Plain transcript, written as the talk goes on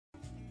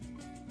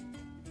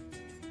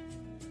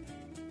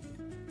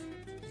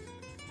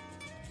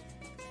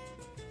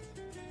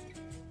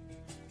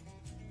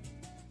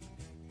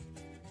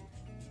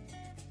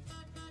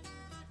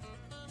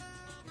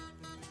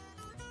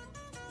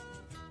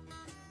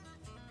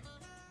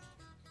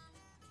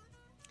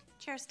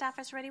Chair, staff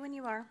is ready when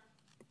you are.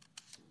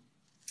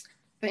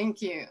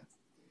 Thank you.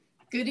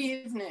 Good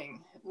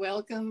evening.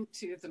 Welcome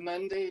to the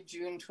Monday,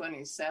 June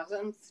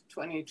 27th,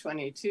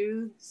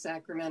 2022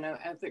 Sacramento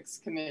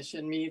Ethics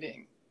Commission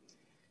meeting.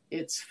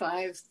 It's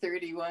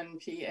 5:31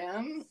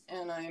 p.m.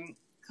 and I'm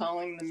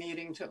calling the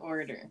meeting to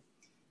order.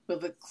 Will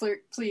the clerk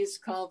please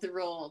call the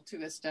roll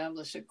to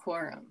establish a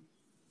quorum?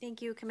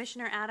 Thank you.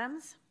 Commissioner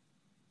Adams?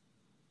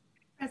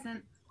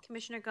 Present.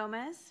 Commissioner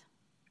Gomez?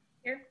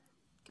 Here.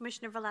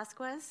 Commissioner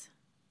Velasquez?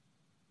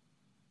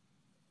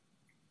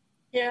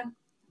 Yeah.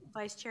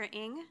 Vice Chair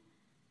Ng?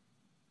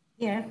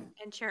 Yeah.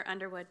 And Chair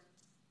Underwood?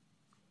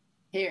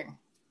 Here.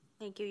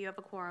 Thank you. You have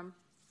a quorum.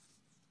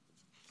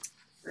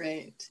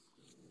 Great.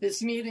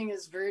 This meeting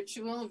is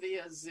virtual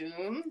via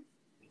Zoom.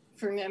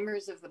 For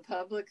members of the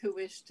public who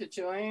wish to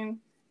join,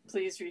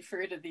 please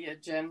refer to the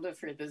agenda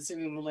for the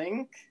Zoom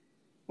link.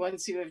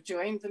 Once you have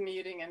joined the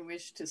meeting and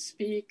wish to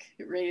speak,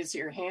 raise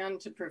your hand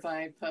to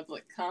provide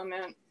public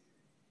comment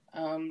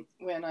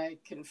when I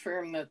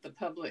confirm that the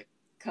public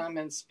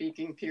comment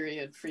speaking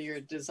period for your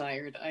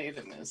desired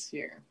item is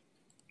here.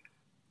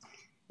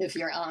 If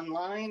you're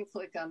online,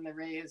 click on the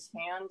raise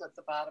hand at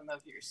the bottom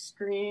of your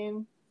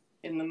screen.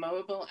 In the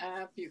mobile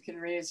app, you can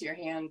raise your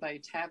hand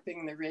by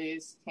tapping the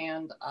raise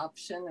hand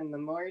option in the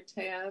More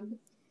tab.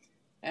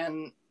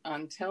 And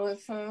on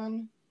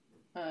telephone,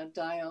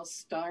 dial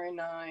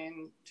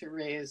 *9 to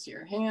raise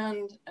your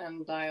hand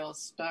and dial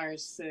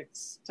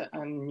 *6 to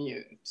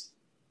unmute.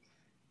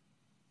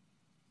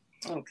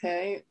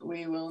 Okay,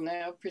 we will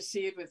now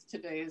proceed with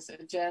today's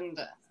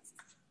agenda.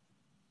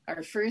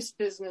 Our first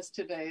business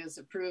today is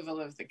approval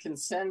of the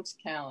consent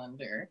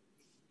calendar,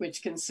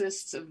 which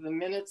consists of the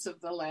minutes of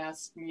the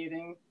last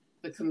meeting,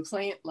 the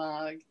complaint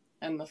log,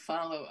 and the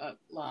follow-up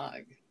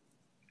log.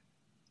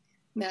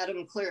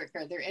 Madam Clerk,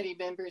 are there any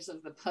members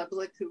of the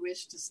public who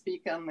wish to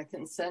speak on the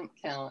consent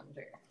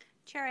calendar?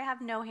 Chair, I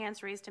have no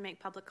hands raised to make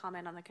public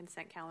comment on the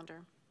consent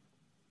calendar.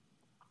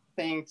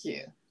 Thank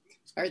you.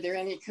 Are there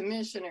any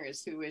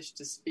commissioners who wish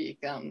to speak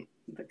on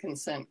the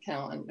consent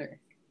calendar?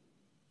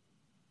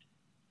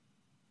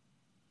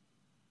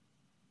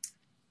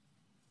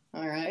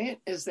 All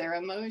right. Is there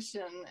a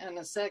motion and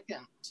a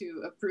second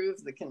to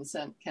approve the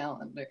consent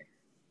calendar?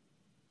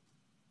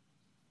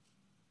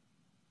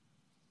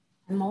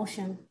 A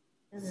motion.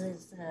 This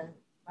is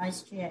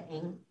Vice Chair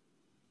Ng.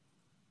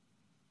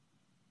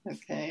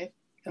 Okay.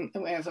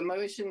 We have a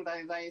motion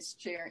by Vice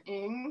Chair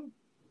Ng.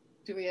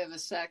 Do we have a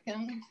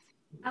second?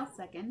 I'll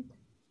second.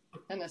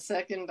 And a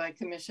second by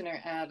Commissioner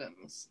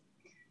Adams.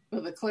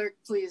 Will the clerk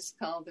please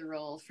call the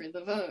roll for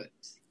the vote?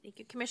 Thank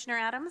you. Commissioner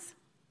Adams?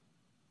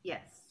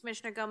 Yes.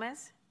 Commissioner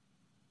Gomez?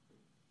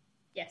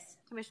 Yes.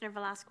 Commissioner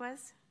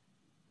Velasquez?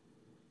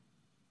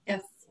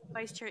 Yes.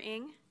 Vice Chair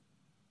Ng?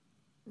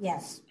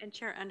 Yes. And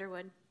Chair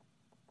Underwood?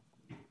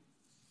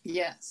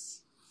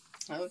 Yes.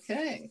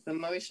 Okay, the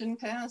motion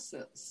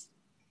passes.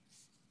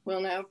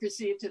 We'll now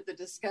proceed to the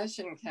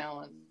discussion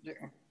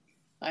calendar.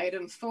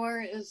 Item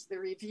 4 is the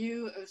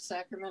review of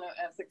Sacramento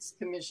Ethics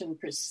Commission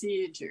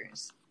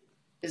procedures.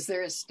 Is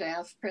there a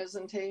staff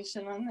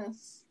presentation on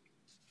this?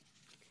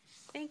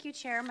 Thank you,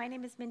 Chair. My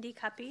name is Mindy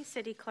Cuppy,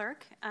 City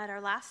Clerk. At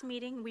our last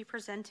meeting, we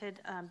presented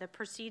the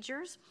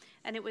procedures,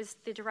 and it was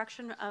the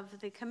direction of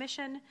the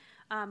Commission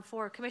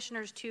for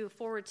commissioners to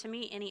forward to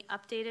me any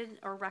updated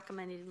or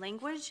recommended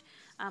language.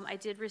 I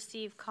did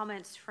receive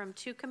comments from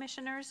 2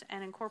 commissioners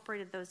and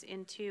incorporated those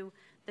into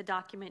the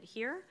document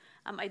here.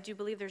 I do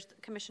believe there's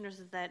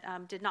commissioners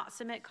that did not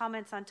submit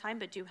comments on time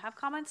but do have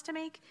comments to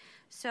make.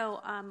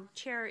 So,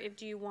 Chair,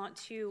 do you want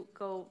to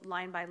go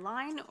line by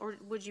line, or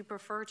would you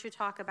prefer to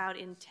talk about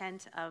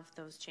intent of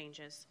those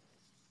changes?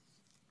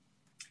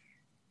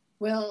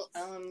 Well,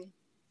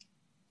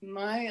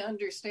 my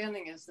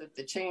understanding is that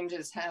the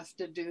changes have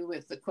to do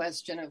with the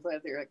question of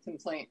whether a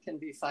complaint can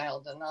be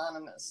filed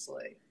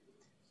anonymously.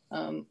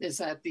 Is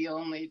that the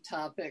only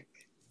topic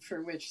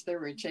for which there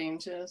were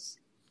changes?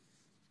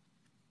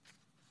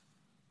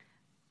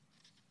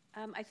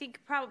 I think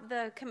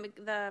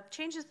the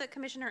changes that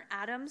Commissioner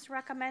Adams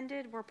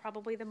recommended were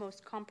probably the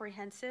most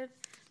comprehensive.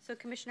 So,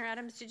 Commissioner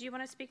Adams, did you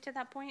want to speak to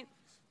that point?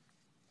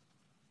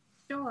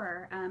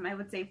 Sure. I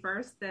would say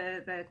first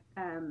the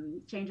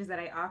changes that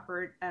I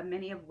offered,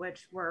 many of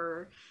which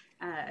were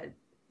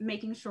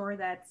making sure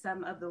that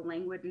some of the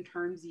language and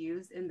terms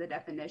used in the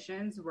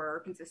definitions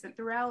were consistent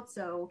throughout.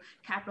 So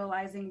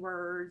capitalizing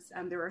words,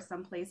 there are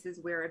some places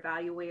where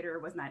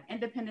evaluator was not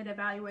independent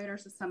evaluator,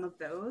 so some of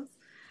those.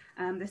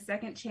 The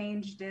second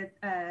change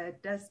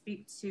does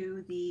speak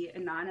to the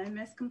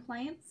anonymous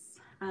complaints.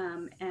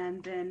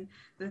 And then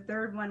the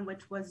third one,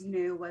 which was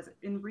new, was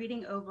in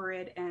reading over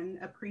it and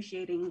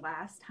appreciating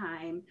last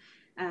time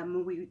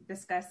when we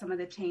discussed some of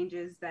the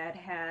changes that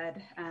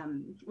had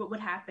what would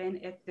happen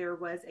if there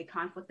was a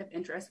conflict of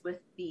interest with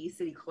the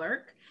city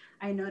clerk.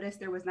 I noticed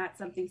there was not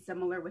something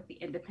similar with the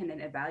independent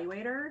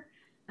evaluator.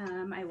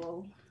 I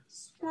will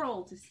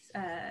scroll to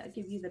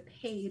give you the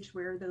page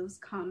where those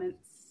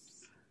comments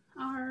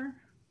are.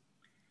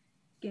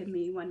 Give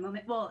me one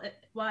moment. Well,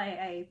 while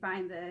I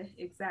find the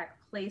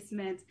exact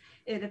placement,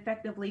 it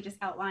effectively just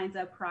outlines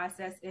a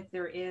process if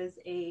there is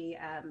a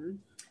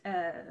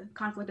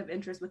conflict of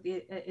interest with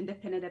the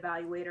independent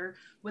evaluator,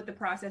 what the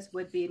process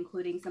would be,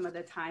 including some of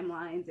the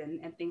timelines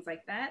and things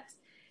like that.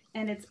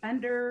 And it's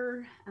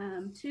under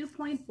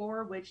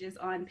 2.4, which is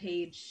on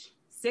page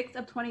 6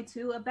 of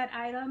 22 of that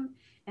item.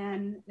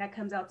 And that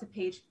comes out to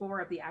page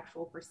 4 of the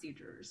actual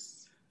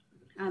procedures.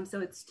 So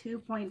it's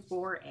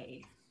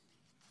 2.4A.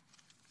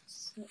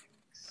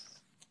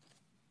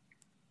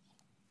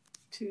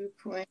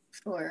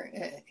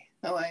 2.4A.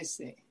 Oh, I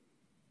see.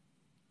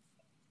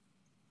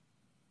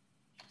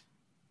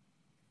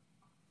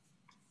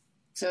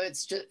 So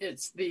it's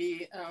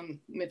the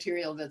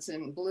material that's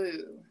in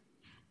blue.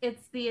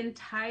 It's the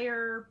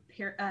entire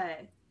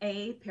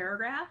A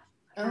paragraph.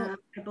 Oh.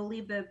 I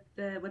believe the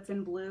what's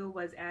in blue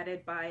was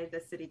added by the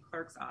city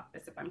clerk's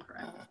office, if I'm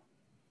correct.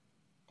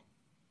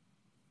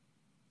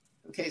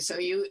 Okay, so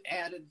you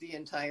added the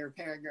entire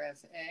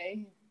paragraph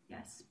A?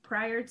 Yes.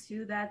 Prior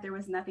to that, there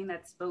was nothing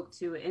that spoke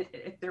to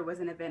if there was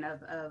an event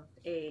of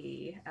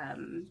a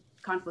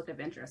conflict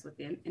of interest with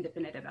the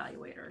independent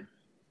evaluator.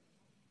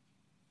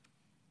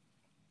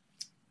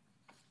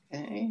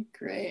 Okay,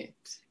 great.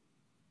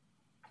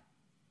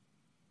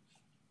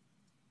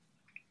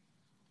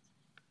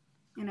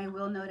 And I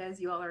will note, as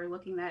you all are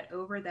looking that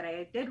over, that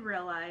I did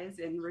realize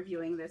in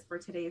reviewing this for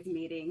today's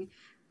meeting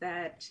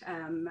that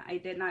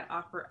I did not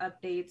offer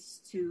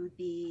updates to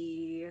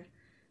the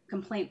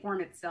complaint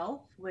form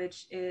itself,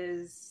 which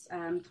is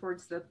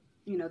towards the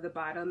the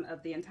bottom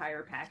of the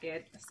entire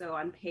packet. So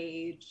on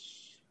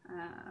page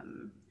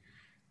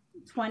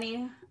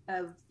 20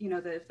 of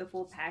the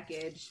full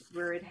package,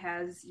 where it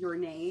has your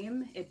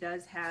name, it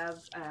does have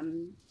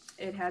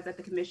it has that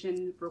the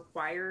commission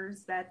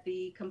requires that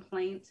the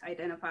complainant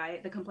identify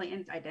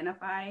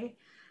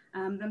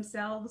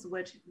themselves,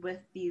 which with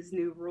these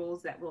new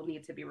rules that will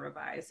need to be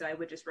revised. So I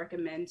would just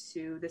recommend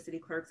to the city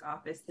clerk's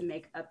office to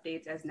make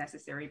updates as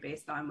necessary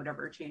based on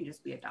whatever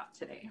changes we adopt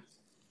today.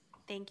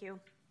 Thank you.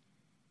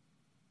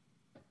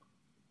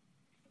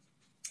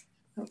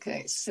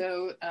 Okay,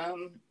 so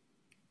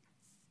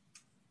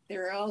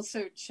there are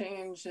also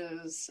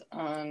changes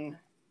on,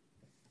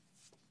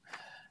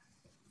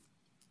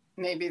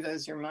 maybe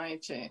those are my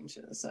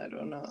changes, I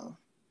don't know,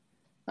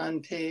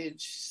 on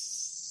page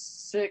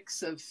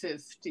 6 of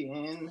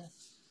 15.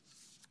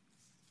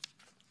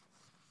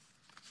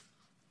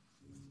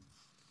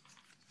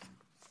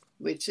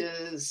 Which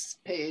is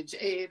page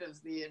 8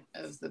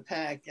 of the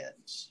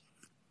package.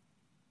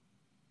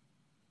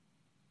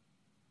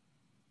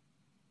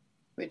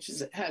 Which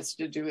has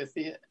to do with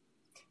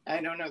I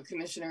don't know,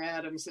 Commissioner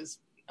Adams,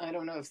 I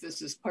don't know if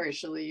this is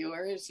partially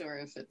yours or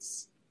if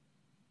it's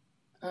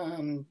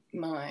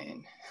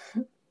mine.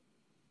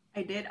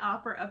 I did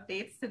offer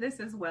updates to this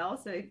as well,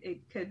 so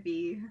it could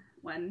be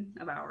one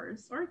of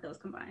ours or those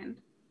combined.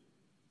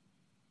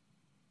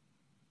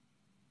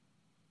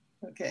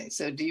 Okay,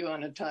 so do you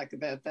want to talk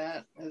about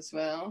that as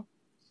well?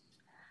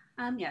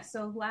 Yes,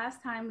 so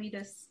last time we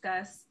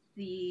discussed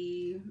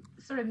the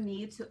sort of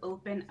need to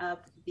open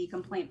up the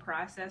complaint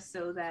process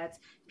so that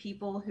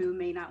people who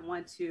may not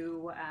want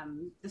to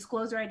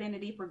disclose their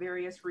identity for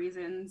various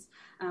reasons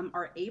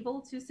are able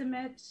to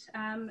submit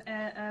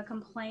a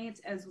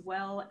complaint, as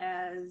well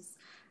as,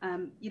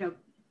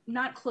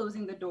 not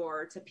closing the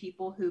door to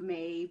people who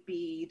may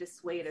be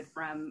dissuaded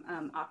from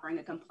offering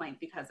a complaint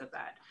because of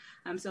that.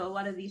 So a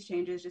lot of these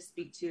changes just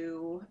speak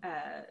to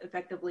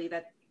effectively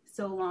that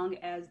so long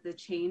as the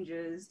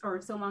changes, or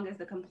so long as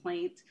the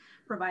complaint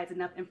provides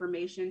enough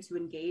information to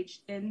engage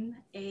in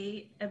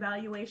a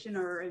evaluation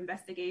or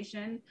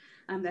investigation,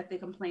 that the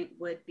complaint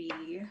would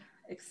be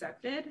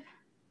accepted.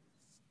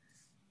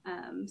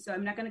 So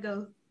I'm not going to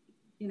go,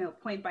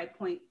 point by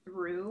point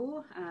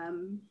through.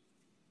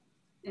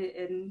 And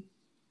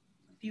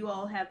if you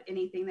all have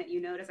anything that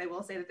you notice, I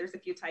will say that there's a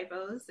few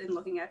typos in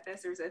looking at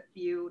this. There's a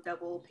few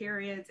double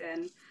periods,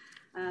 and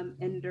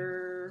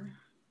under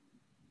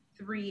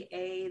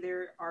 3A,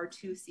 there are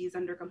 2 C's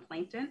under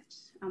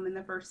complainant in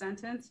the first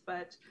sentence,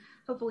 but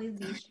hopefully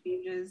these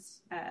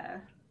changes,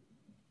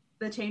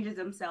 the changes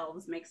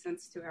themselves make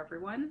sense to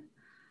everyone.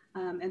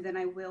 And then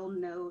I will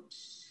note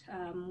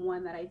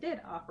one that I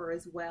did offer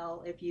as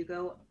well. If you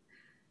go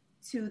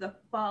to the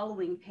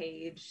following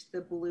page,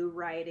 the blue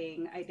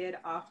writing, I did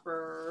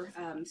offer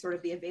sort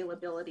of the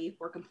availability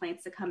for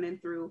complaints to come in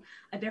through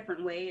a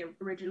different way.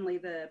 Originally,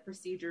 the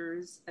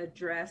procedures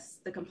address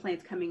the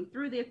complaints coming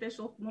through the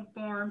official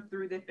form,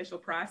 through the official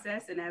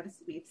process. And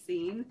as we've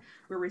seen,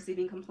 we're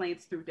receiving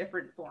complaints through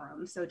different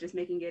forums. So just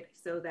making it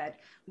so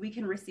that we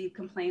can receive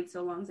complaints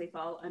so long as they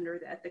fall under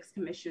the Ethics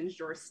Commission's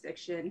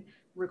jurisdiction,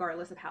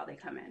 regardless of how they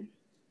come in.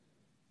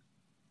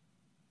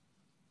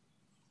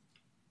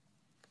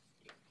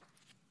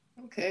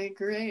 Okay,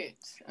 great.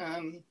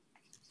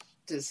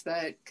 Does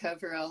that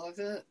cover all of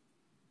it,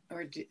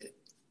 or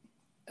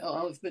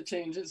all of the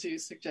changes you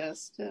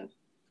suggested?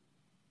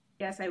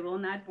 Yes, I will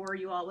not bore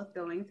you all with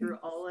going through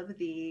all of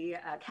the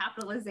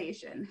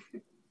capitalization.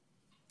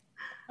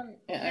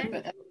 Yeah, Can I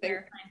ask a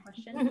clarifying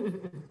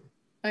question?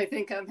 I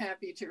think I'm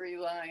happy to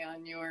rely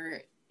on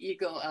your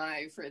eagle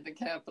eye for the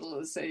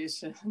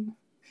capitalization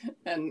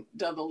and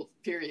double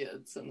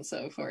periods and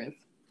so forth.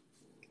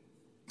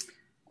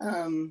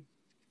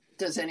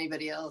 Does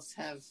anybody else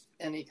have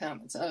any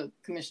comments? Oh,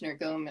 Commissioner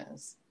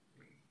Gomez.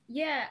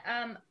 Yeah,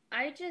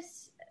 I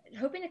just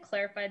hoping to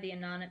clarify the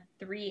anonymous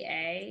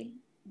 3A,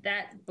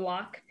 that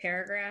block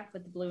paragraph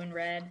with the blue and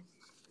red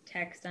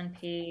text on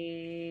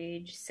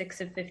page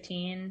 6 of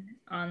 15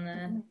 on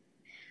the.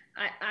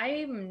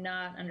 I'm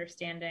not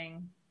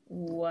understanding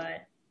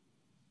what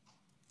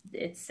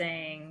it's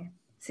saying.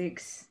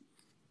 Six.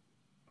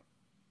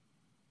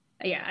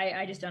 Yeah,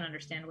 I just don't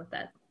understand what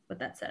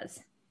that says.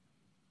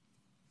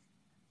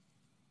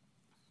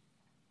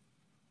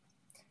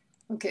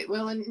 Okay,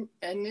 well,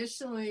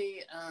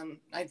 initially,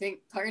 I think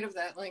part of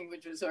that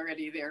language was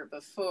already there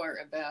before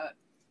about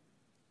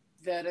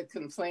that a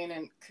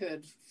complainant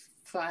could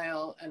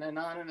file an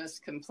anonymous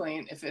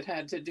complaint if it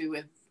had to do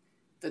with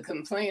the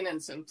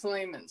complainant's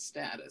employment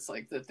status,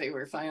 like that they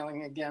were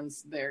filing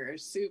against their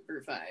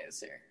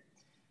supervisor.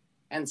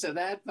 And so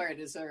that part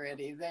was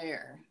already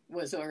there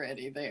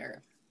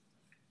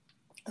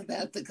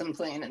about the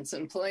complainant's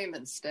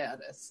employment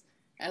status.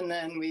 And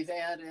then we've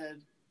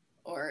added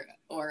or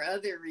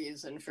other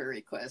reason for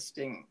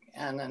requesting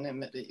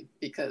anonymity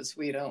because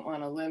we don't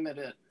want to limit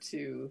it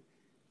to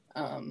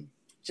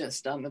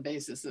just on the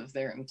basis of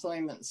their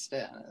employment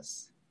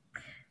status.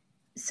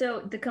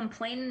 So the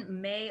complainant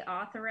may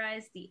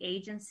authorize the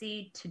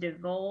agency to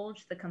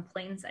divulge the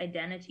complainant's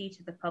identity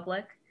to the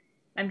public.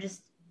 I'm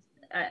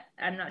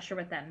not sure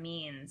what that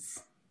means.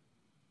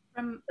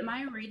 From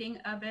my reading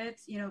of it,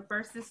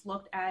 first this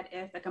looked at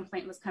if the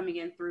complaint was coming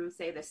in through,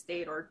 say, the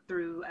state or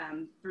through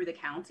the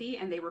county,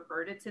 and they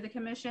referred it to the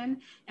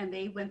commission, and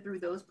they went through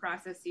those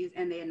processes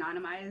and they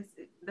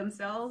anonymized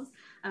themselves.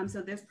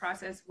 So this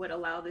process would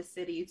allow the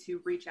city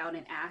to reach out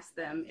and ask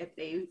them if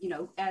they,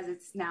 as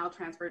it's now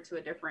transferred to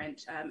a different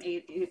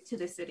to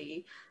the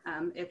city,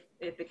 if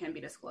it can be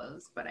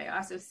disclosed. But I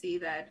also see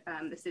that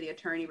the city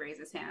attorney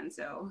raised his hand,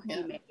 so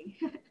he may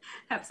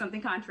have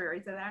something contrary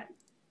to that.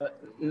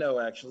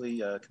 No,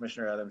 actually,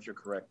 Commissioner Adams, you're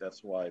correct.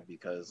 That's why,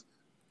 because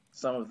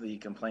some of the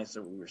complaints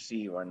that we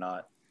receive are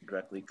not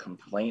directly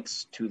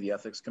complaints to the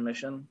Ethics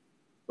Commission.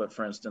 But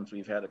for instance,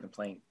 we've had a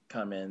complaint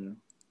come in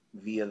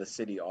via the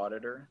city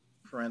auditor,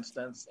 for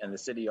instance, and the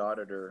city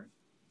auditor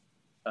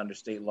under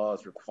state law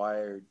is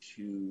required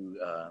to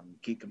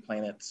keep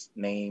complainants'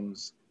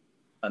 names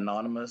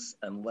anonymous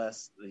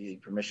unless the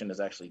permission is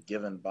actually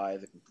given by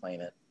the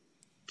complainant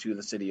to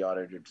the city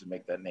auditor to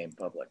make that name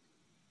public.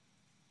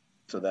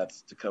 So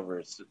that's to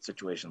cover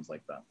situations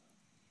like that.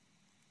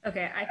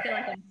 Okay, I feel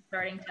like I'm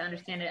starting to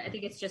understand it. I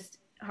think it's just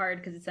hard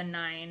because it's a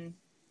 9.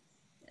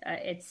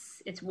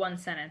 It's one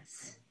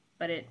sentence,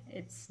 but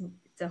it's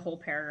a whole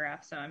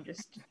paragraph. So I'm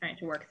just trying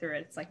to work through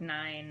it. It's like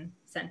 9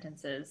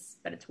 sentences,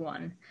 but it's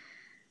one.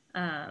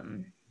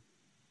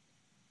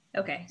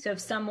 Okay, so if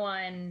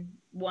someone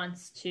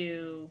wants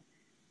to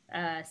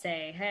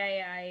say,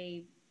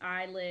 "Hey,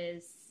 I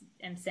Liz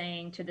am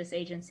saying to this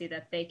agency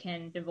that they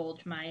can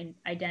divulge my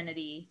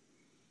identity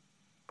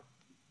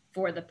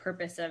for the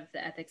purpose of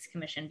the Ethics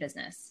Commission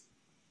business,"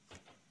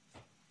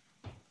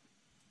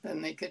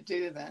 then they could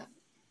do that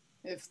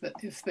if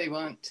they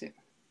want to.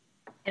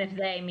 And if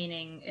they,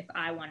 meaning if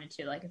I wanted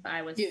to, like if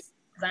I was, because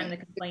I'm the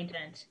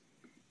complainant.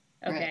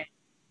 Okay. Right.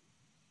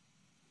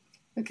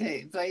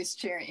 Okay, Vice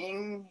Chair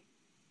Ng.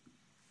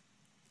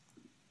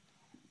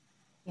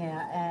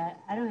 Yeah,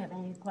 I don't have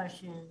any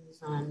questions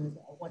on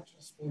what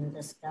just been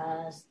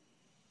discussed,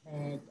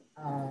 but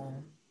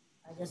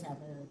I just have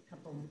a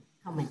couple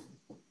comments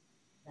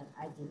that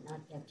I did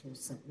not get to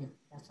submit.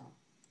 That's all.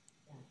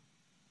 Yeah.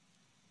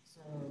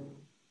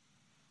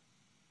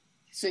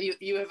 So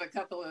you have a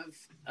couple of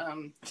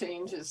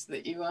changes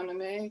that you want to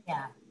make?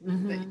 Yeah.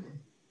 Mm-hmm.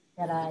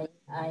 That I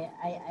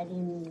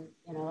didn't,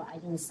 I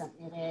didn't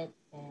submit it,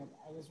 and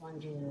I just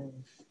wanted to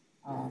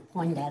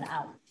point that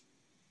out.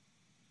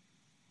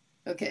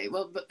 Okay,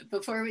 well,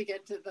 before we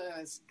get to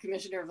those,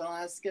 Commissioner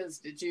Velasquez,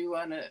 did you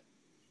want to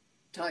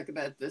talk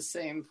about the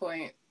same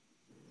point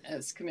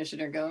as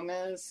Commissioner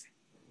Gomez?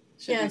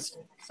 Yes.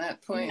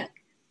 That point? Yeah.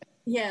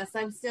 Yes,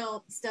 I'm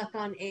still stuck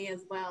on A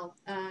as well.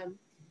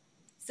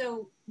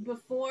 So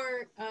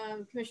before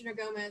Commissioner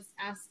Gomez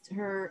asked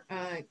her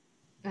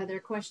their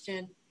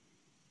question,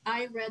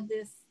 I read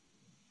this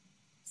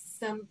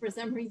for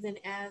some reason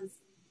as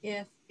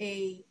if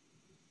an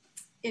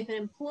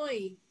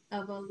employee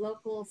of a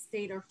local,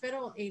 state, or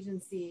federal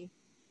agency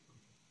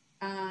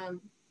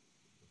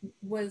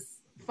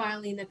was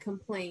filing a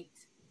complaint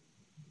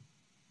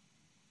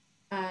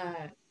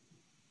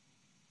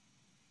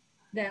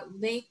that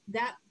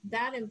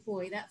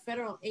employee, that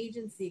federal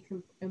agency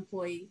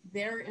employee,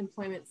 their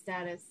employment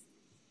status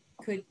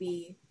could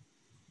be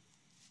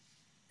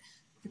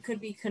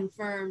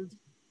confirmed.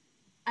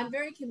 I'm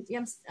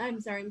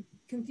sorry, I'm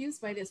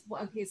confused by this.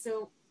 Okay,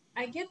 so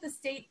I get the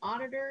state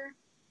auditor.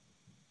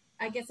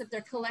 I guess if they're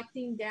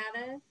collecting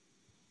data,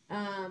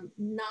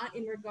 not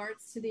in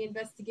regards to the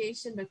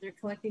investigation, but they're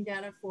collecting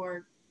data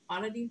for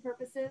auditing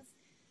purposes.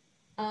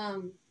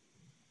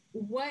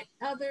 What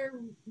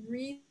other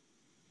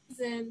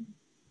reason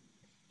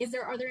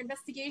are there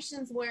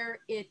investigations where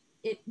it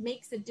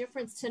makes a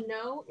difference to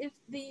know if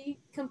the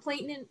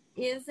complainant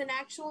is an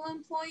actual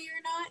employee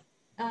or not?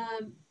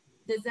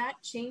 Does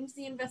that change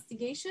the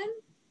investigation?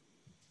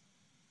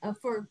 I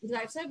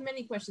have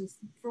many questions.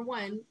 For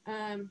one,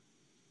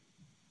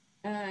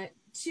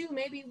 two,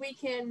 maybe we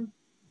can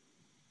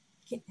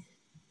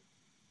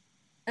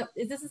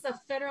this is a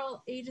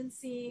federal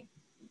agency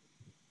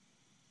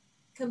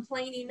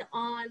complaining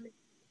on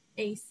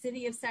a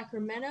city of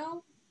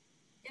Sacramento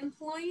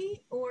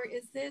employee, or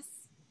is this,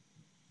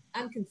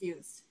 I'm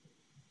confused.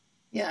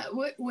 Yeah,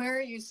 where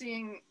are you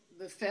seeing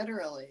the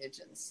federal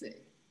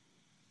agency?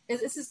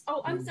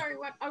 I'm sorry,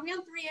 what, are we on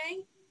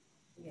 3A?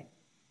 Yeah.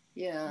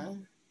 Yeah.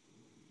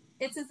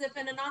 It's as if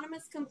an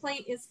anonymous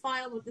complaint is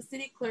filed with the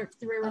city clerk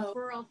through a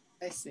referral.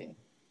 I see.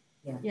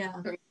 Yeah.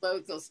 From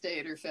local,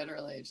 state, or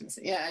federal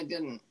agency. Yeah, I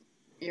didn't.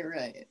 You're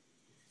right.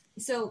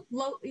 So,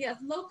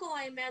 local,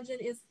 I imagine,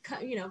 is,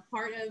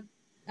 part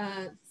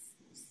of,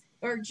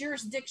 or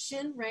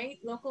jurisdiction, right?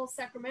 Local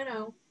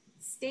Sacramento.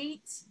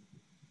 State,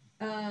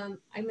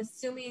 I'm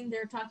assuming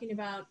they're talking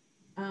about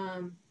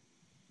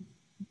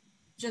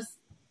just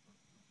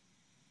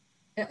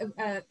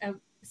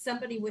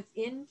somebody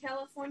within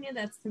California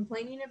that's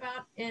complaining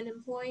about an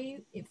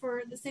employee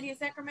for the city of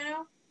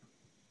Sacramento.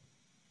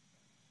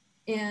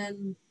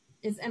 And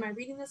am I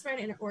reading this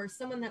right? Or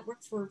someone that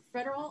works for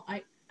federal?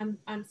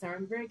 I'm sorry,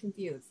 I'm very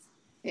confused.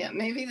 Yeah,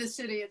 maybe the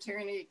city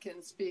attorney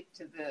can speak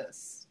to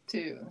this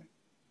too.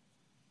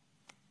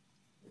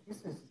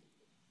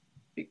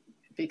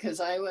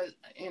 Because I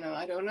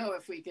don't know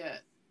if we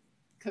get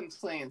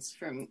complaints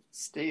from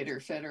state or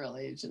federal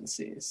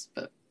agencies,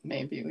 but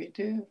maybe we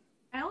do.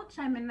 I'll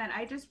chime in that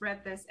I just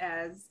read this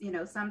as,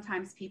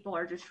 sometimes people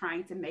are just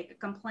trying to make a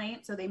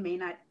complaint, so they may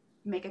not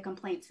make a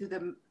complaint to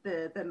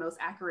the most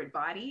accurate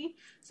body.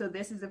 So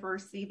this is if we're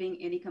receiving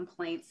any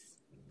complaints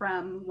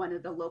from one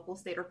of the local,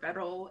 state, or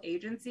federal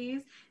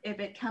agencies. If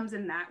it comes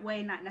in that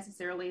way, not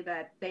necessarily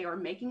that they are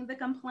making the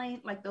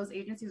complaint, like those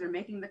agencies are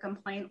making the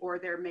complaint, or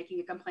they're making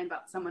a complaint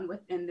about someone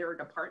within their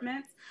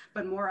departments,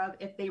 but more of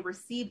if they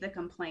receive the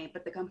complaint,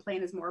 but the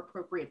complaint is more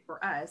appropriate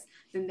for us,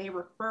 then they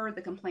refer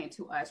the complaint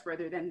to us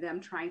rather than them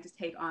trying to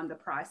take on the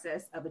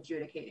process of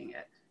adjudicating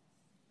it.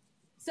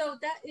 So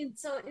in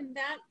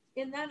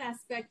that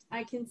aspect,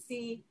 I can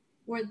see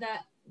where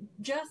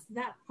just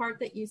that part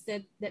that you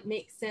said that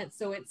makes sense.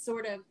 So it's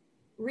sort of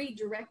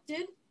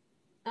redirected.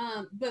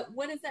 But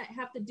what does that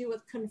have to do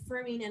with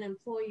confirming an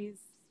employee's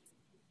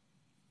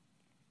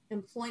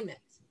employment?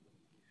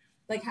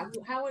 Like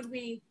how would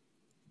we?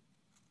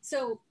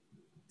 So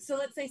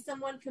let's say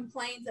someone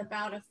complains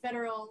about a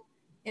federal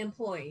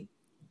employee,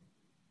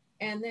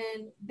 and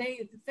then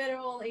the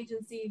federal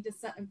agency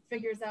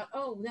figures out,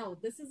 oh no,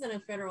 this isn't a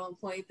federal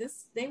employee.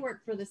 They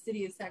work for the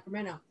city of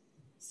Sacramento.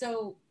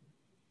 So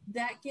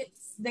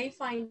they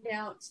find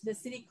out the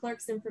city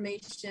clerk's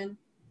information,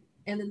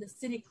 and then the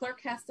city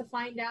clerk has to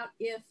find out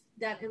if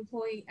that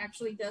employee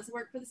actually does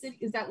work for the city.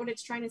 Is that what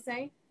it's trying to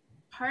say?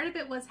 Part of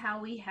it was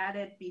how we had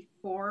it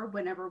before.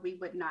 Whenever we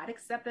would not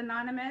accept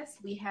anonymous,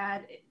 we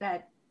had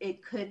that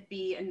it could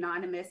be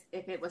anonymous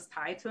if it was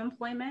tied to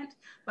employment.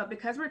 But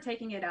because we're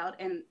taking it out,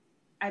 and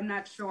I'm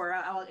not sure,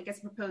 I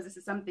guess propose this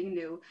is something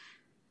new.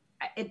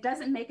 It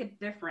doesn't make a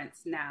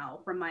difference now,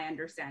 from my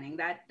understanding.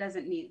 That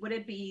doesn't need, would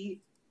it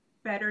be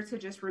better to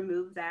just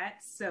remove that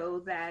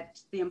so that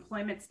the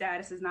employment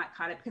status is not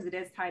caught up, because it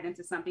is tied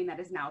into something that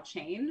is now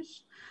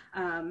changed?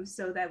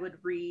 So that would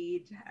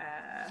read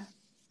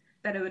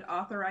that it would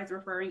authorize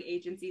referring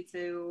agency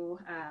to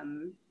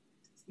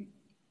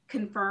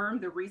confirm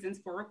the reasons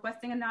for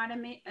requesting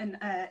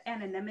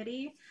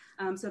anonymity.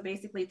 So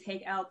basically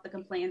take out the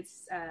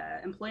complaint's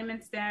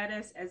employment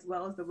status as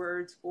well as the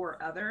words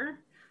or other.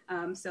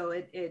 So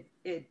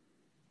it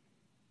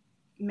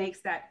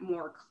makes that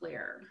more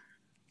clear.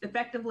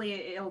 Effectively,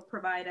 it'll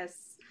provide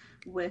us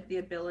with the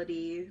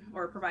ability,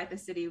 or provide the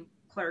city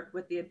clerk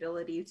with the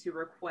ability to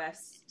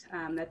request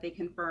that they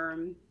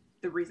confirm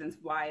the reasons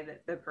why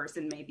the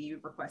person may be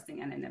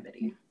requesting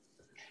anonymity.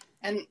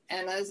 And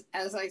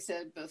as I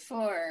said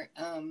before,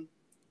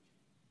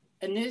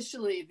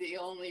 initially the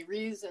only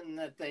reason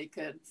that they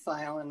could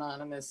file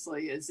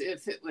anonymously is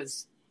if it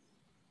was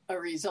a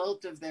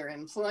result of their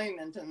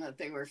employment and that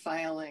they were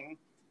filing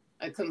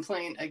a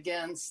complaint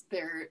against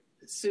their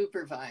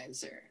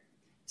supervisor.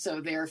 So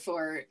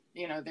therefore,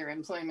 their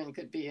employment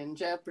could be in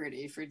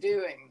jeopardy for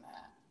doing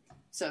that.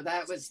 So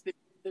that was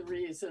the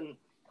reason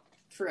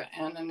for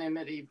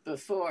anonymity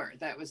before.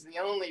 That was the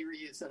only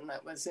reason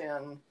that was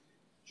in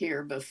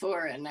here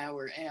before, and now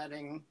we're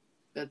adding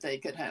that they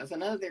could have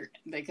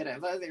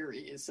other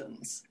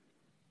reasons.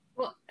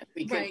 Well,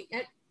 right.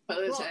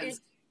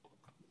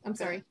 I'm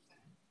sorry.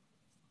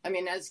 I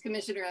mean, as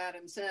Commissioner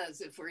Adams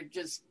says, if we're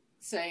just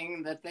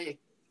saying that they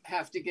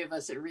have to give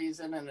us a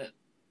reason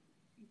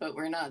but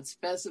we're not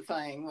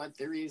specifying what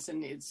the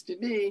reason needs to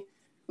be,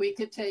 we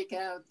could take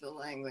out the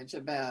language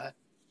about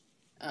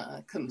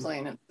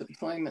complainant's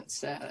employment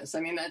status. I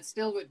mean, that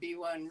still would be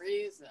one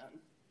reason,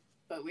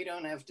 but we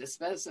don't have to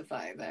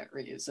specify that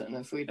reason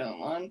if we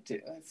don't want to,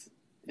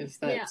 if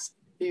that's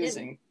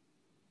confusing.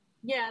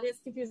 Yeah, it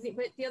is confusing.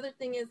 But the other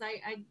thing is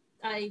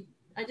I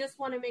just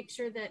want to make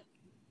sure that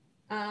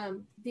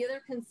the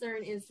other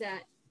concern is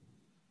that,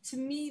 to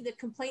me, the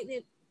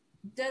complainant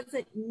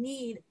doesn't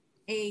need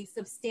a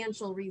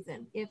substantial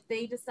reason. If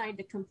they decide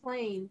to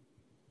complain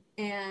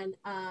and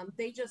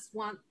they just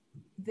want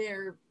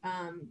their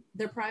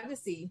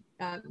privacy,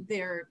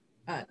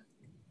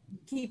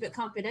 keep it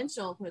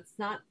confidential, it's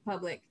not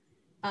public,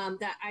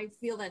 that I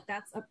feel that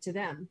that's up to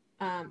them.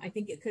 I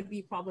think it could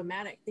be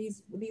problematic.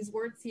 These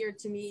words here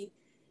to me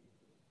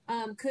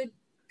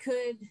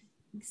could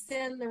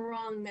send the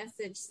wrong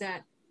message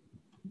that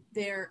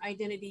their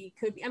identity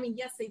could be. I mean,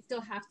 yes, they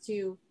still have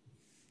to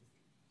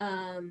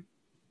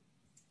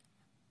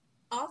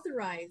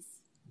authorize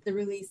the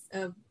release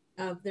of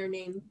their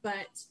name,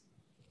 but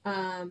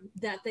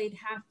that they'd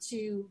have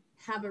to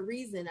have a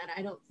reason. And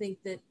I don't think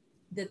that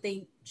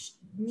they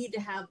need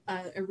to have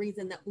a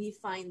reason that we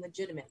find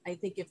legitimate. I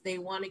think if they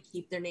want to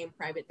keep their name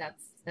private,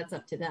 that's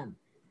up to them.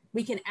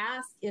 We can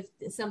ask if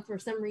for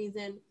some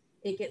reason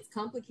it gets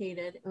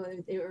complicated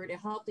or to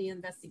help the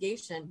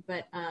investigation,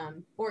 but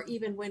or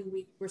even when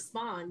we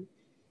respond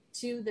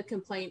to the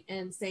complaint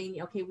and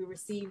saying, okay, we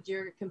received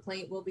your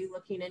complaint, we'll be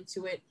looking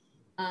into it.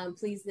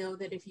 Please know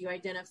that if you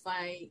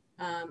identify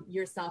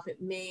yourself,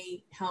 it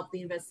may help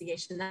the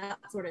investigation, that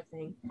sort of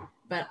thing.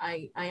 But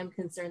I am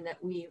concerned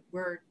that we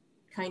were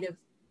kind of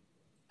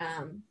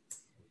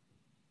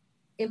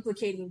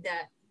implicating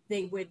that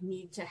they would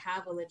need to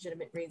have a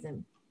legitimate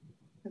reason.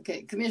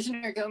 Okay,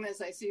 Commissioner Gomez,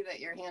 I see that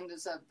your hand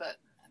is up, but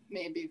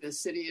maybe the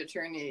city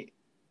attorney,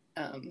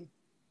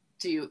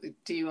 do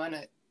you want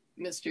to,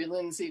 Mr.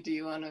 Lindsay, do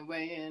you want to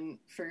weigh in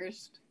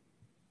first?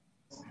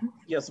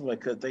 Yes, if I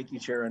could. Thank you,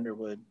 Chair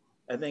Underwood.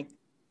 I think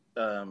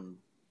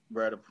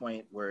we're at a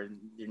point where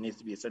there needs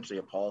to be essentially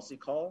a policy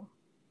call.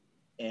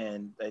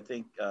 And I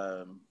think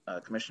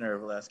Commissioner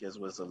Velasquez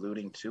was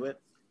alluding to it.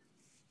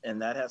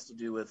 And that has to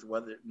do with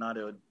whether or not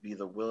it would be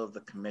the will of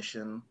the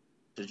commission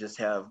to just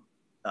have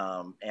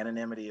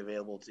anonymity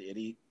available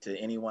to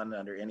anyone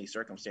under any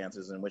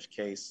circumstances, in which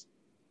case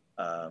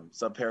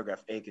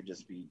subparagraph A could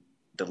just be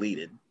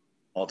deleted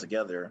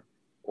altogether,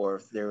 or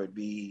if there would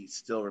be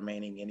still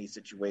remaining any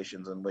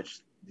situations in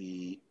which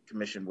the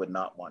commission would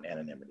not want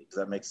anonymity. Does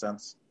that make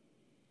sense?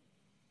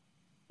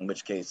 In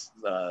which case,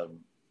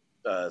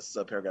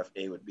 subparagraph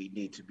A would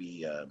need to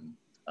be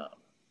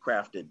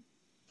crafted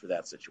for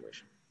that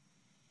situation.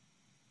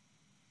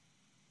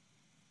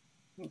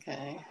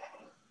 Okay,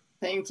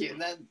 thank you.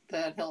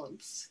 That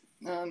helps.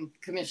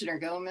 Commissioner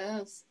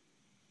Gomez?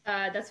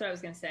 That's what I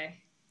was going to say.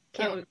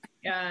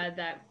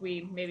 That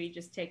we maybe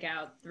just take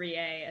out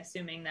 3A,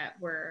 assuming that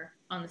we're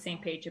on the same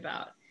page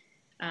about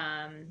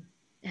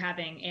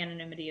having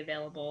anonymity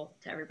available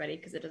to everybody,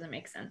 because it doesn't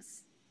make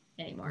sense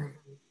anymore.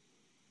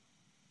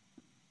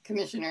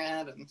 Commissioner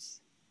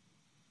Adams?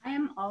 I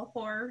am all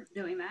for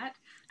doing that.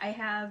 I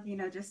have,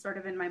 just sort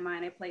of in my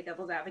mind, I play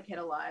devil's advocate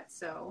a lot.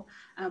 So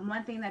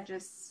one thing that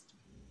just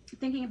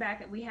thinking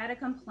back, we had a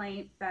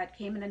complaint that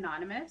came in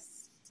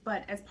anonymous,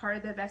 but as part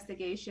of the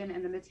investigation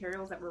and the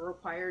materials that were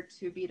required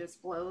to be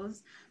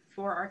disclosed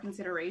for our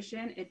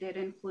consideration, it did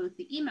include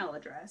the email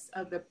address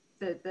of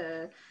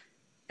the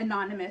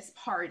anonymous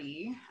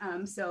party.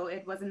 So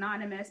it was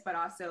anonymous, but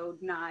also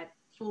not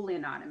fully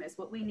anonymous.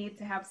 What we need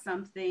to have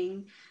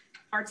something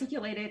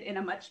articulated in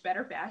a much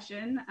better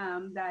fashion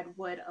that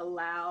would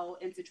allow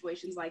in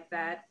situations like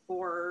that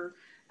for,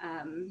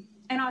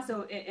 and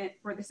also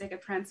for the sake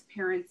of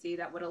transparency,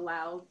 that would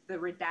allow the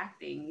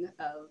redacting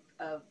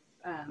of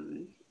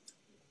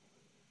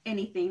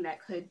anything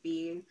that could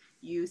be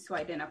used to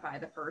identify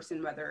the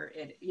person, whether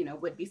it,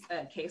 would be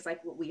a case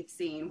like what we've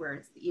seen where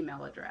it's the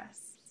email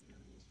address.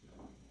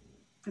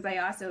 Because I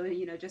also,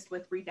 just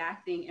with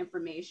redacting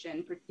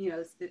information,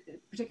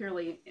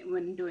 particularly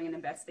when doing an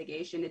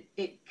investigation,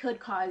 it could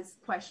cause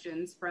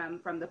questions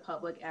from the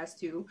public as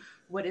to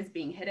what is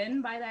being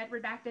hidden by that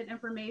redacted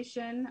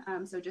information.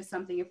 So just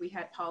something, if we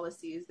had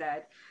policies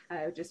that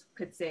just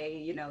could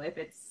say, if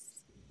it's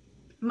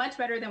much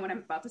better than what I'm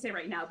about to say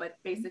right now, but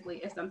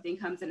basically if something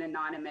comes in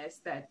anonymous,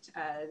 that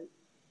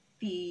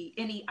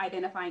any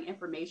identifying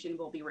information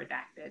will be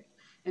redacted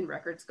in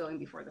records going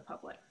before the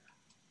public.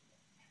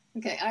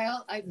 Okay,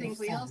 I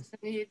think we also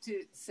need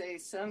to say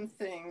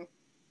something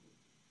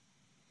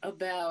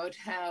about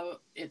how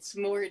it's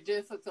more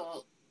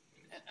difficult,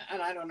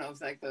 and I don't know if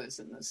that goes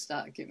in this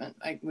document.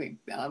 We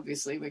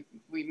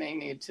may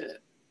need to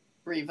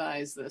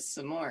revise this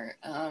some more.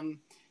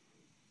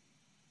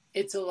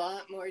 It's a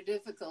lot more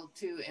difficult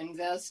to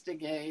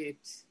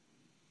investigate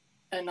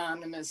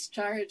anonymous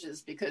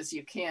charges because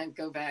you can't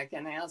go back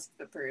and ask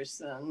the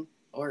person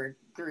or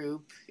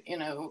group,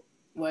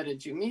 what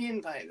did you mean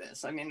by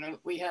this? I mean,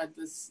 we had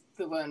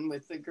the one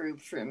with the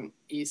group from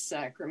East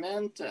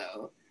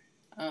Sacramento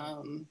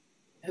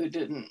who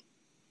didn't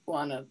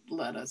want to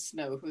let us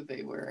know who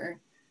they were.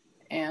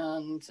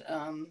 And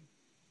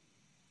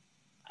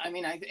I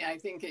mean, I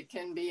think it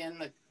can be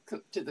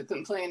to the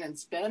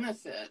complainant's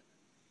benefit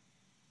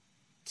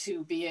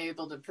to be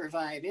able to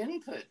provide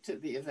input to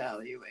the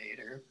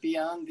evaluator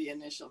beyond the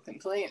initial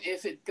complaint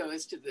if it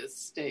goes to this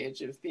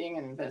stage of being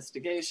an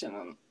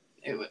investigation.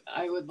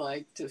 I would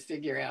like to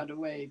figure out a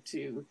way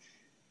to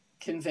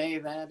convey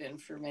that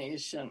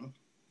information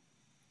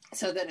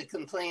so that a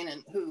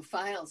complainant who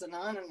files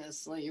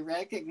anonymously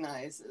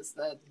recognizes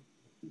that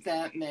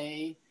that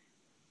may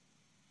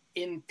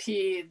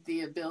impede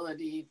the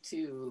ability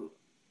to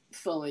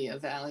fully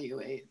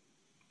evaluate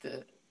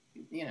the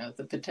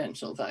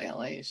potential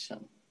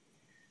violation.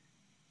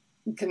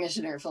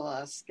 Commissioner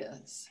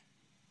Velasquez,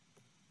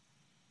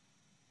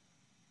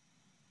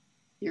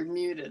 you're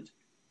muted.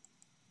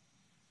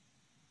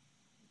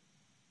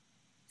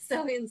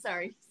 So in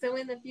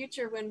the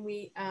future, when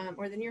we,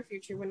 or the near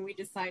future, when we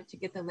decide to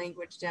get the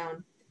language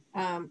down,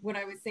 what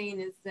I was saying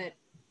is that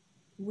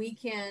we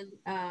can,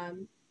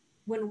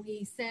 when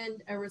we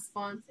send a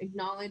response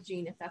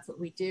acknowledging, if that's what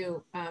we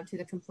do, to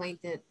the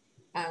complainant,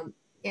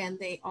 and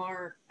they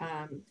are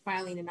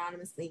filing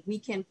anonymously, we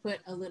can put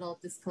a little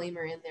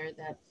disclaimer in there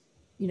that,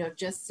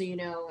 just so you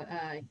know,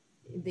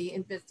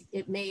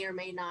 it may or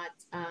may not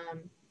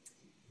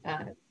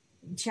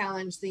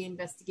challenge the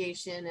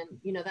investigation,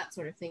 and that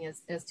sort of thing,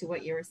 as to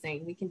what you were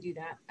saying. We can do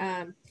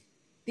that.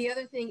 The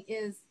other thing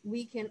is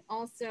we can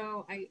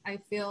also, I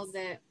feel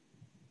that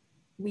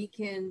we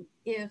can,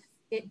 if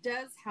it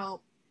does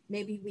help,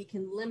 maybe we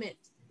can limit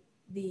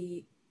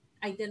the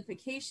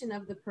identification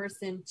of the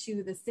person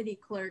to the city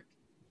clerk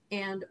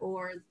and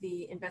or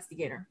the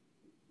investigator.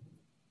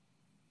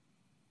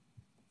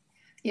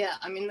 Yeah,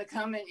 I mean, the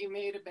comment you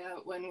made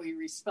about when we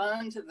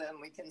respond to them,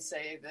 we can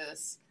say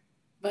this,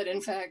 but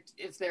in fact,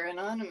 if they're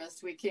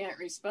anonymous, we can't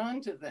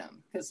respond to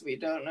them because we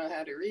don't know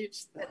how to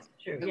reach them. That's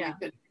true. Yeah.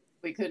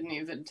 We couldn't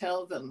even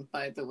tell them,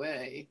 by the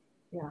way,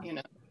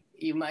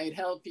 you might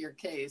help your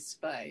case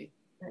by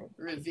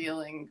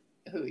revealing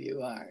who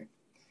you are.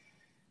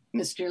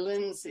 Mr.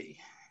 Lindsay.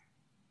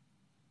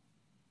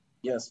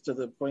 Yes, to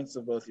the points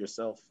of both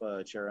yourself,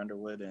 Chair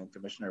Underwood and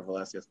Commissioner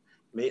Velasquez,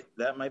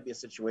 that might be a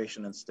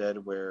situation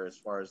instead where, as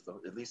far as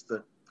at least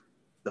the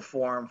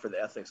form for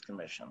the Ethics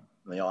Commission,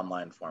 the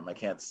online form, I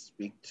can't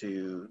speak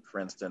to, for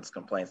instance,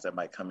 complaints that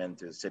might come in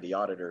through the city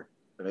auditor,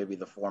 but maybe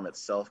the form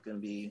itself can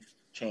be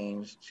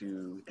changed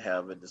to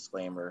have a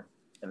disclaimer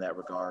in that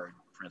regard.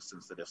 For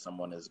instance, that if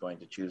someone is going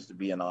to choose to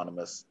be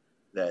anonymous,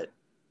 that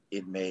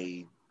it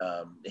may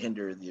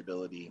hinder the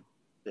ability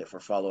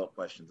for follow-up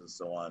questions and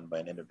so on by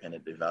an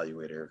independent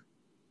evaluator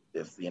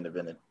if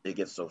it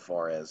gets so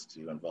far as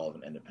to involve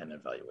an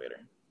independent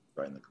evaluator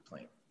regarding the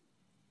complaint.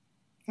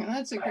 Well,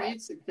 that's a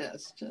great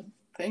suggestion.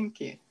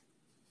 Thank you.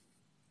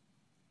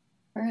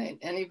 All right,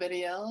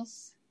 anybody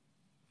else?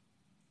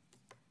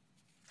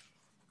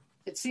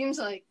 It seems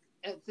like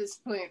at this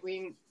point,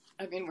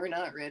 we're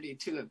not ready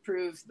to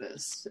approve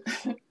this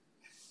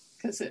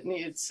because it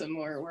needs some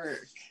more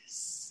work.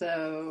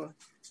 So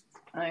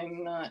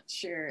I'm not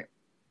sure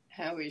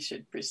how we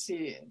should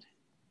proceed.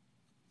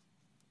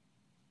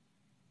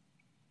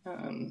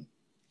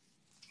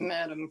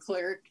 Madam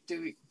Clerk,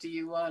 do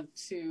you want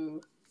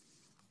to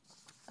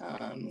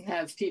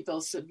have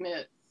people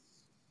submit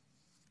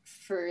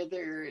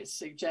further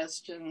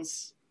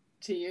suggestions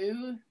to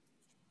you?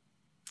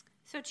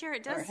 So, Chair,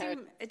 it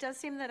does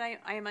seem that I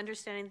am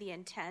understanding the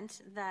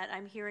intent, that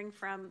I'm hearing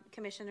from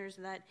commissioners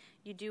that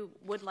you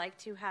would like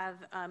to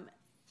have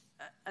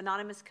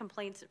anonymous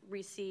complaints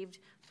received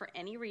for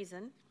any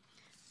reason,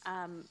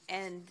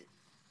 and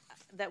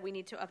that we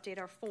need to update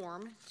our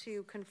form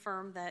to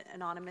confirm that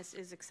anonymous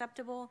is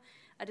acceptable,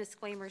 a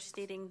disclaimer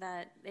stating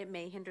that it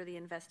may hinder the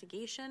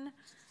investigation.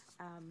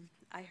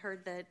 I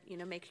heard that,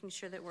 making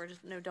sure that there's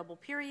no double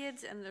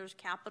periods and there's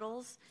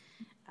capitals.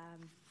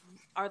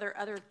 Are there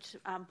other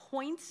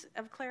points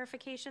of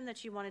clarification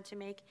that you wanted to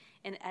make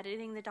in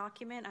editing the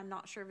document? I'm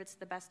not sure if it's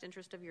the best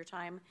interest of your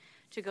time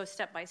to go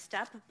step by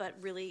step, but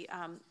really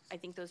I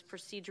think those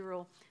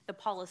the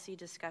policy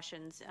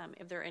discussions,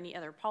 if there are any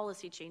other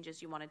policy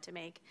changes you wanted to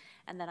make,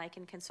 and then I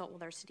can consult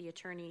with our city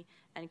attorney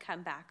and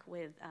come back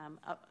with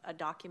a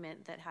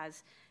document that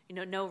has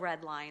no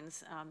red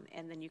lines,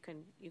 and then you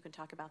can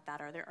talk about that.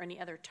 Are there any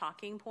other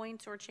talking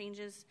points or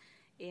changes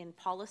in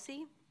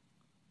policy?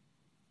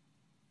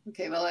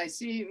 Okay, well, I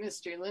see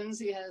Mr.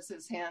 Lindsay has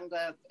his hand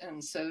up,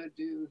 and so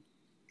do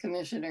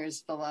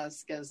Commissioners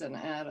Velasquez and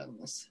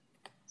Adams.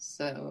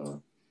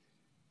 So,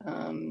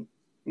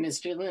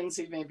 Mr.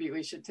 Lindsay, maybe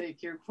we should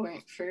take your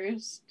point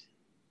first.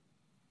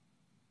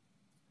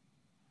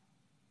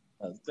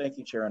 Thank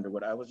you, Chair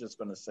Underwood. I was just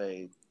going to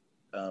say,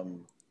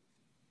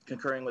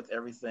 concurring with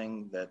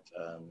everything that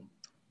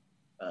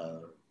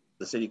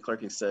the city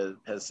clerk has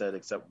said,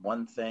 except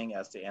one thing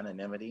as to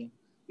anonymity.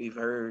 We've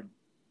heard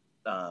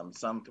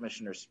some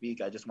commissioners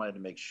speak. I just wanted to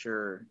make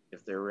sure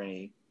if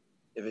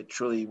it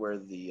truly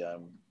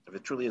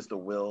is the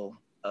will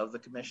of the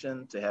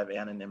commission to have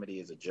anonymity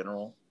as a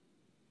general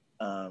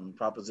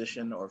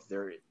proposition, or if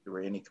there were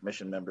any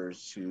commission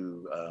members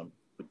who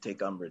would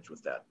take umbrage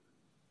with that.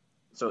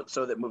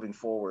 so that moving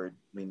forward,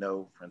 we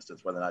know, for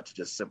instance, whether or not to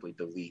just simply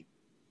delete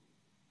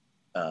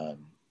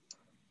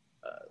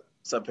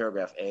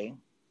subparagraph A,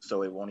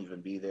 so it won't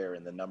even be there,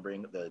 and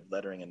the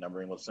lettering and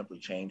numbering will simply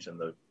change, and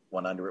the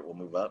one under it will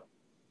move up,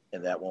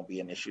 and that won't be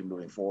an issue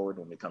moving forward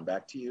when we come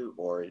back to you,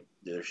 or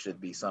there should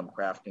be some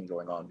crafting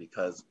going on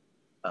because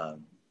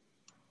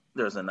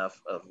there's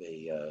enough of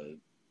a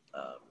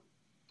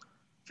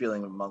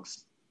feeling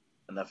amongst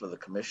enough of the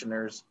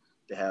commissioners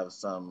to have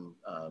some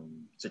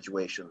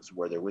situations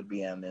where there would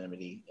be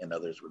anonymity and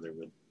others where there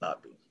would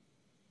not be.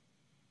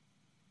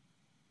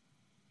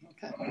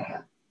 Okay.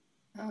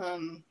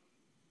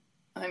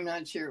 I'm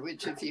not sure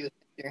which of you had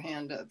your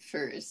hand up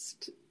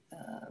first.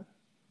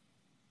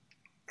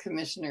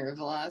 Commissioner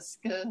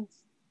Velasquez.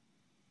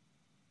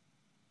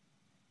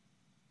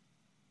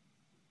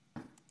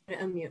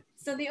 Unmute.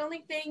 So the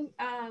only thing,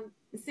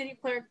 City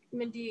Clerk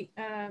Mindy,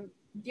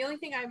 the only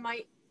thing I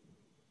might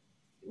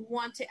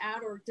want to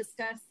add or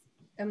discuss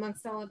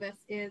amongst all of us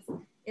is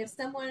if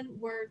someone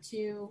were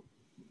to,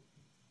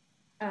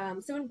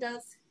 someone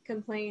does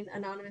complain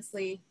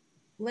anonymously,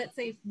 let's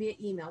say via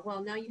email.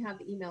 Well, now you have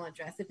the email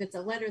address. If it's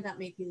a letter, that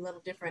may be a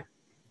little different.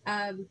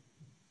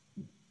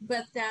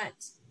 But that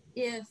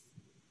if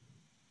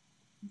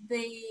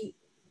the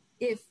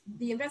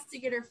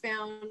investigator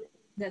found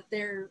that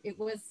there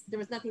was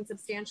nothing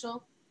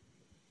substantial,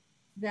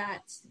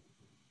 that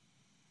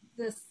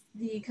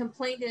the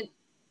complainant,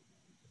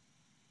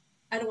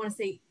 I don't want to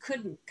say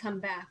couldn't come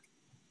back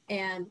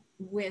and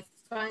with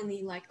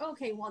finally like,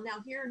 okay, well now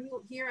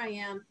here I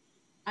am.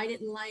 I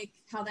didn't like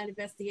how that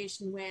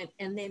investigation went,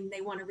 and then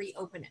they want to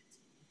reopen it.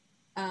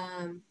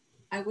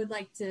 I would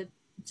like to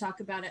talk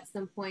about at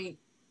some point,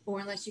 or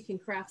unless you can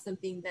craft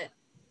something that,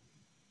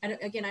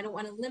 I don't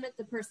want to limit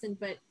the person,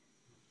 but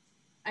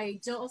I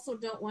also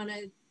don't want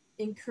to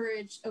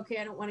encourage, okay,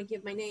 I don't want to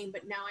give my name,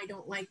 but now I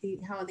don't like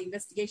how the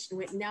investigation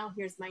went. Now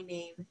here's my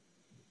name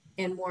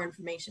and more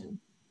information.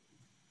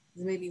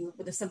 Maybe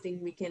there's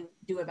something we can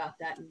do about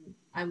that. And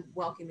I'm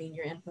welcoming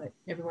your input,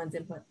 everyone's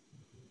input.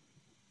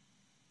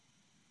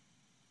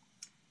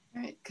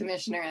 All right,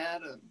 Commissioner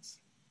Adams.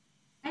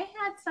 I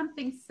had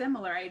something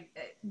similar.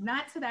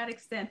 Not to that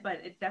extent,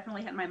 but it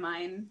definitely had my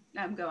mind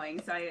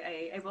going. So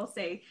I will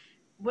say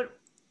what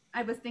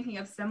I was thinking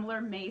of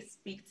similar may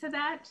speak to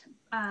that.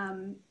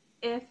 And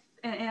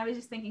I was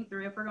just thinking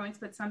through, if we're going to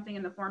put something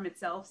in the form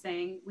itself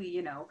saying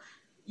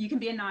you can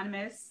be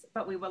anonymous,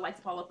 but we would like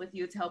to follow up with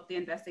you to help the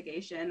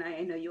investigation. I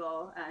know you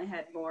all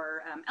had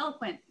more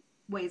eloquent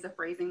ways of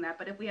phrasing that,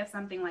 but if we have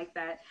something like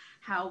that,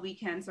 how we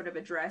can sort of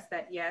address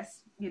that,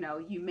 yes,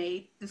 you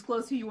may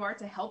disclose who you are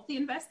to help the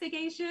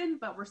investigation,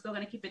 but we're still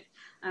going to keep it,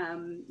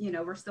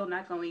 we're still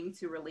not going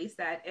to release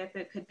that. If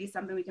it could be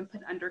something we can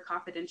put under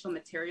confidential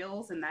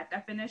materials in that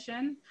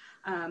definition,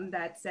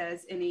 that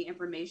says any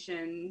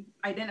information,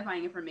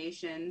 identifying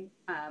information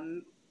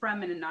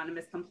from an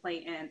anonymous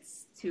complainant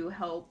to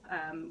help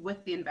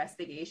with the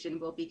investigation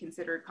will be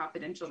considered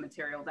confidential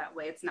material. That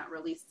way it's not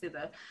released to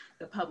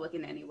the public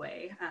in any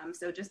way.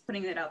 So just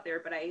putting it out there,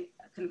 but I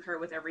concur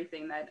with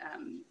everything that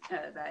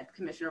that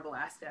Commissioner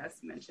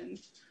Velasquez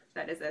mentioned.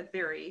 That is a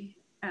very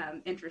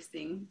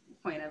interesting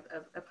point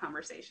of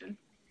conversation.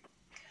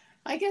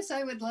 I guess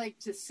I would like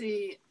to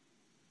see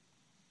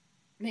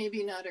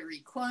maybe not a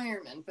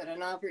requirement, but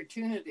an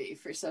opportunity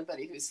for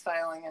somebody who's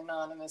filing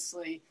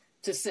anonymously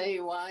to say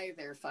why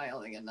they're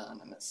filing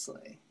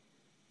anonymously.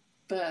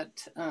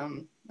 But,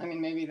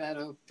 maybe that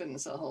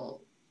opens a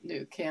whole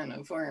new can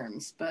of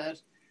worms,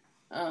 but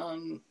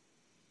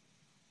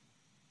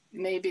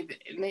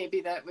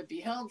maybe that would be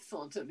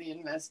helpful to the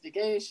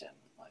investigation.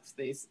 If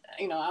they,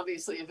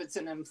 obviously if it's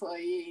an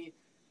employee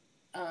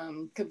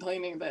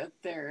complaining about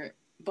their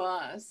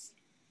boss,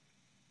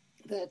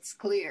 that's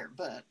clear,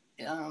 but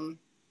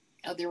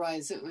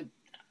otherwise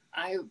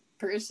I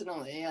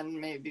personally, and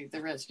maybe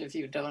the rest of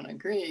you don't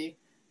agree,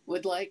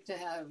 would like to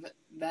have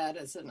that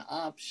as an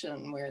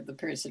option where the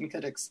person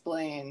could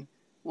explain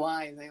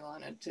why they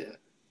wanted to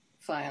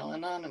file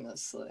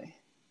anonymously.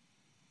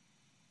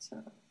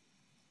 So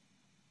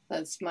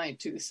that's my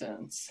 2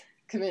 cents.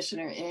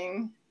 Commissioner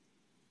Ng?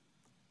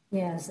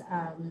 Yes,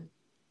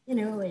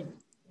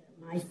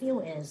 my feel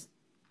is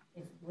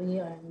if we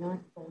are not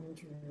going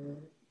to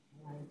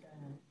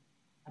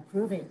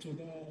approve it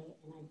today,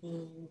 and I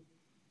think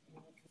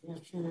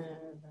Commissioner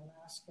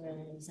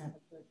Velasquez have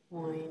a good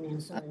point,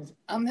 and so is.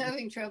 I'm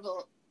having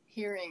trouble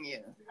hearing you.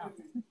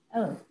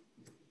 Oh,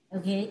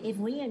 okay. If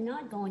we are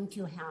not going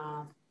to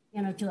have,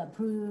 to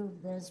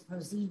approve this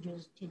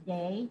procedures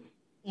today,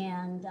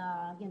 and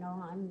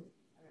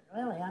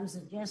I'm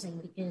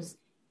suggesting because,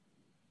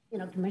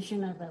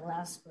 Commissioner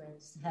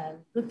Velasquez had a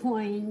good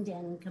point,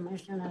 and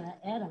Commissioner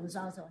Adams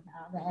also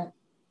have that.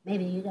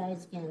 Maybe you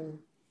guys can,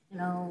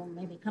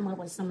 maybe come up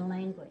with some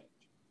language.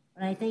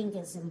 But I think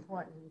it's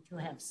important to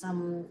have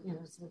some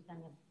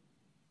kind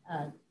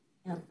of,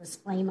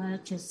 disclaimer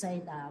to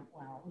say that,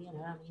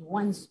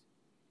 once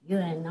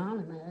you're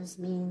anonymous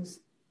means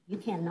you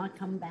cannot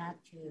come back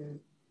to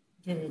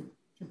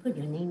put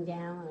your name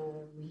down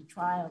or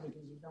retrial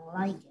because you don't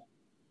like it,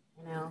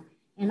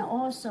 And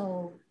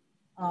also,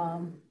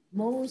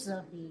 most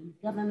of the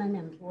government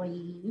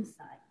employees,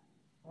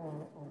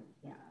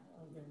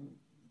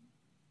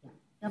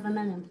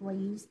 government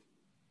employees,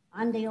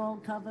 aren't they all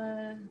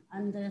covered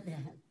under the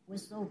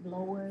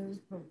whistleblowers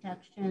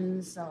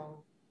protection?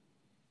 So,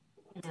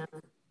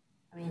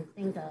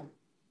 think of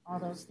all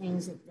those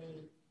things. If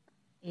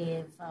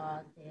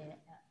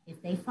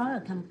they file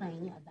a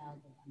complaint about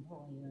the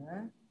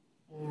employer,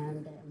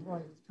 and the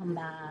employees come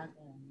back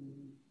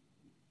and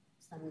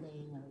something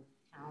or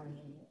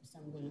retaliate or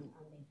something,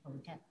 and they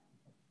protect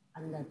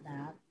under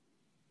that.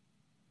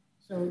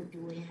 So do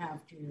we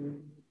have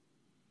to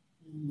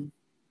be,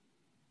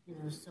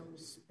 so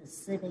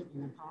specific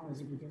in the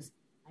policy? Because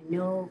I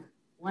know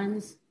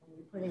once when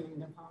we put it in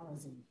the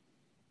policy,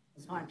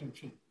 it's hard to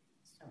change.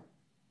 So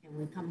can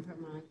we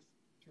compromise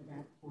to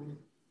that point?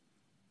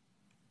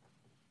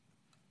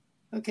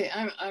 Okay,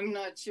 I'm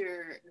not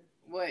sure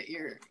what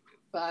your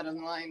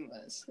bottom line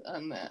was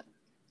on that.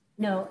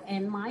 No,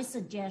 and my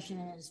suggestion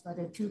is for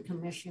the two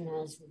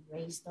commissioners who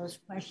raised those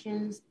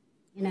questions,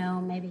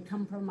 maybe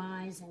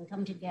compromise and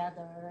come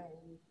together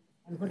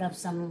and put up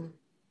some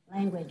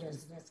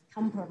languages that's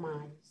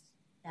compromise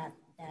that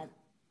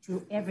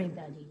to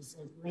everybody's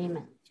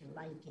agreement to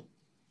liking.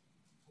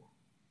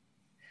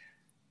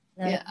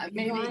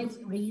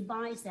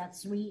 Revise that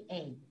 3A.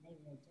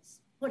 Maybe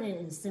just put it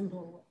in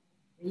simple.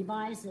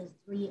 Revise as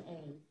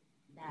 3A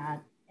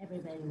that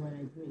everybody would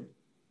agree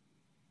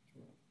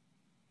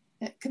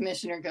to.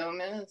 Commissioner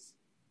Gomez?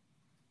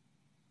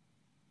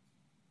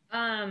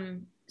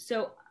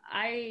 So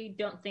I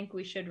don't think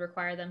we should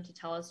require them to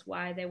tell us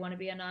why they want to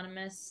be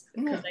anonymous,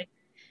 because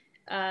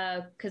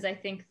I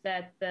think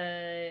that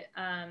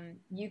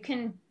you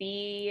can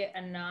be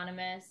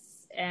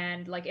anonymous,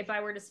 and like if I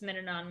were to submit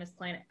an anonymous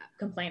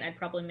complaint, I'd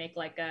probably make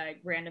like a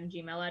random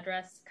Gmail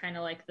address, kind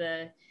of like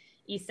the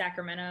East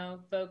Sacramento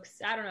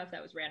folks. I don't know if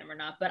that was random or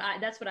not, but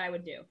that's what I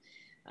would do.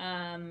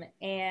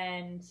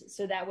 And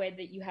so that way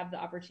that you have the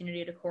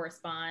opportunity to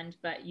correspond,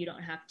 but you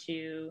don't have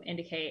to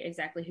indicate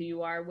exactly who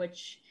you are,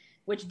 which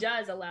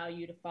does allow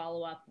you to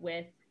follow up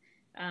with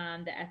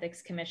the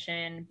Ethics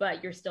Commission,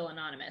 but you're still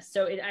anonymous.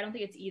 So I don't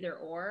think it's either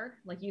or.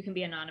 Like you can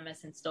be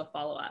anonymous and still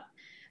follow up.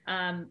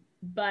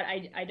 But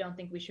I don't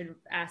think we should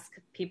ask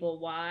people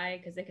why,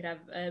 because they could have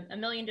a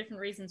million different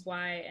reasons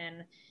why.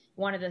 And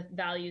one of the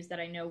values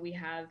that I know we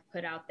have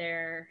put out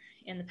there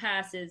in the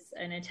past is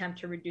an attempt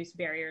to reduce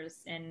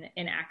barriers in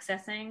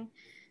accessing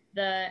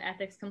the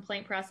ethics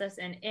complaint process.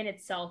 And in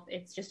itself,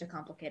 it's just a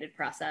complicated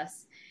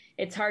process.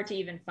 It's hard to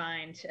even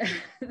find,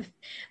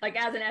 like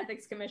as an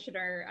ethics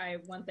commissioner,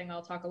 one thing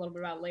I'll talk a little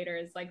bit about later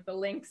is like the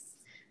links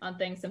on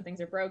things. Some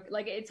things are broke.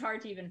 Like it's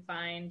hard to even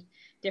find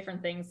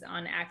different things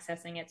on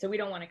accessing it. So we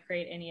don't want to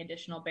create any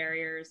additional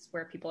barriers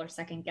where people are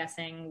second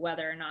guessing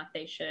whether or not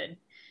they should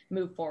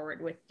move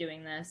forward with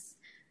doing this.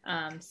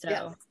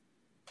 Yeah.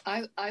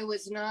 I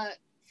was not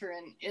for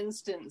an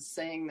instant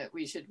saying that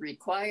we should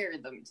require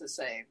them to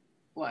say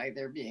why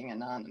they're being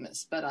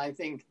anonymous, but I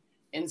think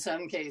in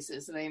some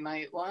cases they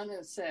might want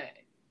to say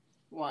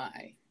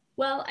why.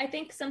 Well, I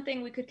think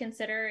something we could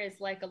consider is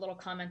like a little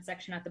comment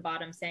section at the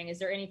bottom saying, is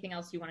there anything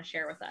else you want to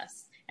share with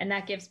us? And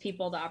that gives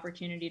people the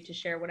opportunity to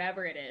share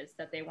whatever it is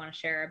that they want to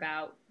share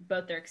about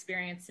both their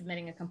experience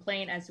submitting a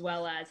complaint, as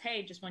well as,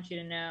 hey, just want you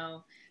to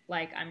know,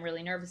 like, I'm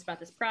really nervous about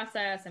this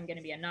process. I'm going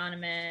to be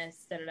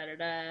anonymous,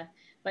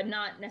 but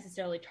not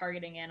necessarily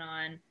targeting in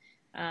on,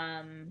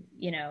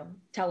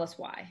 tell us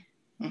why.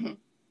 Mm-hmm.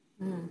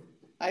 Mm-hmm.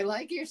 I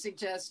like your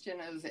suggestion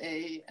of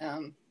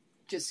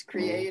just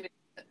creating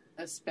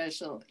a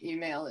special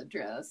email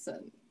address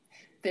and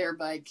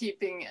thereby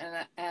keeping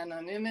an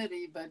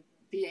anonymity, but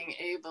being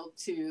able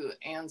to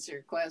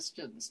answer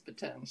questions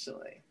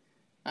potentially.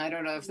 I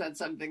don't know if that's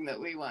something that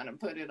we want to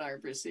put in our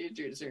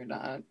procedures or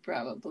not.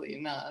 Probably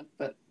not,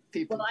 but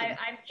people. Well,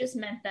 I've just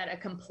meant that a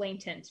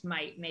complainant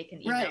might make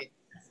an email. Right.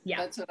 Yeah.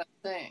 That's what I'm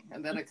saying.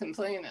 And that a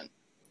complainant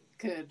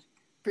could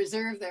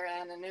preserve their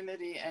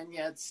anonymity and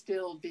yet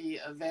still be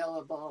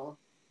available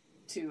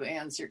to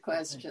answer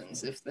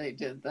questions if they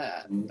did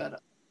that.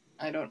 But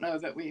I don't know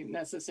that we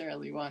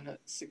necessarily want to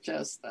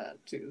suggest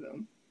that to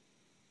them.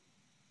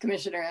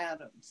 Commissioner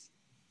Adams.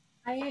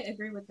 I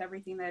agree with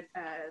everything that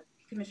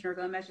Commissioner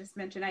Gomez just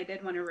mentioned. I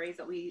did want to raise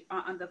that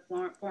on the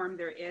form,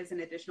 there is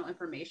an additional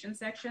information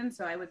section.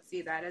 So I would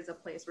see that as a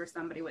place where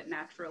somebody would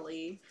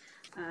naturally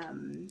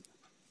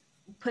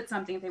put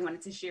something if they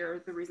wanted to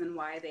share the reason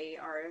why they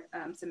are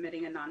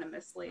submitting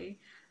anonymously.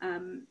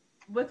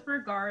 With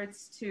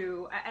regards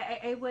to,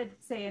 I would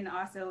say, and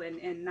also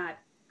in not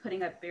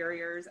putting up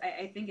barriers,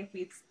 I think if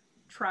we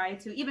try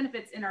to, even if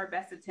it's in our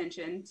best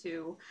intention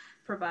to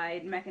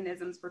provide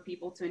mechanisms for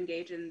people to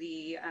engage in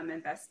the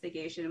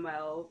investigation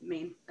while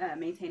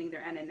maintaining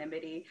their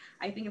anonymity,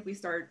 I think if we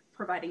start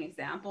providing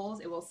examples,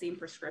 it will seem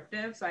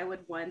prescriptive. So I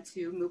would want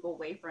to move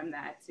away from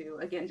that to,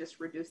 again, just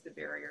reduce the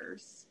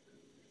barriers.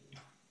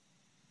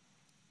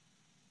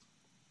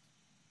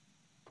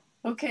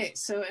 Okay,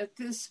 so at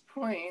this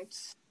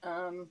point,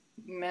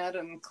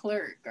 Madam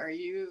Clerk, are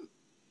you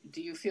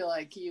do you feel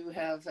like you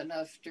have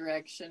enough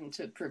direction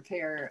to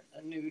prepare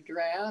a new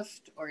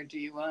draft, or do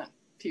you want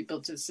people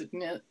to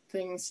submit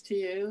things to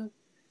you,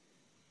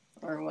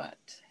 or what?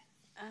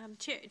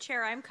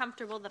 Chair, I'm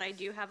comfortable that I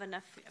do have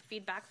enough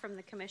feedback from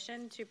the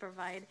commission to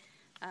provide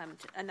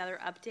another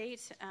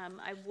update.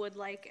 I would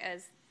like,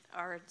 as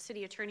our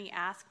city attorney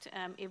asked,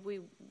 if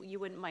you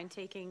wouldn't mind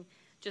taking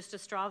just a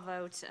straw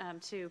vote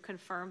to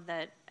confirm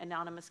that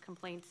anonymous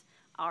complaints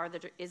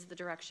is the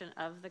direction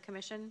of the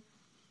commission.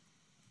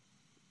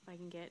 If I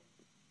can get.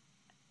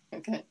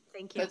 Okay.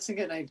 Thank you. That's a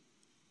good idea.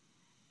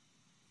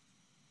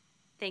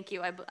 Thank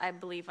you. I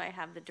believe I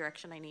have the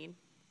direction I need.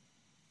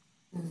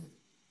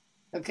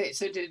 Okay,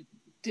 so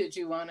did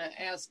you want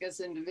to ask us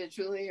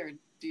individually, or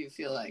do you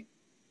feel like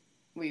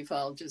we've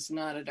all just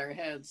nodded our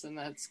heads and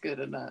that's good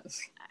enough?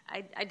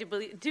 I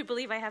do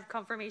believe I have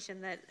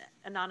confirmation that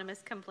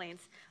anonymous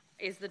complaints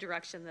is the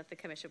direction that the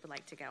commission would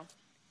like to go.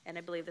 And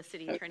I believe the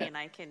city attorney and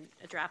I can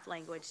draft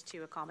language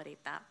to accommodate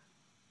that.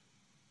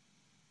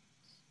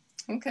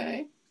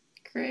 Okay,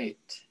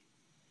 great.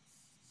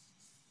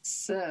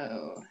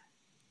 So,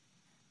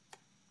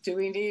 do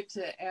we need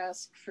to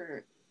ask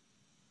for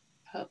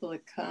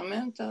public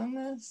comment on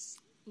this?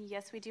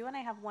 Yes, we do, and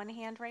I have one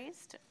hand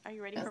raised. Are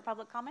you ready for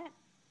public comment?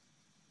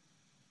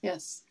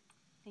 Yes.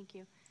 Thank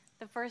you.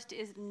 The first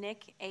is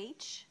Nick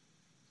H.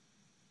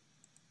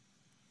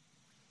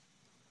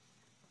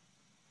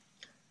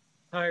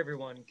 Hi,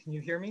 everyone. Can you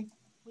hear me?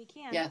 We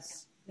can.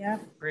 Yes. Yeah.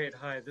 Great.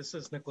 Hi, this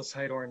is Nicholas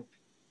Heidorn.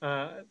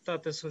 I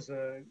thought this was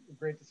a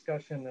great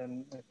discussion,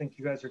 and I think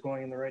you guys are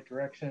going in the right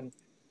direction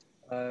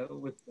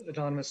with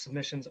anonymous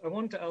submissions. I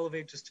wanted to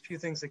elevate just a few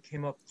things that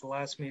came up at the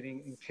last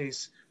meeting in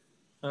case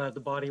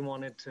the body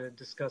wanted to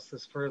discuss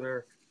this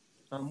further.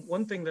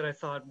 One thing that I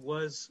thought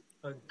was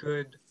a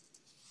good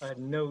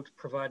note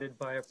provided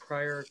by a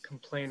prior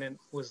complainant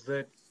was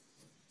that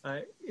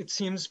it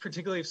seems,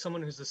 particularly if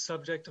someone who's the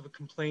subject of a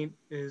complaint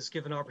is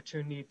given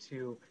opportunity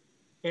to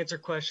answer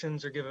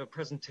questions or give a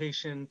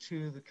presentation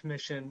to the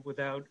commission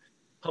without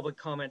public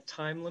comment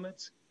time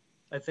limits.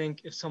 I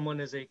think if someone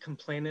is a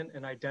complainant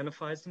and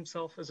identifies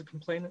themselves as a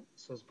complainant,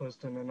 so as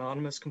opposed to an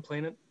anonymous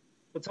complainant,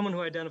 but someone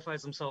who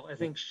identifies themselves, I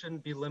think,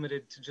 shouldn't be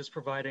limited to just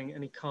providing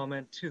any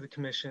comment to the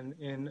commission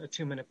in a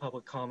 2-minute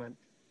public comment.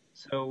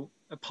 So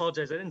I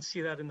apologize, I didn't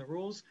see that in the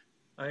rules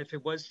if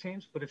it was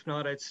changed, but if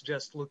not, I'd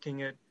suggest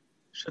looking at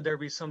should there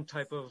be some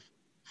type of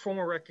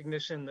formal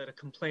recognition that a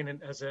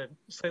complainant has a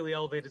slightly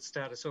elevated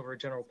status over a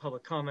general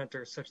public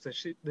commenter such that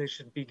they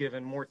should be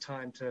given more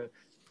time to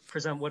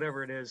present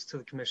whatever it is to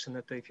the commission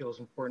that they feel is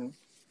important.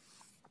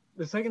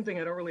 The second thing,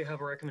 I don't really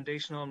have a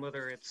recommendation on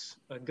whether it's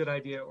a good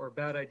idea or a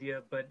bad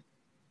idea, but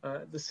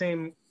the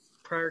same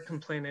prior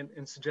complainant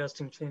in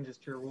suggesting changes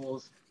to your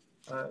rules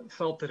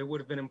felt that it would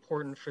have been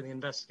important for the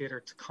investigator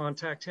to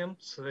contact him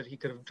so that he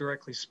could have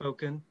directly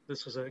spoken.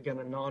 This was, again,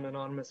 a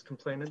non-anonymous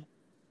complainant.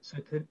 So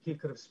he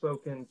could have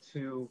spoken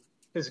to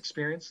his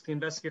experience. The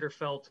investigator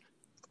felt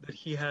that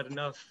he had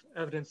enough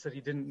evidence that he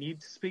didn't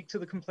need to speak to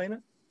the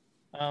complainant.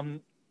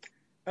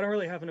 I don't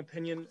really have an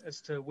opinion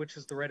as to which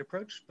is the right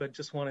approach, but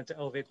just wanted to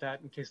elevate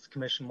that in case the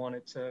commission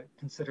wanted to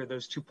consider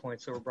those 2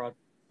 points that were brought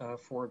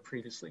forward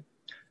previously.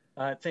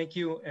 Thank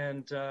you,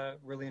 and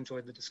really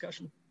enjoyed the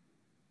discussion.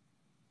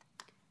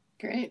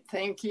 Great,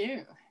 thank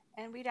you.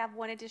 And we'd have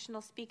one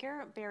additional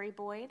speaker, Barry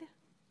Boyd.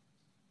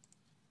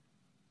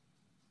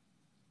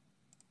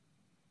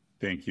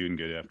 Thank you and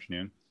good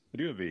afternoon. I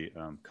do have a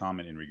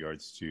comment in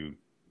regards to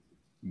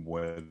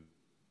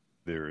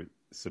whether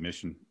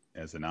submission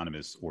as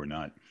anonymous or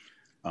not.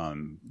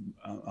 I'm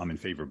in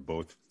favor of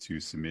both to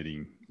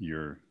submitting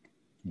your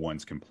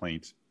one's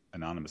complaint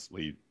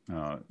anonymously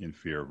in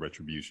fear of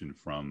retribution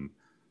from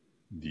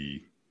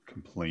the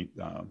complaint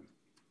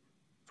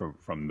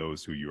from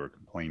those who you are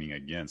complaining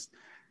against.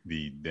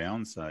 The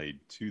downside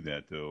to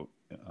that, though,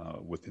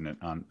 with an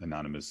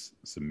anonymous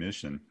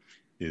submission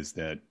is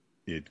that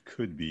it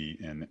could be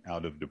an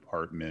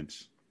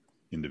out-of-department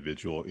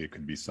individual. It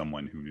could be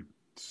someone who's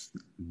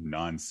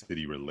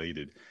non-city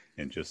related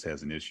and just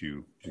has an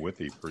issue with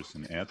a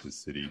person at the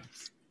city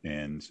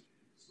and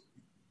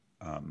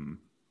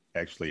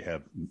actually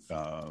have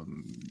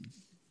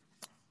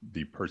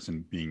the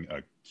person being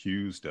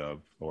accused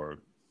of or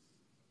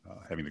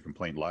having the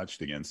complaint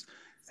lodged against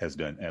has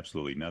done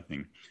absolutely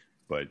nothing,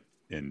 but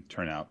and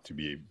turn out to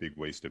be a big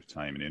waste of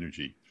time and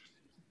energy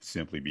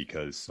simply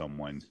because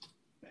someone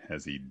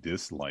has a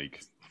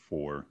dislike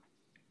for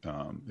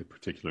a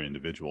particular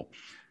individual.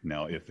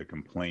 Now, if the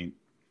complaint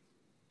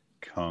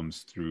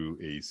comes through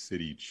a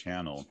city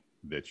channel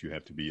that you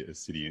have to be a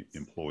city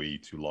employee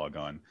to log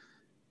on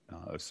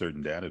a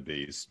certain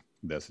database,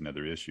 that's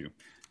another issue.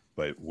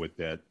 But with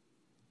that,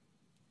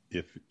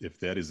 if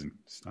that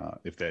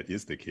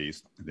is the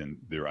case, then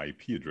their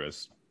IP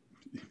address,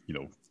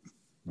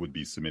 would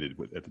be submitted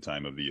at the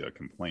time of the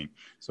complaint.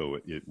 So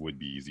it would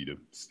be easy to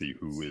see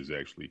who is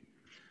actually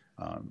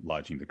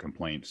lodging the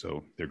complaint.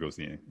 So there goes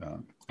the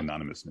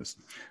anonymousness.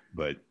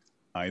 But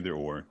either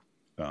or,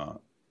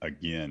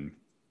 again,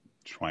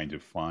 trying to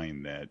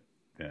find that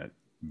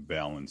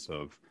balance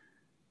of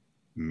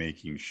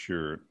making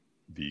sure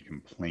the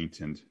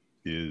complainant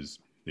is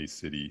a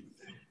city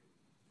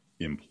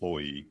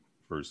employee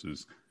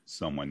versus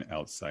someone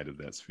outside of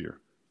that sphere.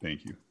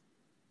 Thank you.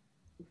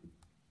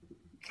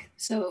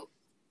 So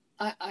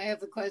I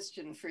have a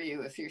question for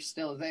you if you're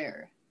still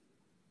there.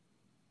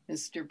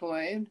 Mr.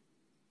 Boyd?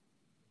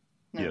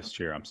 No. Yes,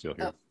 Chair, I'm still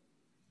here.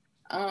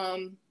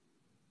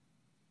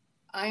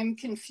 I'm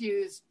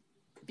confused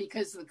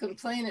because the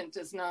complainant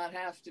does not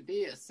have to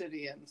be a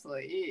city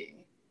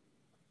employee.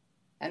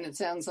 And it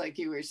sounds like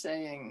you were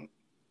saying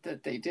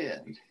that they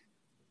did.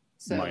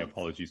 So my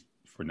apologies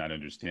for not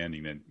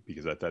understanding that,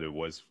 because I thought it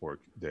was for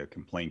the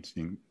complaint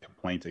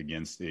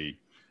against a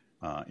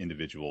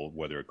individual,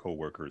 whether a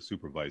coworker or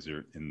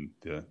supervisor, in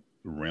the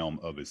realm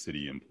of a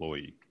city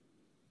employee.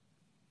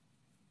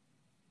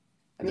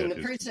 I mean,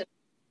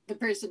 the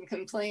person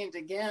complained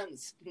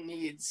against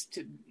needs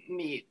to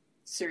meet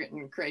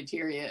certain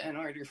criteria in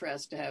order for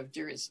us to have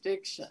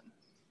jurisdiction.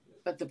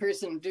 But the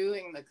person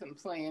doing the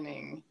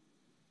complaining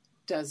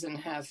doesn't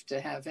have to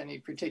have any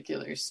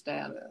particular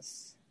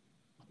status.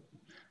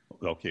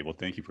 Okay, well,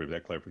 thank you for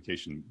that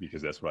clarification,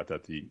 because that's what I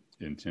thought the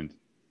intent,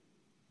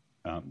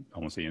 I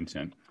won't say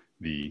intent,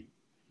 the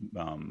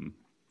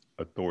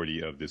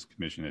authority of this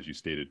commission, as you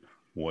stated,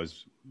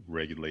 was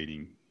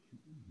regulating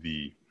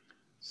the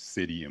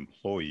city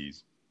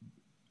employees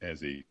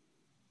as a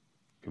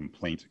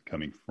complaint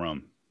coming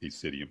from a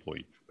city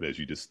employee. But as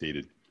you just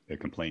stated, a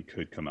complaint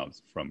could come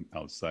out from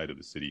outside of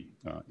the city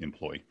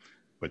employee.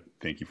 But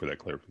thank you for that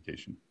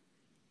clarification.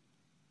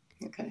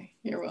 Okay,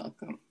 you're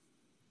welcome.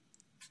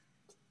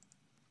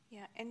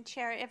 Yeah, and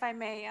Chair, if I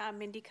may,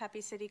 Mindy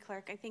Cuppy, City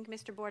Clerk, I think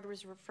Mr. Board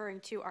was referring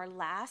to our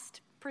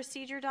last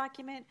procedure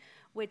document,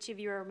 which if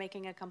you are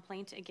making a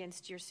complaint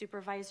against your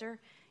supervisor,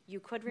 you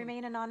could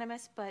remain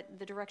anonymous, but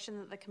the direction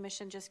that the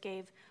commission just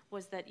gave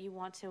was that you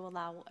want to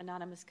allow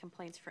anonymous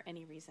complaints for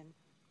any reason.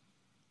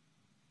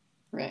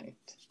 Right.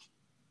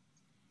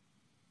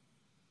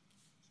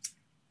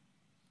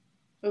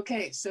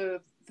 Okay, so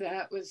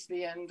that was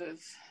the end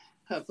of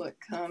public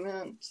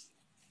comment.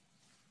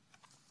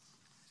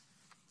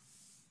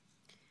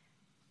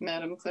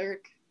 Madam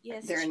Clerk?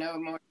 Yes. There are no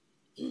more.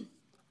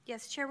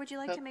 Yes, Chair, would you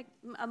like to make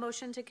a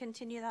motion to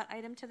continue that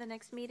item to the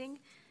next meeting?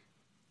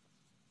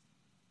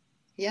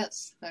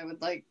 Yes, I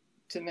would like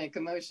to make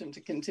a motion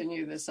to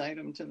continue this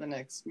item to the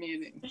next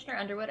meeting. Commissioner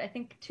Underwood, I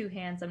think two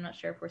hands. I'm not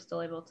sure if we're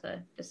still able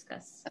to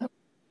discuss. Oh.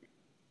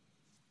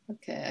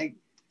 Okay, I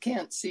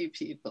can't see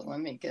people.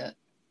 Let me get...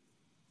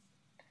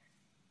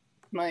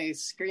 My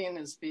screen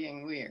is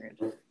being weird,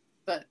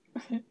 but...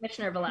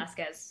 Commissioner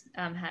Velasquez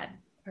had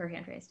her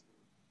hand raised.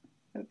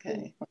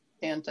 Okay, why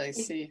can't I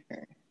see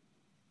her?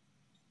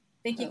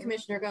 Thank you,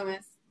 Commissioner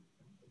Gomez.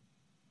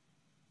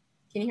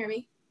 Can you hear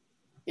me?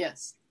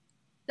 Yes.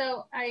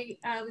 So I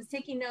was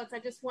taking notes. I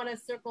just want to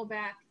circle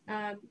back.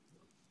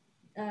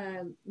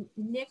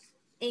 Nick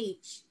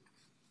H.,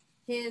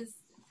 his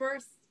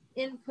first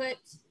input,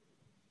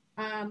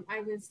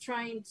 I was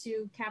trying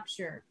to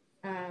capture,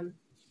 and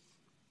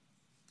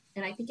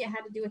I think it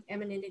had to do with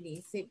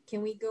anonymity. So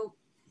can we go?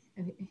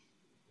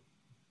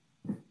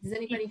 Does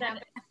anybody have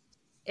that?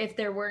 If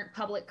there weren't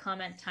public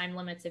comment time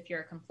limits, if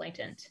you're a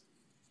complainant.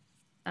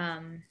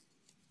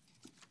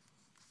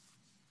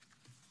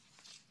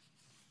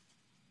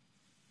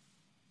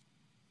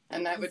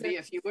 And that would be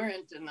if you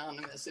weren't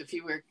anonymous, if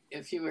you were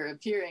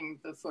appearing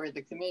before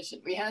the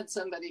commission. We had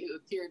somebody who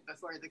appeared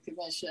before the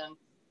commission,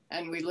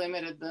 and we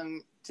limited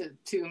them to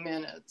 2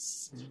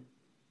 minutes. Mm-hmm.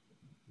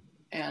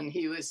 And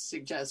he was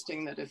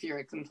suggesting that if you're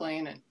a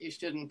complainant, you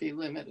shouldn't be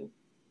limited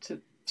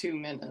to 2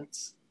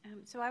 minutes.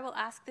 So I will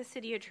ask the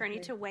city attorney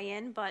to weigh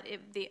in, but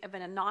if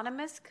an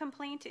anonymous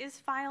complaint is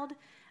filed,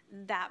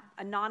 that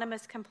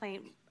anonymous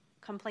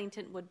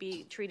complainant would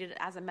be treated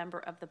as a member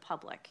of the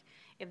public.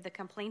 If the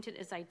complainant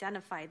is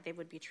identified, they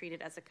would be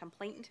treated as a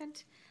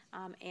complainant.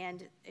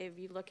 And if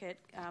you look at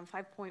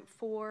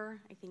 5.4,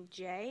 I think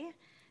J,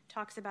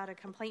 talks about a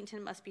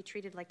complainant must be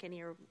treated like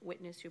any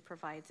witness who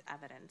provides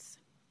evidence.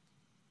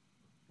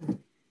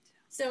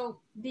 So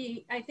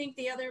I think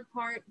the other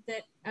part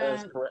that... that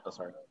is correct. Oh,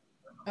 sorry.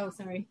 Oh,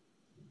 sorry.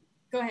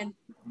 Go ahead.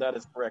 That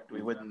is correct.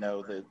 We wouldn't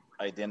know the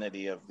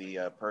identity of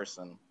the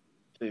person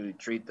to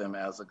treat them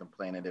as a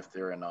complainant if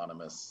they're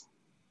anonymous,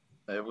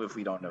 if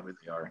we don't know who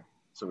they are.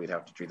 So we'd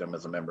have to treat them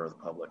as a member of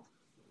the public.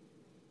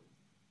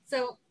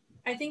 So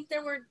I think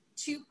there were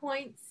 2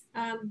 points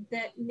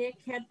that Nick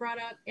had brought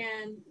up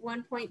and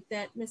 1 point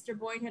that Mr.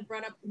 Boyd had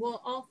brought up.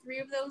 Will all 3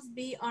 of those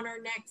be on our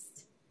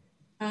next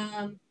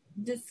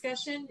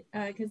discussion?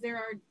 Because there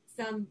are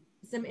some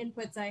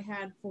inputs I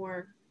had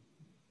for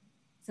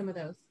some of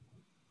those.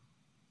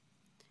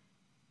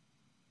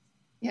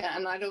 Yeah,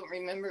 and I don't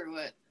remember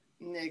what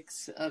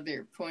Nick's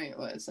other point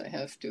was, I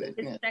have to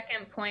admit. The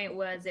second point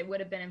was it would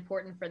have been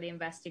important for the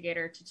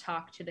investigator to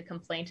talk to the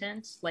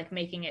complainant, like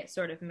making it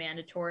sort of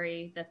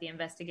mandatory that the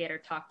investigator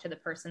talk to the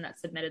person that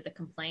submitted the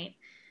complaint,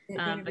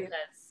 because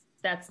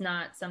that's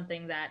not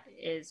something that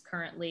is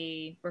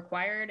currently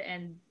required,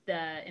 and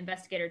the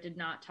investigator did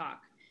not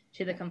talk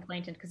to the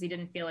complainant because he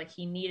didn't feel like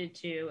he needed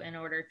to in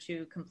order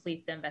to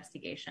complete the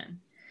investigation.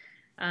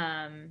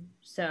 And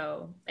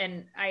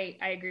I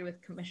agree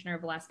with Commissioner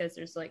Velasquez.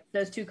 There's like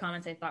those two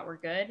comments I thought were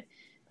good.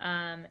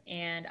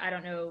 And I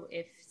don't know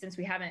if, since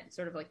we haven't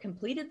sort of like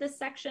completed this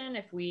section,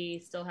 if we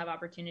still have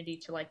opportunity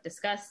to like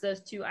discuss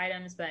those two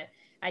items, but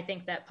I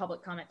think that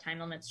public comment time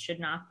limits should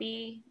not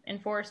be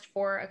enforced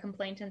for a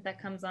complainant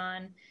that comes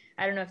on.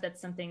 I don't know if that's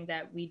something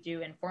that we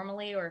do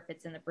informally or if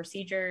it's in the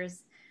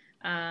procedures.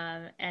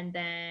 And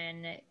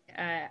then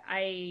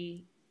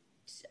I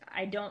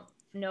don't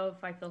know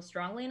if I feel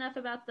strongly enough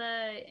about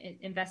the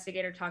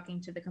investigator talking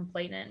to the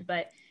complainant,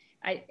 but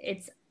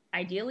it's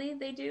ideally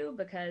they do,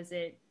 because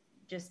it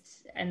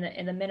just,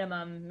 and the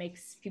minimum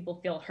makes people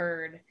feel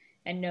heard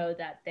and know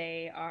that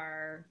they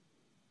are,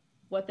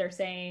 what they're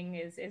saying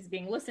is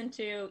being listened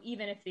to,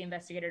 even if the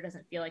investigator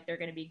doesn't feel like they're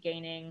going to be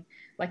gaining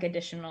like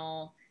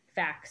additional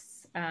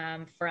facts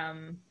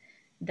from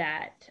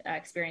that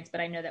experience.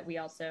 But I know that we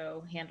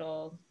also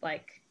handle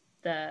like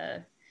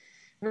the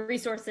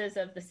resources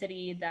of the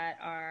city that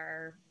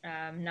are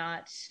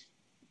not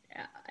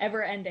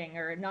ever ending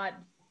or not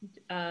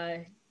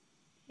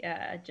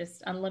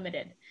just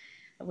unlimited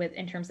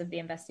in terms of the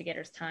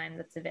investigator's time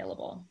that's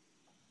available.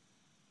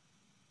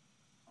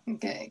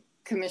 Okay,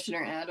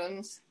 Commissioner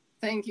Adams.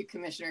 Thank you,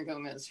 Commissioner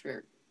Gomez,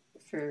 for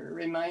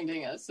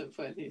reminding us of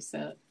what he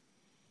said.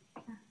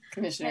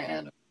 Commissioner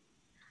Adams.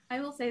 I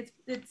will say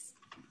it's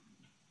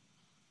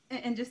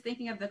and just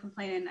thinking of the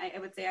complainant, I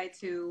would say I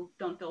too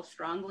don't feel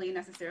strongly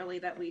necessarily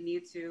that we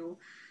need to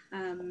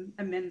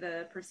amend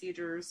the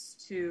procedures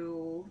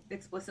to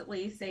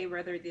explicitly say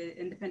whether the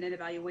independent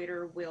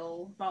evaluator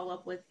will follow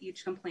up with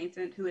each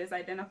complainant who is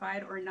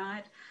identified or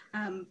not.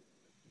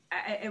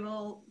 I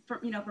will,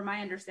 from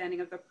my understanding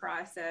of the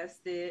process,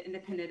 the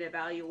independent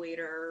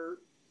evaluator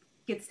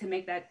gets to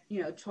make that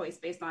choice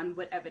based on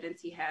what evidence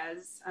he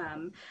has,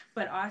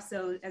 but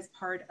also as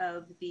part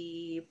of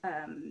the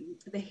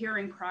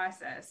hearing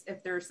process,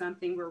 if there's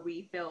something where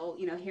we feel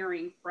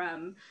hearing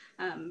from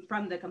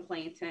the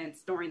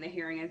complainants during the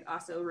hearing and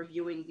also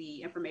reviewing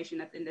the information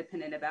that the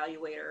independent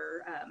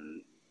evaluator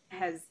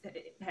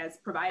has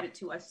provided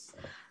to us.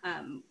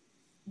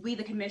 We,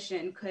 the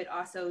commission, could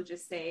also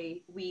just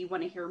say we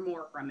want to hear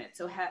more from it,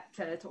 so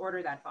to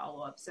order that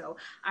follow-up. So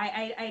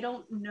I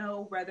don't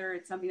know whether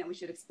it's something that we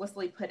should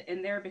explicitly put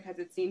in there, because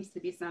it seems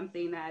to be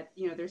something that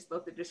there's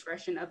both the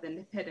discretion of the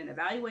independent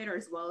evaluator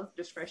as well as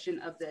discretion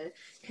of the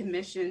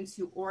commission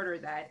to order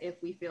that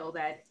if we feel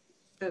that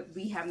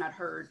we have not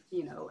heard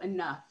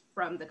enough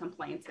from the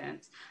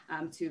complainant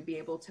to be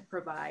able to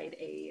provide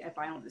a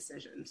final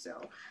decision. So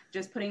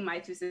just putting my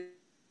 2 cents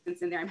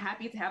in there. I'm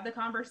happy to have the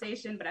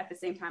conversation, but at the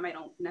same time, I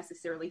don't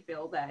necessarily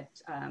feel that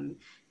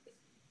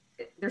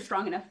there's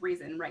strong enough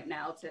reason right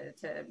now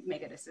to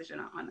make a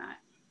decision on that.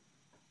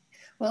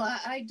 Well,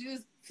 I do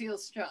feel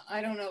strong. I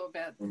don't know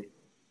about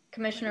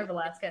Commissioner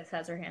Velasquez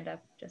has her hand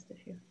up, just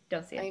if you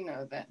don't see it. I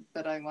know that,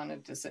 but I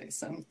wanted to say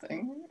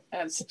something.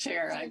 As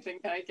chair, I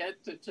think I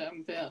get to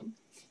jump in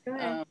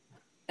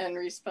and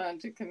respond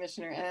to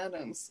Commissioner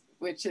Adams,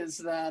 which is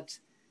that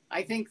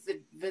I think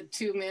the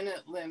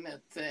 2-minute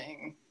limit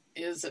thing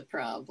is a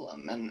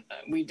problem, and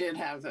we did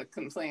have a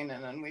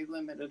complainant and we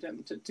limited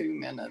him to 2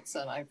 minutes,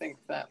 and I think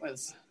that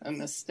was a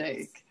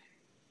mistake.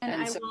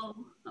 And I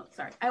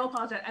will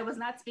apologize. I was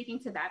not speaking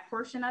to that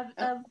portion of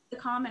the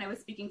comment. I was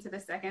speaking to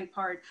the second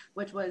part,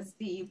 which was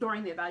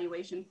during the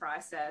evaluation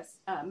process,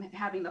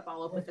 having the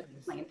follow-up with the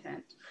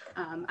complainant.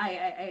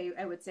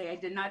 I would say I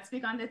did not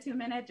speak on the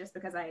 2-minute just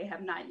because I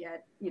have not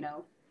yet,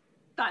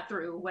 thought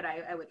through what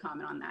I would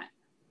comment on that.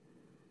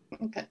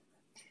 Okay.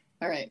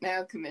 All right,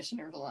 now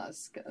Commissioner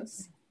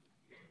Velasquez.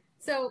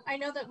 So I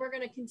know that we're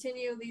going to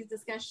continue these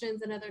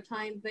discussions another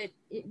time, but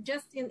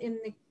just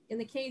in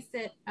the case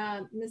that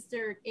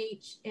Mr.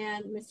 H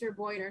and Mr.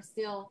 Boyd are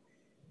still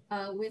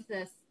with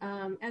us,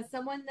 as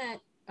someone that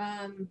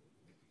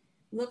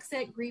looks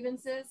at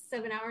grievances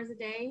 7 hours a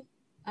day,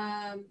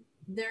 the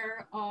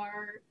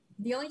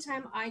only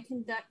time I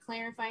conduct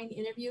clarifying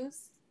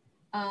interviews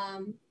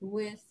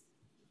with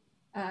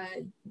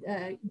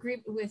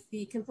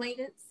the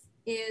complainants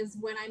is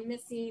when I'm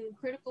missing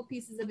critical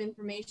pieces of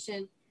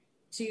information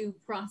to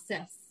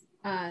process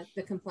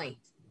the complaint.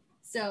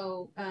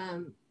 So,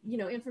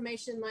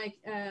 information like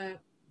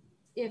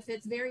if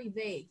it's very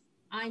vague,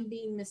 I'm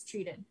being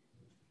mistreated.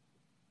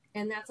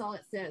 And that's all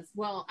it says.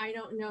 Well, I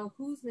don't know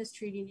who's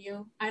mistreating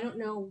you. I don't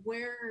know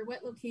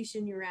what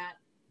location you're at.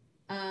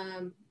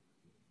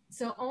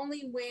 So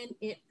only when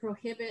it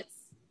prohibits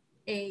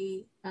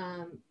a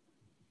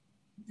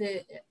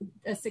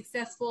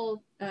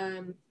successful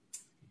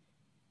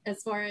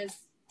as far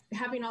as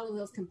having all of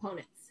those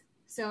components.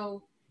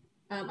 So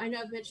I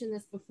know I've mentioned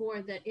this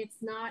before, that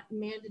it's not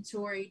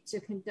mandatory to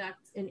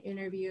conduct an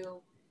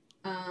interview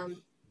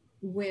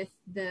with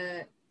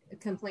the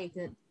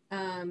complainant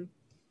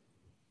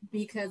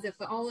because if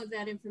all of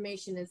that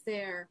information is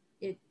there,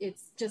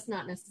 it's just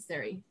not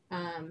necessary.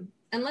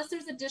 Unless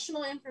there's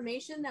additional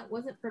information that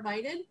wasn't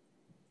provided.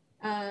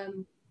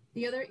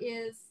 The other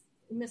is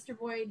Mr.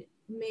 Boyd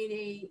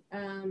made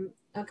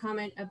a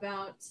comment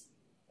about,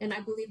 and I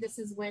believe this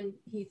is when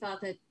he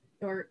thought that,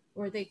 or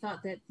they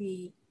thought that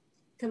the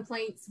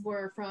complaints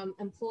were from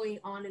employee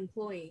on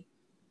employee,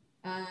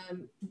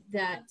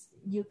 that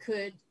you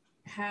could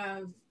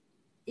have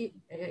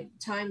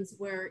times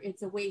where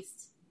it's a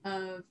waste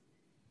of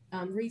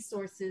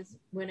resources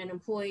when an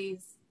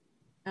employee's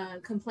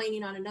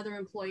complaining on another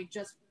employee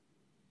just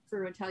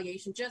for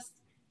retaliation, just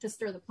to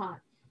stir the pot.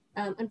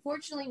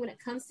 Unfortunately, when it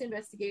comes to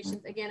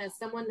investigations, again, as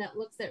someone that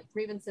looks at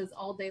grievances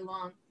all day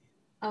long,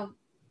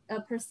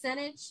 a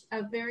percentage,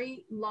 a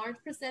very large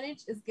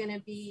percentage is going to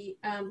be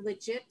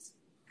legit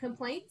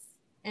complaints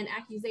and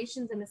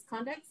accusations and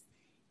misconducts,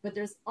 but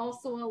there's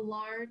also a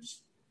large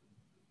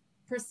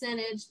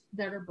percentage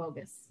that are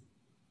bogus.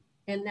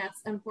 And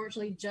that's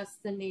unfortunately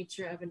just the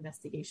nature of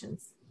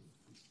investigations.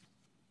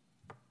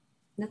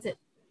 That's it.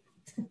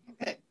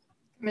 Okay.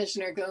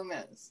 Commissioner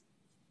Gomez.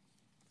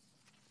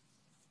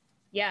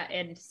 Yeah,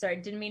 and sorry,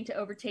 didn't mean to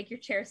overtake your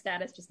chair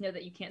status. Just know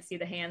that you can't see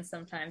the hands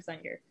sometimes on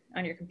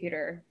your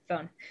computer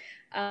or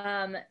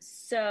phone.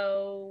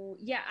 So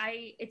yeah,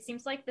 it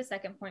seems like the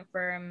second point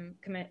from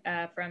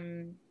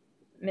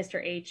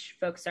Mr. H,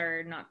 folks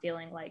are not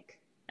feeling like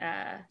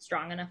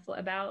strong enough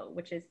about,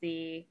 which is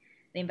the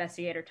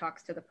investigator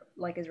talks to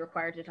is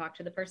required to talk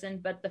to the person.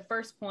 But the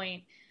first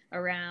point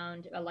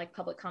around like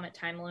public comment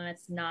time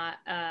limits not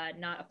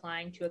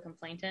applying to a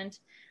complainant,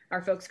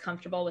 are folks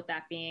comfortable with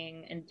that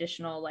being an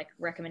additional like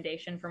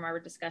recommendation from our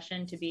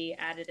discussion to be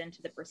added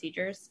into the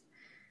procedures?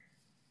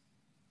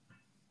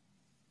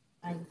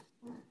 I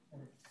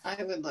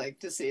would like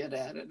to see it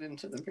added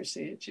into the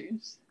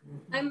procedures.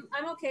 I'm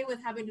okay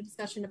with having a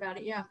discussion about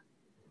it. Yeah.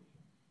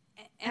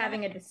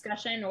 Having a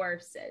discussion or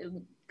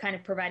kind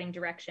of providing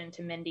direction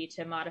to Mindy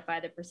to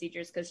modify the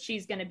procedures, because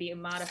she's going to be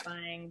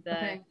modifying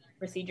the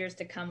procedures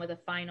to come with a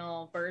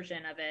final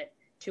version of it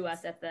to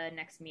us at the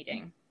next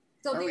meeting.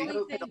 So we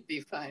hope it'll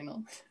be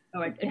final.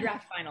 Oh, a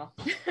draft final.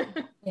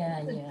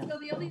 Yeah. So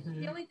the only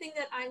thing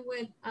that I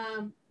would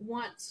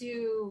want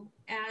to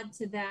add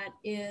to that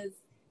is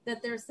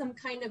that there's some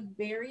kind of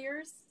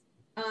barriers.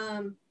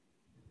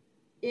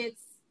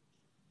 It's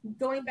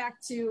going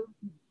back to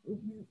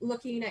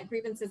looking at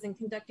grievances and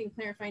conducting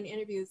clarifying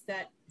interviews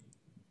that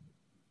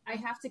I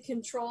have to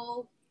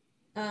control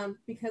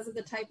because of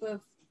the type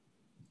of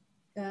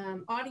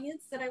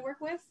audience that I work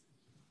with.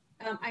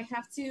 I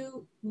have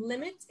to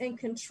limit and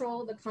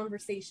control the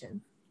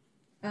conversation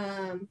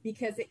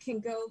because it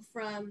can go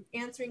from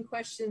answering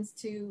questions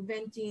to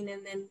venting,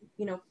 and then,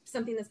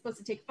 something that's supposed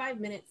to take 5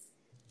 minutes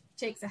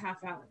takes a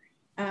half hour.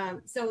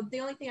 So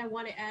the only thing I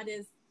want to add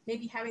is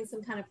maybe having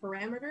some kind of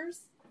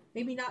parameters,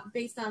 maybe not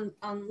based on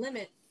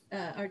limit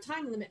or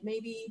time limit,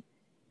 maybe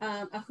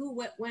a who,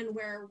 what, when,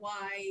 where,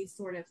 why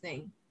sort of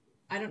thing.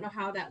 I don't know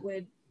how that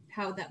would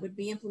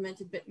be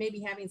implemented, but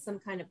maybe having some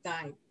kind of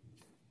guide.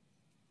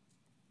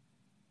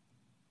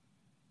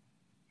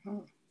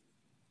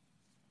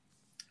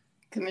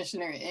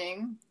 Commissioner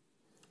Ng?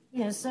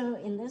 Yeah, so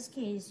in this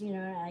case,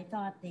 I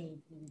thought the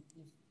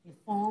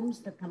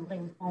forms, the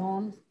complaint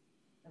forms,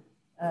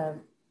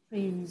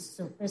 pretty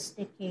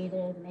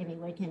sophisticated. Maybe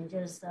we can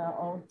just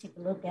all take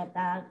a look at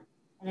that.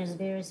 And it's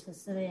very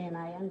specific, and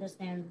I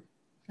understand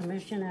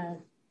Commissioner,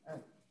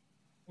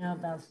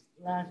 the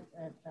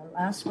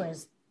last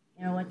was,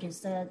 what you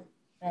said,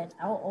 that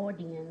our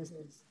audience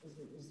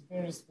is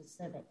very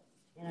specific,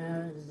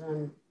 and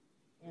the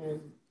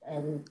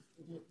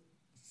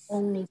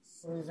only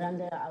those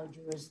under our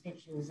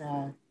jurisdictions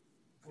are,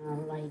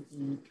 like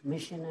the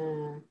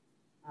commissioner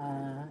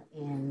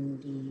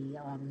and the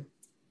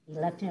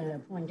elected and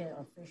appointed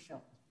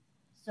official.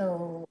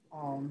 So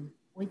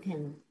we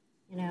can,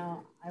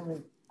 I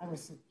would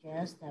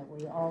suggest that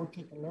we all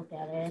take a look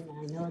at it. And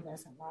I know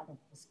there's a lot of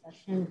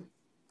discussion,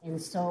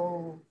 and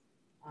so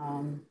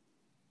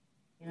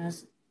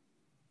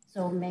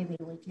so maybe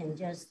we can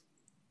just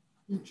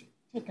each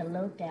take a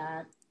look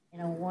at,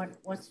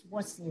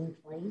 what's in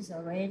place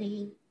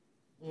already,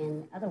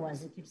 and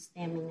otherwise it keeps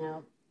stemming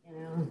up,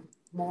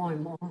 more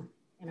and more,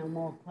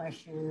 more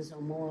questions or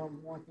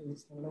more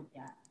things to look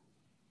at.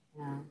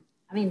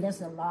 I mean,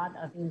 there's a lot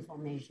of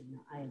information.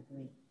 I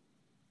agree.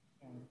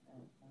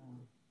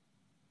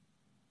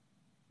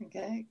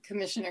 Okay,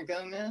 Commissioner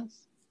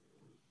Gomez.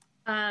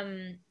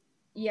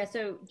 Yeah,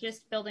 so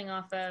just building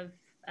off of,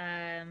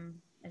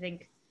 I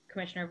think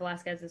Commissioner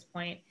Velasquez's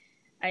point,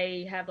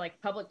 I have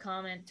like public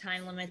comment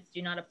time limits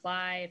do not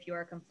apply if you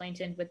are a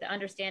complainant, with the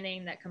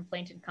understanding that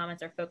complainant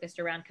comments are focused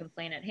around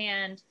complaint at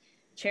hand,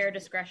 chair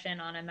discretion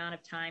on amount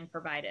of time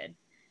provided,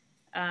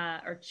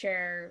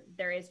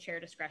 there is chair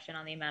discretion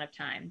on the amount of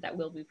time that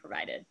will be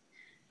provided.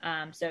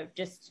 So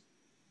just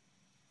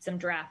some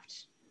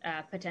draft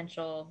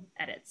potential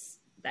edits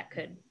that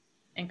could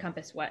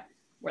encompass what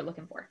we're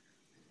looking for.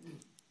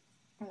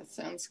 That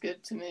sounds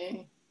good to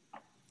me.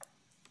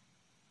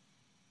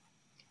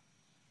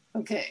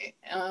 Okay,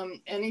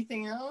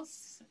 anything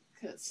else?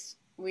 Because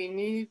we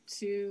need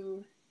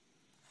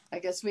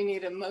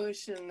a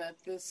motion that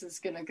this is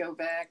going to go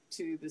back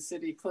to the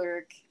city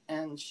clerk,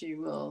 and she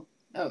will,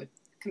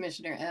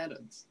 Commissioner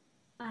Adams.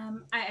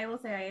 I will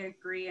say I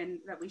agree, and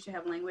that we should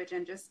have language.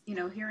 And just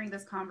hearing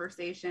this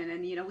conversation,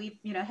 and we've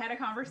had a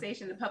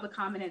conversation, the public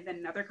commented, then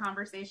another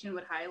conversation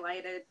would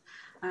highlight it,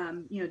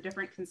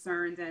 different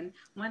concerns. And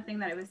one thing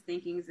that I was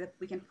thinking is if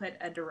we can put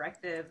a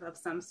directive of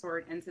some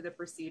sort into the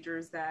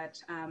procedures that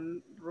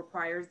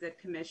requires the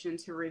commission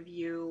to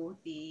review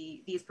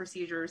these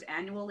procedures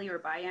annually or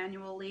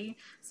biannually,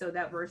 so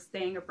that we're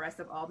staying abreast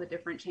of all the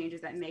different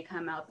changes that may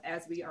come up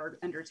as we are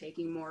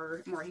undertaking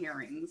more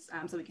hearings,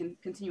 so we can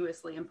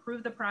continuously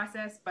improve the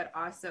process, but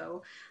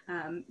also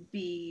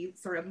be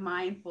sort of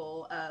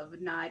mindful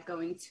of not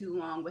going too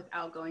long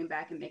without going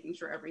back and making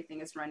sure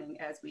everything is running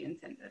as we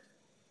intended.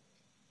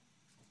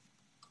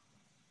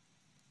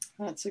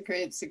 That's a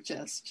great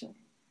suggestion.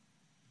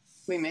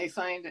 We may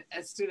find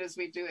as soon as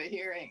we do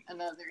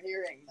another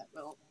hearing, that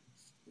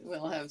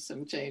we'll have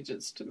some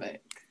changes to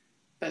make.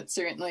 But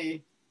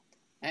certainly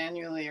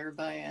annually or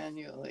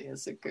biannually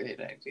is a great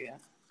idea.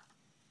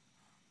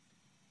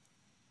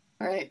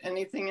 All right,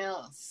 anything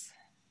else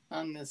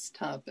on this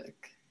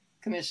topic?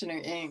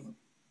 Commissioner Ng.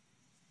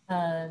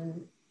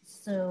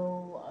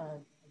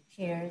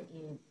 Chair,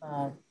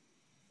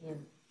 if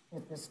the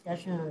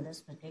discussion on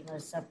this particular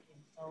subject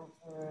is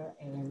over,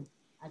 and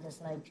I'd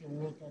just like to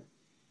make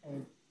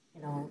a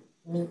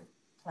neat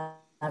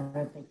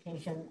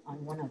clarification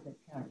on one of the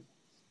paragraphs,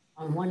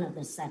 on one of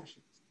the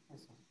sections.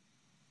 That's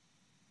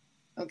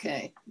all.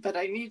 Okay, but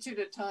I need you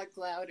to talk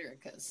louder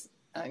because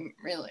I'm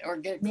really, or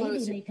get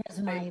closer. Maybe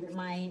because my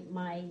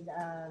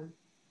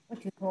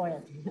what you call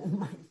it,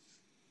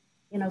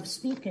 my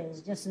speaker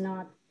is just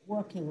not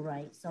working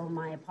right. So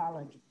my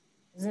apology.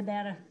 Is it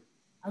better?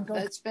 I'll go.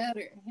 That's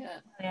better. Yeah.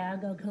 Okay, I'll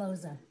go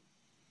closer.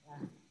 Yeah.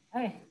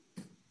 Okay.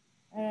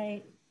 All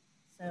right.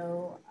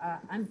 So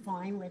I'm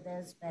fine with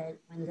this, but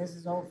when this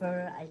is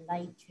over, I'd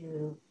like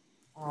to,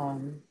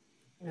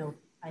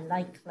 I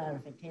like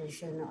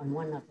clarification on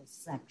one of the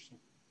sections.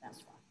 That's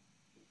why.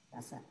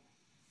 That's it.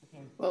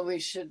 Okay. Well, we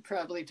should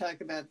probably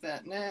talk about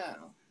that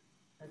now.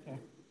 Okay.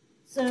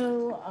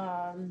 So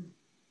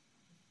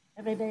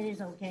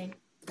everybody's okay,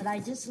 but I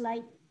just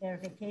like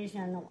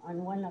verification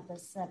on one of the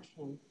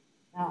sections.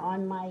 Now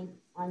on my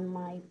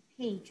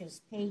page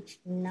is page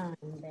 9,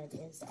 that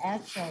is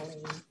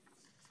actually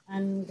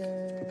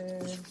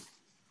under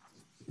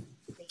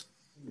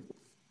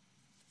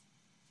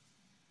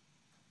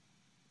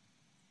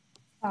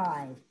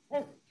 5.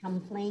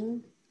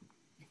 Complaint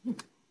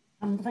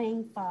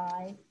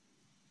 5E.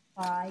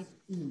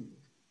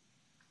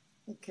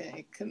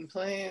 Okay,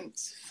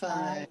 complaints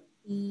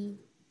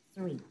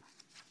 5E3.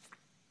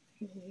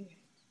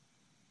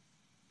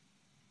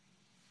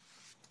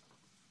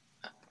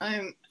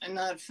 I'm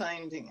not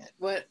finding it.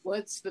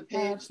 What's the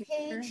page?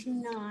 Page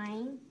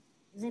 9.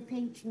 Is it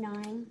page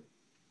 9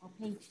 or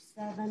page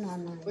 7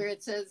 on the where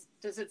it says?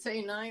 Does it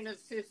say 9 of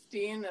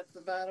 15 at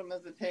the bottom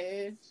of the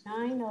page?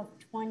 9 of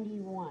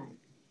 21.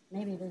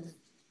 Maybe there's,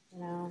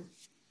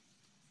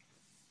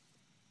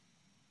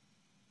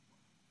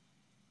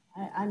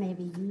 I may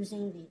be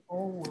using the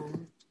old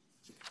one.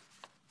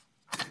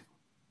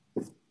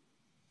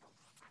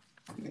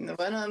 I mean, the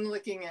one I'm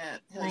looking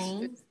at has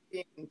Complaints.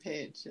 15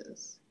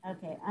 pages.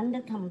 Okay,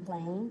 under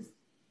complaints,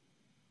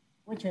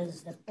 which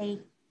is the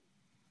page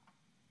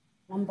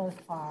number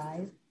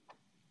 5.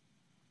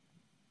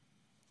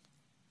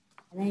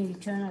 And then you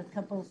turn a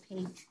couple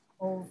page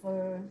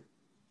over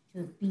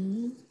to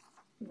B,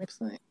 with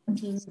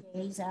 14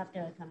 days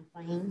after a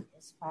complaint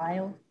is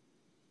filed.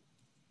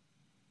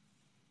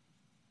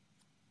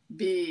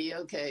 B,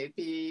 okay,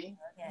 B.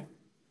 Okay.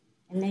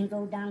 And then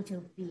go down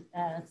to B,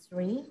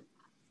 3.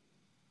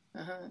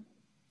 Uh-huh.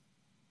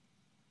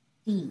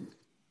 D.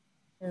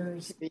 The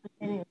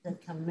respondent is the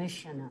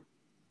commissioner.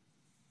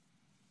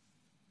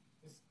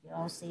 You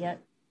all see it?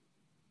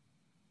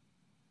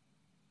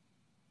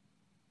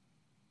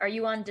 Are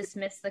you on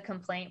dismiss the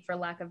complaint for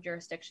lack of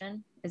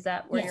jurisdiction? Is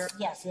that where you're?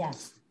 Yes.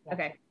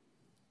 Okay.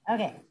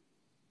 Okay.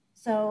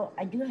 So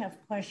I do have a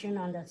question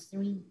on the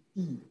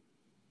 3D.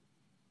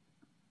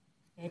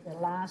 Okay, the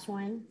last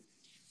one.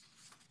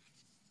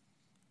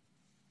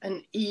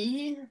 An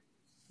E?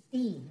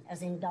 D,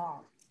 as in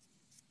dog.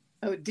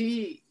 Oh,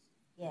 D.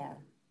 Yeah.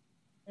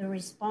 The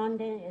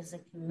respondent is a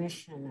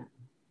commissioner.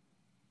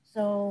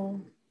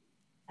 So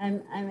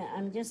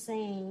I'm just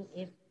saying,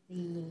 if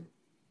the,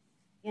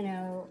 I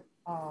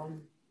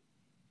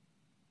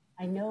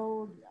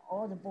know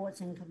all the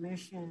boards and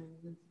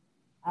commissions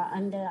are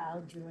under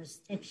our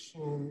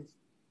jurisdictions,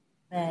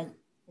 but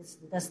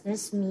does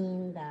this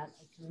mean that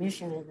a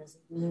commissioner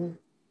doesn't mean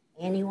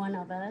any one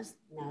of us?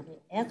 Now, the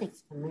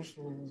ethics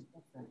commissioner is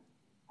different.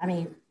 I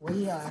mean,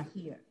 we are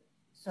here.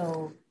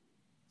 So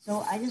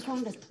I just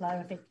want a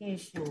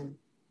clarification.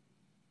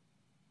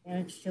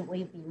 Should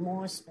we be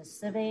more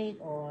specific,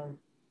 or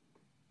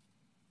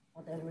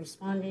the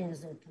respondent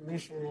as a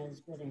commissioner is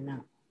good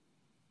enough?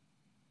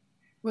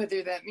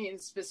 Whether that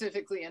means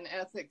specifically an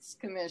ethics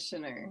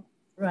commissioner.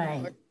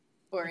 Right.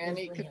 Or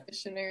any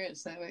commissioner,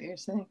 is that what you're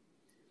saying?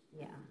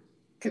 Yeah.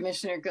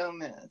 Commissioner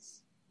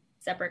Gomez.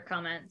 Separate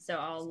comment, so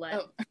I'll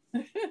let.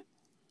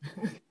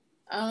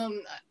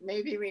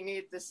 Maybe we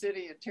need the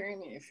city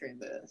attorney for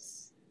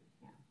this,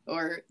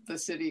 or the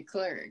city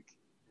clerk.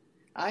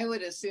 I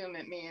would assume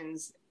it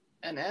means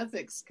an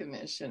ethics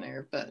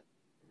commissioner, but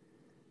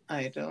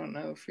I don't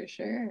know for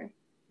sure.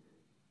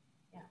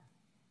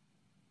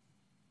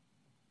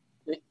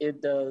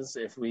 It does.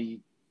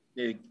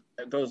 It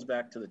goes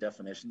back to the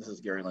definition. This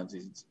is Gary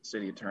Lindsay,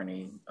 city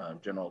attorney,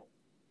 general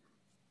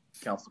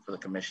counsel for the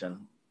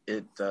commission.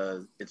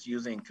 It's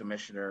using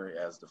commissioner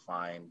as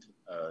defined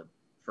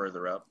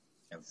further up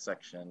in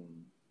section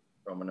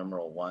Roman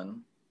numeral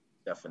 1,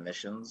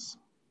 definitions,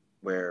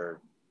 where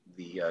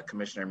the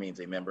commissioner means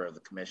a member of the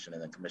commission,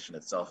 and the commission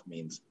itself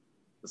means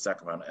the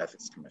Sacramento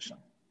Ethics Commission.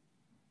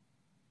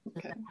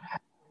 Okay.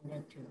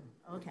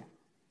 Okay.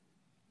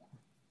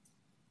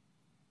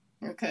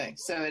 Okay,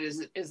 so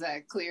is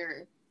that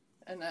clear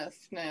enough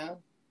now,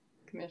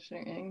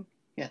 Commissioner Ng?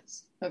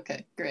 Yes.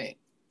 Okay, great.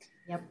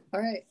 Yep.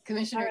 All right,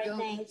 Commissioner. All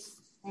right,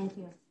 thanks. Thank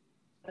you.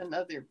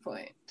 Another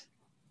point.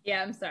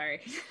 Yeah, I'm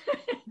sorry.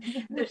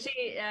 So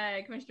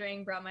Commissioner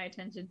Ng brought my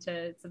attention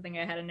to something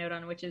I had a note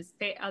on, which is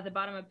at the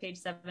bottom of page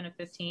 7 of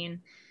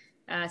 15,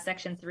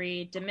 section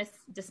 3,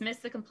 dismiss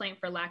the complaint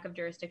for lack of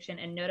jurisdiction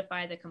and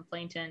notify the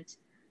complainant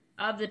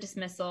of the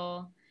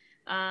dismissal.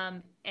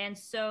 And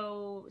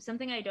so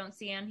something I don't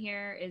see on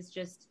here is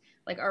just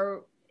like,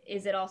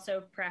 is it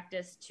also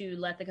practice to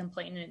let the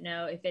complainant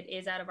know if it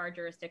is out of our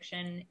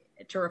jurisdiction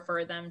to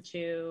refer them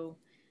to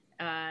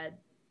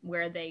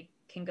where they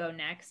can go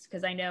next?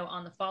 Because I know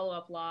on the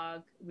follow-up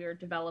log, we were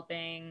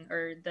developing,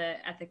 or the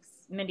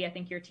ethics, Mindy, I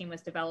think your team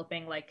was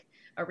developing like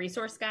a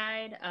resource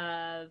guide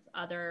of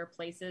other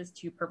places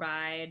to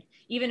provide,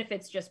 even if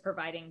it's just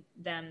providing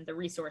them the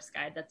resource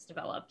guide that's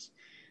developed.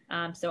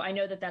 So I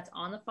know that that's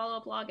on the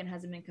follow-up log and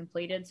hasn't been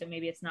completed, so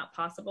maybe it's not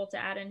possible to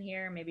add in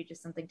here, maybe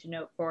just something to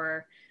note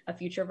for a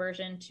future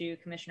version, to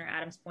Commissioner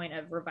Adams' point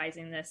of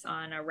revising this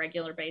on a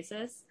regular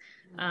basis.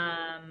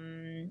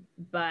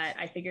 But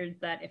I figured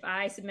that if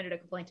I submitted a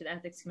complaint to the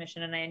Ethics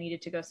Commission and I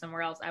needed to go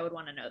somewhere else, I would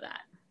want to know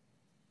that.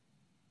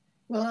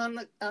 Well,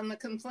 on the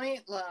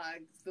complaint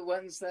log, the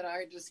ones that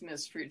are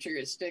dismissed for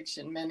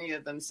jurisdiction, many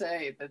of them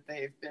say that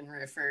they've been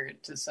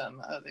referred to some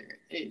other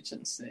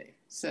agency.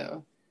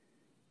 So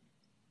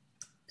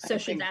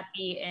should that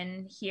be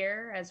in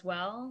here as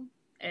well,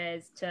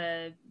 as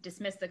to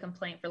dismiss the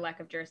complaint for lack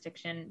of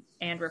jurisdiction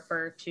and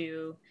refer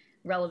to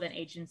relevant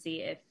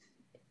agency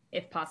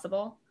if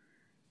possible?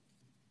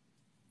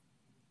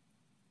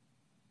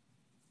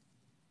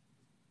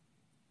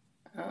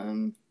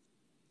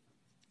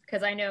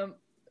 Because I know,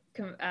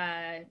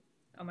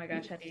 oh my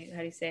gosh, how do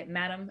you say it?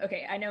 Madam?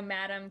 Okay, I know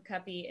Madam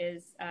Cuppy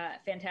is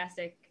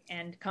fantastic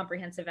and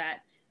comprehensive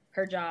at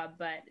her job,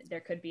 but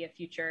there could be a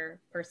future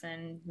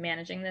person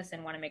managing this,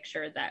 and want to make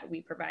sure that we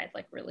provide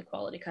like really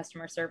quality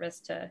customer service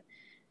to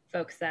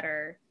folks that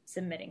are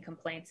submitting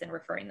complaints and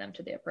referring them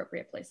to the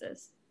appropriate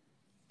places.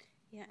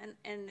 Yeah,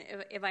 and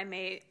if I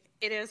may,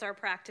 it is our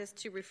practice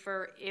to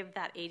refer if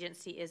that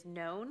agency is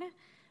known,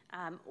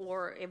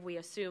 or if we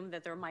assume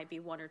that there might be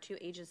one or two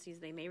agencies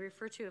they may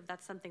refer to. If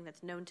that's something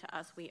that's known to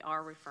us, we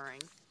are referring.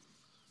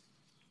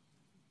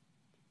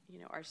 You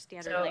know, our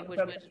standard language.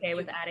 So okay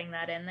with adding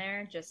that in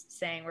there, just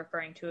saying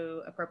referring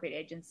to appropriate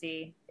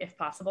agency if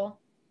possible?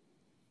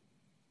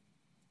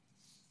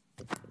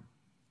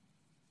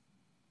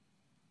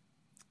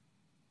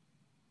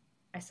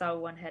 I saw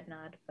one head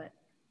nod, but.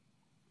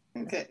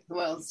 Okay,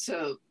 well,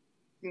 so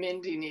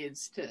Mindy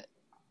needs to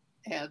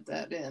add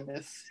that in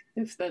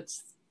if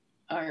that's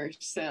our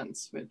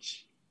sense,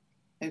 which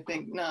I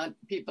think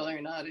people are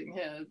nodding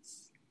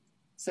heads.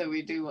 So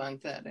we do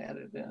want that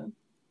added in.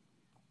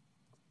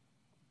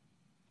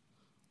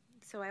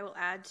 So I will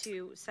add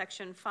to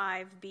section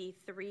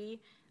 5B3,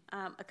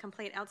 a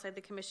complaint outside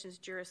the commission's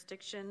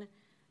jurisdiction,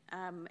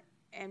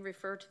 and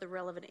refer to the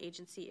relevant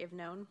agency if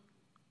known.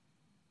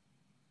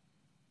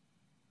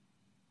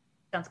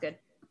 Sounds good.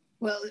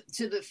 Well,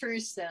 to the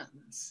first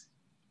sentence,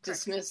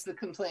 dismiss the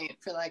complaint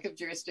for lack of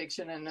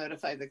jurisdiction and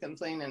notify the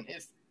complainant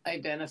if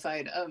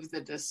identified of the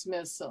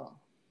dismissal.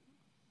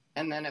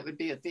 And then it would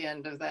be at the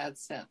end of that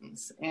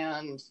sentence,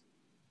 and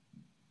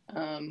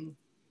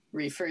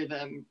refer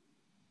them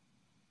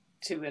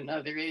to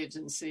another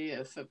agency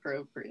if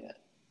appropriate,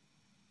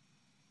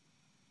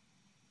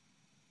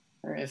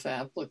 or if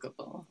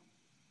applicable.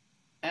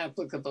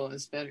 Applicable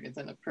is better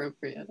than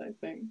appropriate, I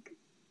think.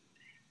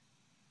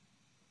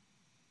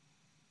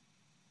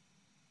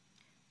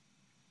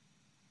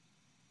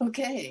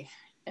 Okay,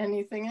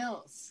 anything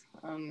else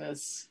on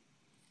this,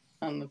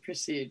 on the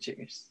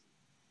procedures?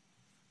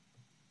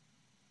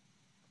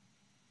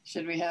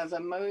 Should we have a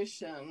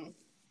motion?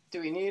 Do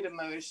we need a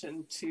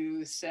motion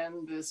to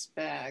send this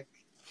back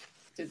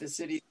to the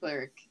city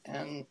clerk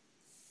and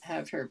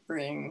have her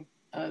bring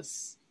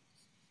us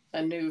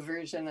a new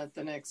version at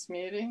the next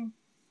meeting?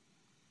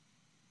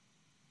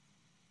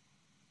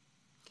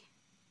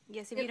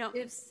 Yes, if you don't.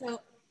 If so,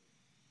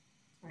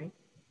 sorry.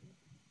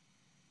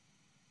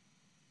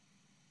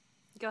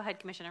 Go ahead,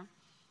 Commissioner.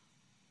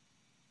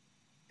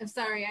 I'm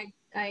sorry,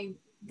 I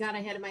got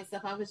ahead of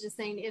myself. I was just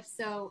saying, if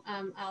so,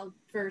 I'll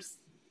first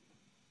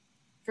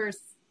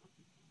first.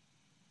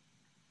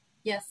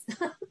 Yes.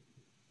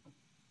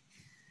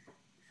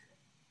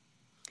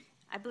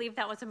 I believe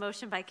that was a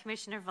motion by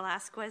Commissioner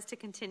Velasquez to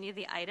continue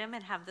the item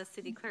and have the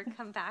city clerk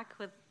come back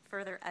with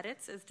further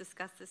edits as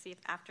discussed this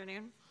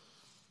afternoon.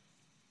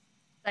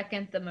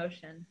 Second the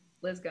motion.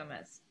 Liz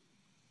Gomez.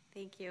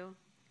 Thank you.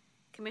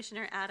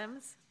 Commissioner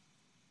Adams?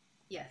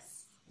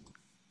 Yes.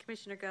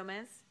 Commissioner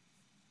Gomez?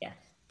 Yes.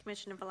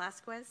 Commissioner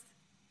Velasquez?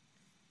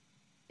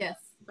 Yes.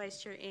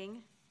 Vice Chair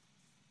Ing?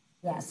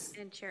 Yes.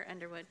 And Chair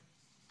Underwood?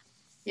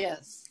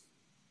 Yes.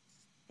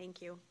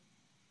 Thank you.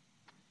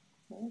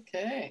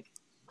 Okay.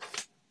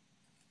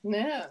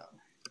 Now,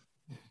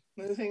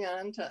 moving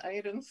on to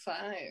item 5,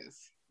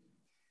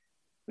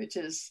 which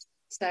is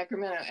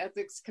Sacramento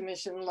Ethics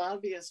Commission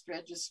Lobbyist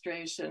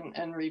Registration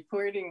and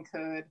Reporting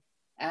Code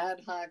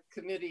Ad Hoc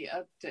Committee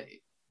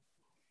Update.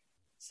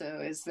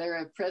 So is there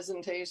a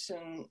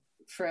presentation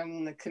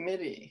from the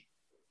committee?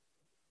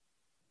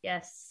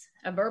 Yes,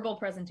 a verbal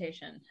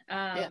presentation.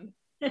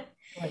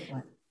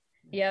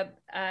 Yep.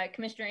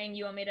 Commissioner Ing,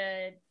 you want me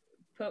to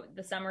put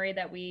the summary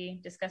that we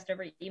discussed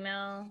over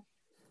email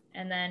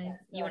and then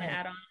you want to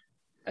add on?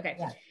 Okay.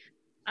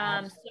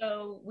 Yeah.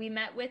 So we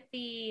met with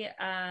the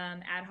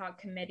ad hoc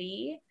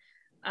committee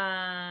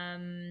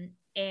and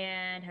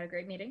had a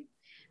great meeting.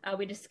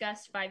 We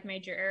discussed 5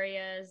 major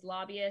areas: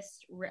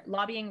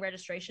 lobbying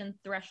registration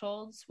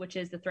thresholds, which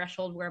is the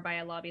threshold whereby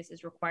a lobbyist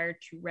is required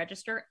to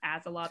register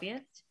as a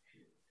lobbyist.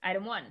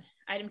 Item 1.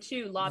 Item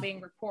 2,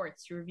 lobbying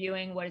reports,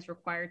 reviewing what is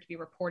required to be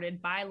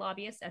reported by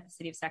lobbyists at the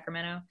City of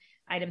Sacramento.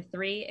 Item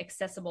 3,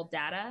 accessible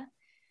data,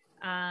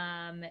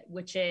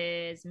 which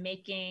is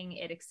making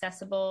it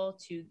accessible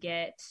to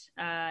get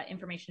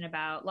information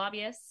about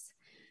lobbyists.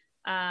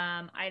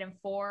 Item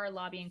 4,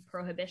 lobbying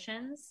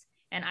prohibitions.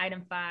 And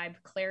item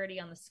 5, clarity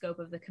on the scope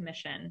of the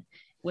commission,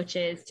 which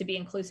is to be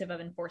inclusive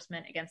of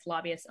enforcement against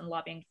lobbyists and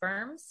lobbying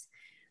firms.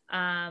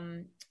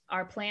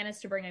 Our plan is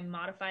to bring a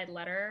modified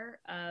letter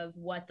of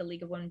what the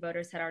League of Women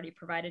Voters had already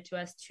provided to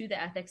us to the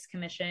Ethics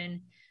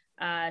Commission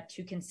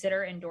to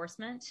consider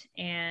endorsement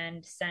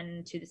and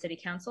send to the City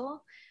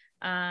Council.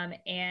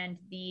 And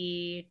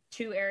the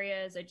 2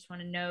 areas I just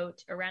want to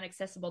note around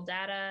accessible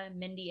data,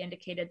 Mindy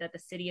indicated that the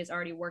city is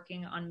already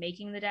working on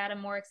making the data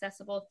more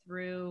accessible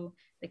through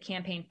the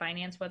campaign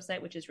finance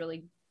website, which is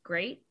really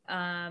great.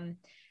 And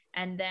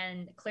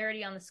then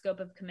clarity on the scope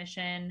of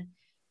commission.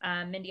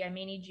 Mindy, I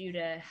may need you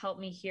to help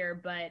me here,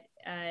 but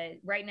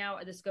right now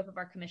the scope of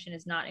our commission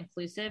is not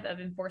inclusive of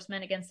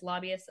enforcement against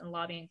lobbyists and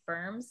lobbying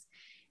firms.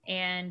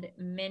 And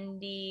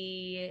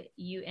Mindy,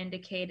 you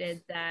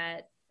indicated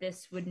that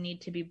this would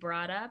need to be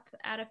brought up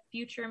at a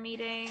future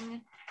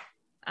meeting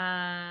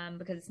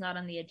because it's not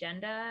on the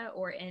agenda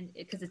or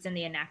because it's in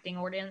the enacting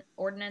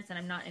ordinance, and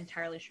I'm not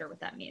entirely sure what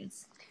that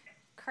means.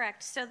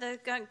 Correct. So the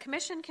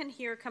commission can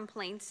hear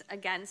complaints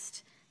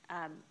against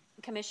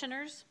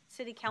commissioners,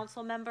 city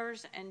council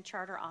members, and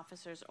charter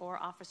officers or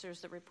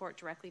officers that report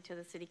directly to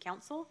the city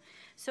council.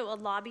 So a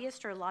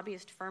lobbyist or a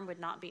lobbyist firm would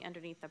not be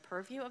underneath the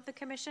purview of the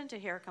commission to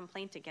hear a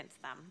complaint against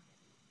them.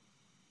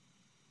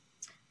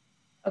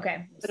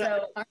 Okay,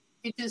 so are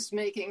we just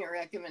making a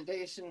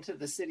recommendation to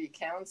the city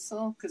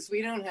council? Because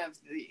we don't have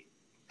the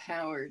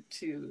power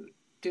to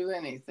do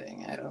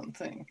anything, I don't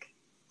think.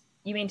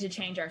 You mean to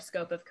change our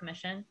scope of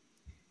commission?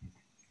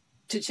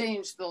 To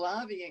change the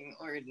lobbying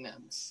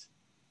ordinance,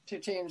 to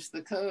change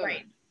the code.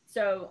 Right.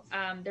 So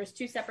there's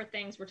 2 separate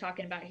things we're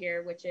talking about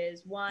here, which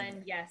is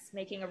 1, yes,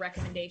 making a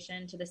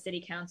recommendation to the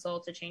city council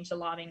to change the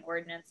lobbying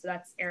ordinance. So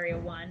that's area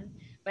 1.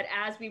 But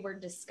as we were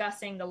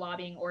discussing the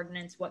lobbying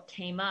ordinance, what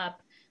came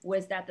up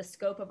was that the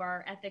scope of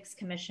our ethics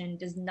commission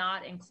does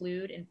not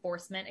include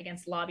enforcement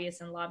against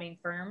lobbyists and lobbying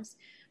firms,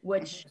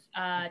 which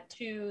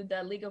to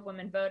the League of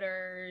Women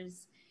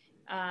Voters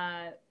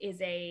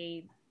is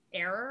a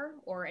error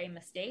or a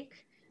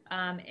mistake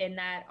in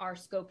that our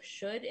scope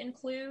should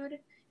include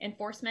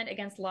enforcement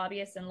against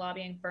lobbyists and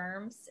lobbying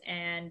firms,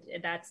 and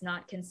that's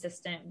not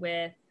consistent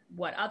with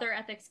what other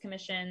ethics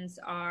commissions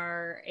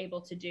are able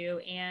to do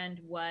and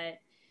what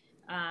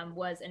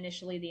was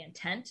initially the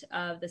intent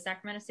of the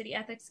Sacramento City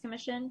Ethics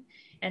Commission.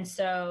 And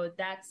so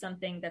that's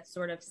something that's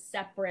sort of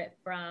separate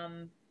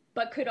from,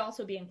 but could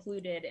also be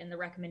included in the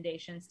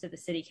recommendations to the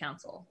City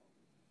Council.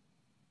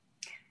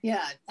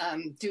 Yeah.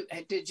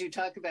 Did you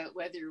talk about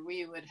whether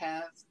we would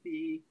have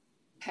the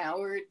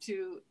power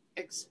to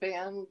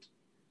expand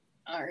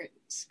our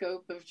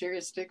scope of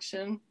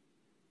jurisdiction?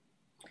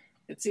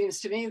 It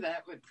seems to me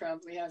that would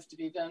probably have to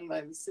be done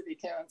by the City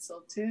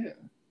Council too.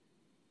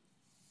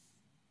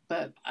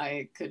 But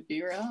I could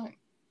be wrong.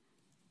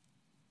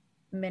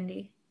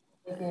 Mindy?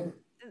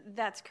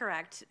 That's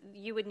correct.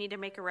 You would need to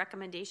make a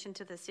recommendation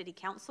to the City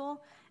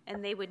Council,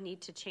 and they would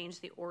need to change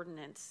the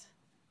ordinance.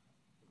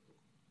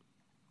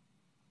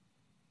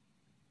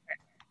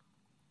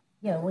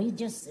 Yeah,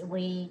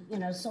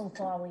 so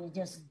far we're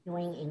just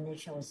doing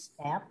initial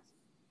steps.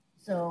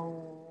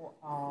 So,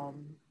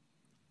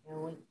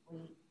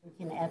 we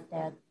can add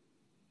that,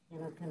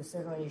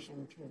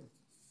 consideration too.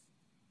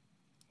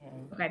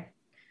 Okay.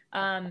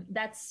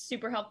 That's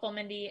super helpful,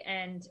 Mindy.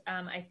 And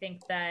I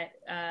think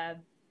that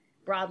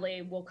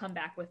broadly we'll come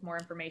back with more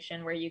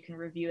information where you can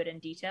review it in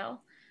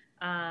detail.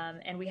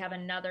 And we have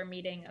another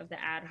meeting of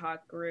the ad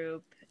hoc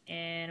group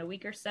in a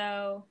week or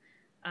so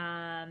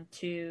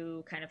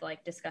to kind of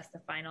like discuss the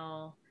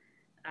final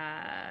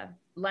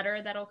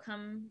letter that'll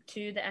come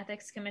to the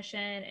Ethics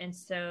Commission. And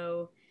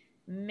so,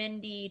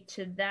 Mindy,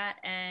 to that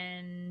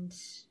end,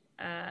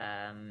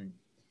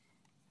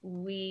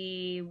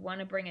 we want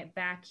to bring it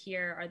back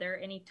here. Are there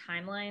any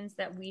timelines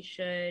that we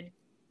should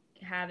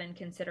have in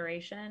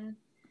consideration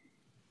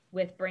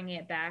with bringing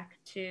it back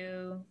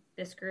to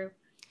this group?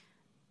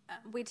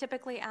 We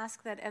typically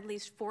ask that at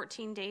least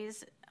 14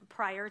 days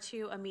prior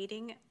to a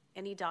meeting,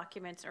 any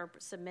documents are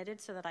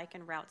submitted so that I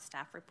can route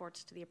staff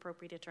reports to the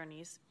appropriate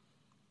attorneys.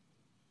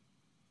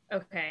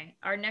 Okay.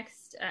 Our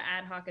next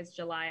ad hoc is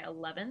July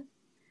 11th.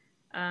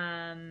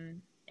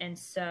 And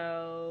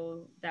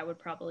so that would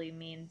probably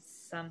mean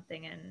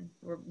something, and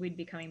we'd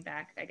be coming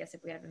back, I guess,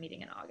 if we have a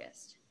meeting in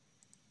August.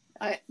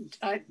 I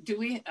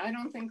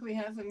don't think we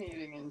have a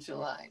meeting in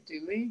July,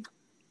 do we?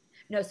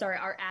 No, sorry.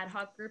 Our ad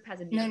hoc group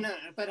has a meeting. No,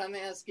 but I'm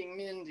asking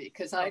Mindy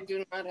because I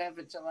do not have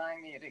a July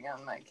meeting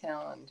on my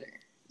calendar.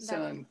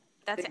 So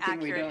that's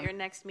accurate. Your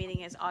next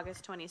meeting is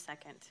August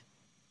 22nd.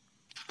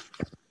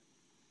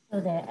 So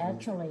that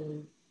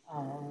actually,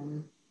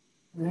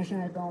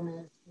 Commissioner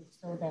Gomez,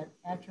 so that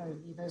actually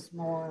give us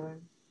more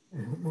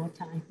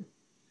time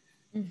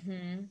to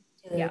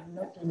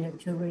look in it,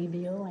 to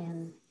review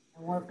and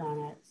work on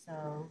it.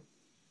 So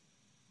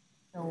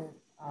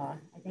I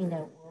think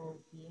that we'll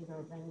be able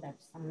to bring back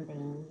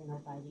something,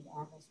 by the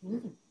August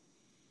meeting.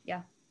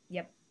 Yeah.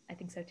 Yep. I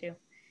think so too.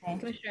 Okay.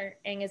 Commissioner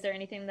Ng, is there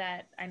anything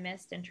that I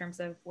missed in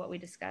terms of what we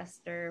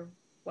discussed or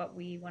what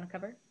we want to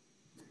cover?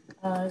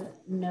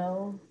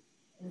 No,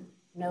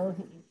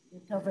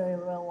 you covered it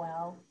real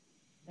well.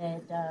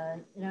 But,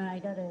 I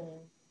got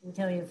to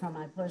tell you from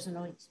my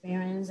personal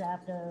experience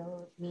after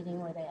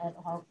meeting with the ad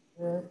hoc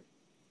group,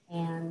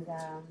 and,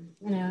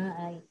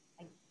 I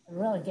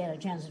really get a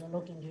chance to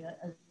look into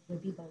other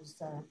people's,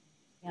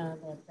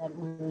 that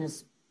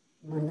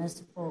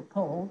municipal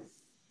code,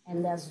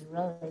 and that's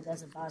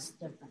a vast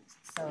difference.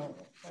 So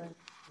it's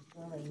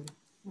really,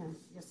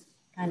 just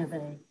kind of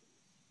a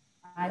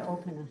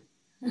eye-opener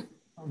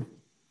for me,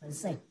 per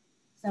se.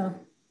 So,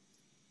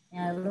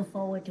 I look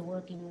forward to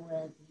working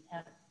with the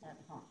ad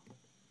hoc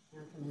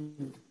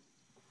community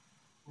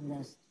on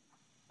this.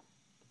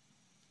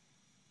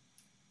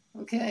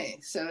 Okay,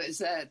 so is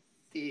that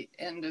the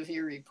end of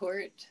your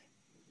report?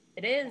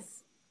 It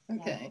is.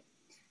 Okay.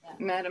 Yeah.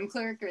 Madam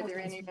Clerk, are there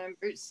any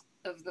members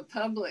of the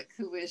public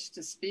who wish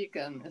to speak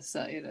on this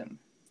item?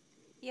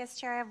 Yes,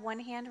 Chair, I have one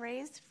hand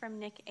raised from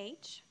Nick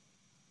H.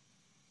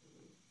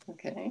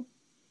 Okay.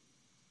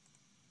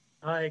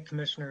 Hi,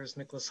 Commissioners.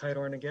 Nicholas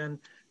Heidorn again.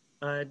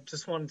 I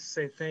just wanted to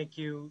say thank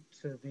you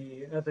to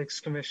the Ethics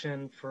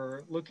Commission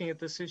for looking at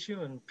this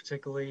issue, and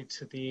particularly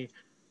to the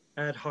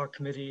Ad Hoc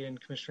Committee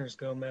and Commissioners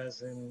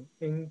Gomez and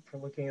Ng for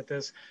looking at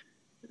this.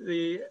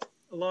 The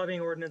lobbying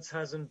ordinance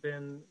hasn't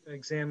been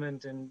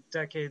examined in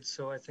decades,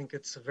 so I think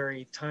it's a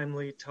very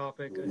timely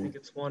topic. I think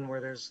it's one where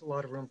there's a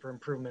lot of room for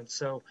improvement.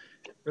 So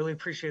really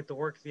appreciate the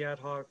work of the Ad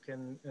Hoc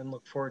and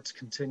look forward to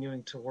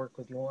continuing to work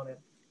with you on it.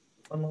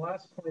 On the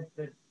last point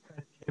that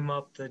came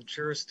up, the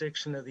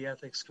jurisdiction of the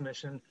Ethics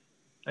Commission,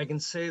 I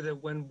can say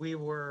that when we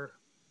were,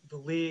 the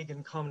League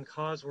and Common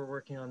Cause were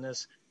working on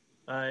this,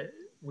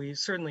 we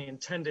certainly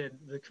intended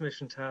the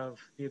Commission to have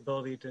the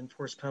ability to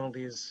enforce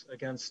penalties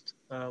against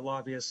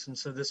lobbyists. And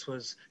so this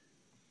was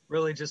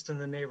really just in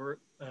the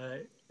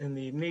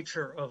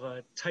nature of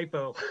a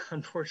typo,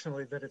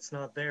 unfortunately, that it's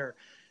not there.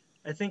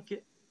 I think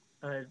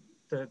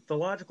the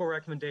logical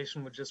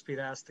recommendation would just be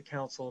to ask the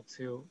Council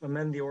to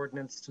amend the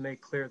ordinance to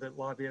make clear that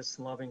lobbyists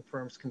and lobbying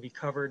firms can be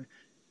covered.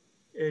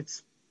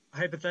 It's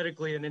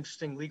hypothetically an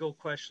interesting legal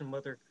question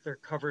whether they're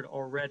covered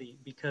already,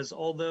 because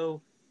although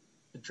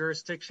the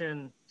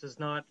jurisdiction does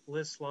not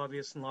list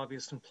lobbyists and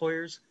lobbyist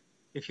employers,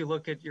 if you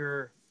look at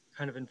your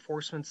kind of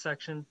enforcement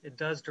section, it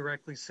does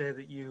directly say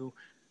that you,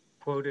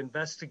 quote,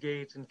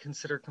 investigate and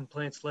consider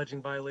complaints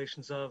alleging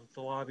violations of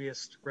the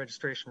lobbyist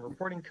registration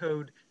reporting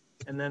code,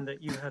 and then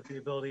that you have the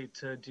ability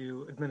to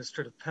do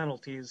administrative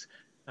penalties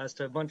as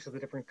to a bunch of the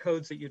different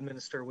codes that you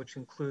administer, which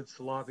includes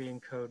the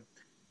lobbying code.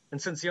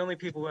 And since the only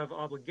people who have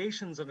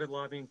obligations under the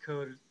lobbying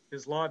code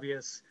is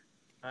lobbyists,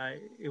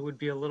 it would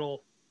be a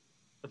little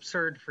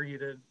absurd for you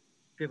to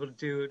be able to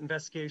do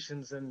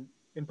investigations and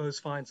impose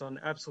fines on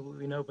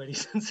absolutely nobody,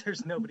 since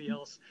there's nobody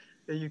else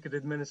that you could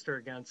administer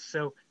against.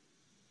 So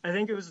I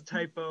think it was a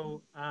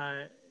typo,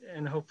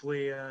 and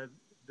hopefully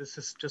this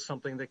is just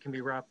something that can be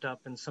wrapped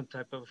up in some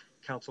type of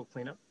council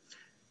cleanup.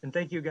 And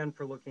thank you again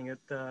for looking at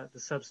the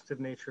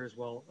substantive nature as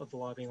well of the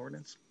lobbying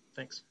ordinance.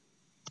 Thanks.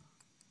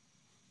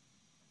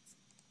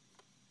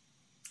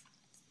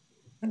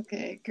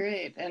 Okay,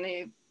 great.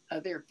 Any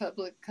other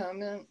public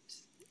comment?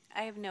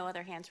 I have no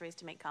other hands raised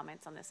to make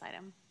comments on this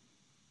item.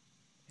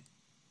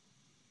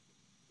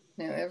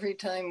 Now, every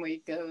time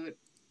we go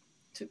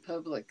to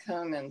public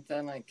comment,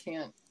 then I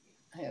can't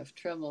I have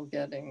trouble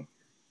getting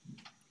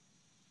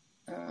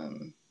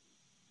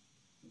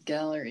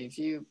gallery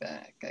view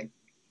back.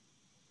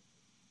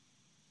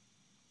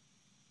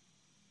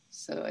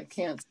 So I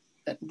can't,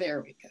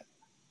 there we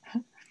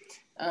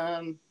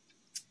go.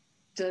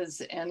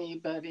 Does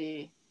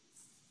anybody,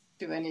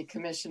 do any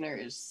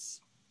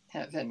commissioners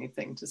have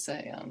anything to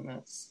say on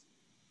this?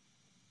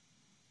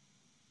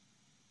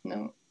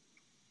 No.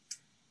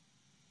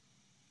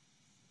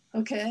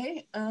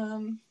 Okay,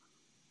 and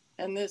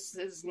this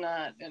is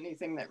not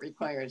anything that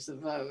requires a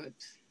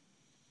vote.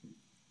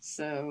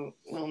 So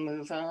we'll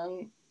move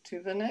on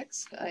to the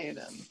next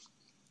item,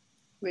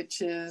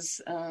 which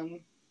is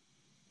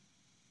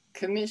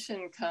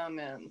commission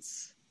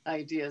comments,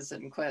 ideas,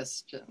 and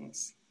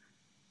questions,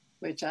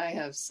 which I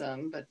have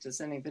some, but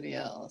does anybody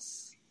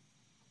else?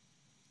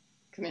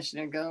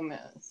 Commissioner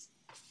Gomez.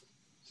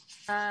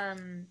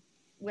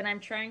 When I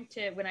try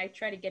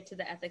to get to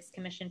the Ethics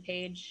Commission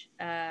page,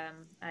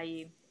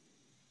 I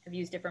have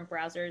used different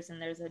browsers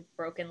and there's a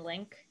broken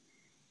link.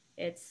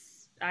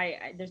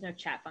 There's no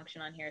chat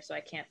function on here, so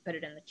I can't put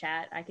it in the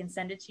chat. I can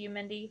send it to you,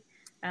 Mindy,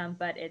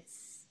 but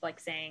it's like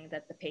saying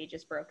that the page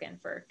is broken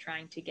for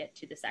trying to get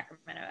to the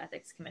Sacramento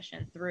Ethics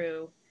Commission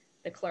through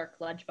the clerk,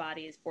 ledge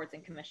bodies, boards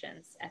and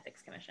commissions,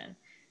 Ethics Commission.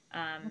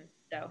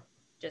 So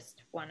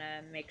just want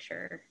to make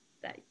sure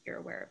that you're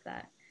aware of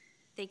that.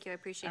 Thank you. I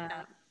appreciate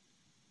that.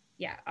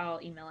 Yeah, I'll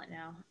email it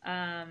now.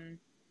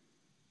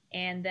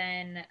 And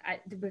then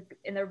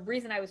the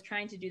reason I was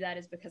trying to do that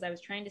is because I was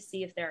trying to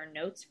see if there are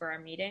notes for our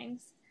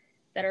meetings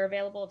that are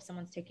available, if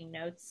someone's taking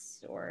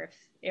notes, or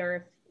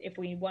if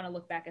we want to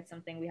look back at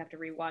something, we have to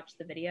rewatch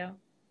the video.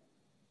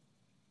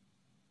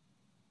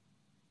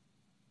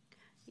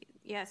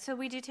 Yeah, so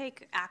we do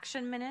take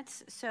action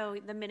minutes. So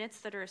the minutes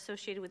that are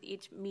associated with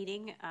each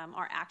meeting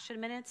are action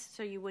minutes.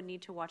 So you would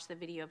need to watch the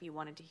video if you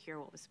wanted to hear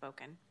what was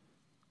spoken.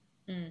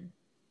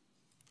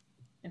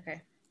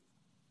 Okay.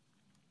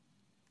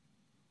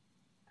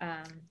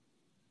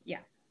 Yeah.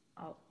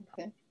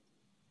 Okay.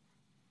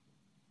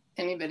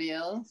 Anybody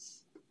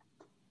else?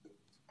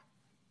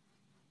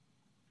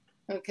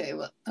 Okay,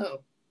 well,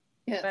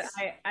 yes. But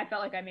I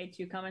felt like I made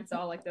 2 comments, so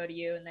I'll go to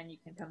you and then you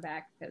can come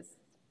back because.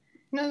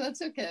 No,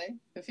 that's okay.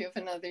 If you have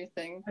another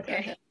thing.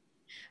 Okay.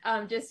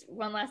 Just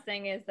one last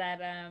thing is that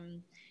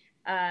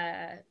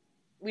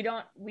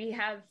we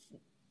have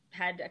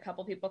had a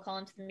couple people call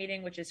into the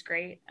meeting, which is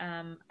great.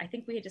 I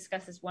think we had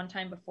discussed this one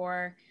time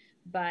before,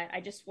 but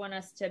I just want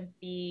us to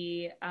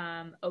be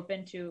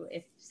open to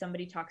if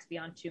somebody talks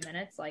beyond 2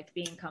 minutes,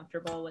 being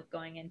comfortable with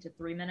going into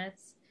 3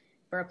 minutes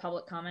for a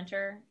public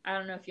commenter. I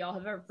don't know if y'all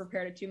have ever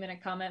prepared a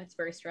 2-minute comment. It's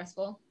very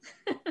stressful.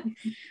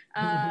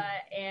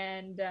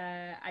 And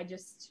I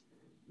just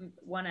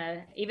want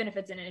to, even if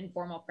it's an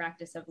informal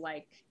practice of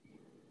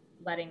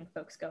letting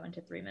folks go into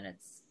 3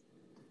 minutes.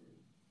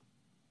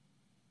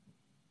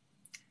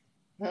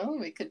 Well,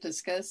 we could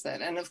discuss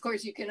that. And of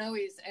course, you can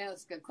always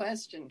ask a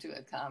question to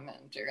a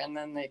commenter and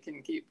then they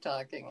can keep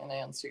talking and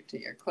answer to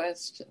your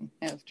question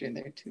after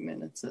their 2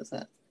 minutes is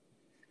up.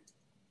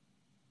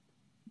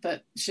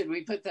 But should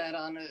we put that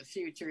on a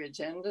future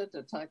agenda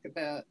to talk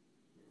about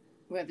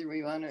whether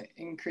we want to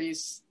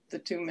increase the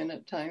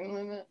 2-minute time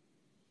limit?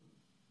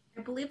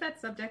 I believe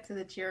that's subject to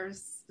the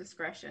chair's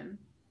discretion.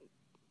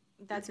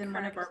 That's in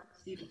correct. one of our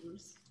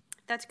procedures.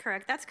 That's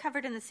correct. That's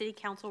covered in the City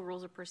Council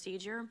Rules of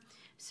Procedure.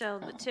 So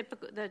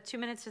the 2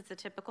 minutes is the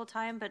typical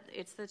time, but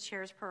it's the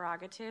chair's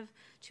prerogative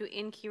to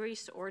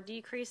increase or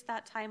decrease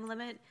that time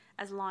limit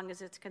as long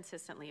as it's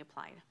consistently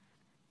applied.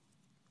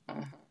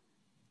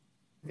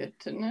 Good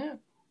to know.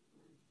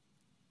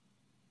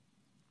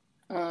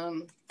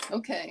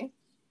 Okay.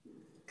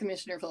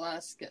 Commissioner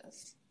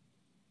Velasquez.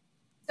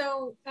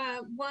 So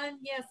one,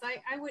 yes,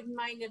 I wouldn't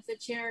mind if the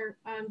chair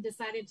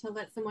decided to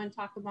let someone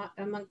talk about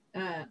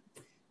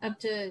up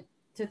to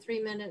 3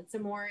 minutes or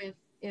more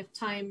if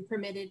time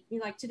permitted.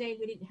 Like today,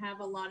 we didn't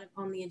have a lot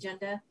on the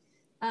agenda.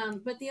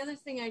 But the other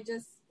thing I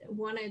just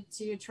wanted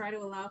to try to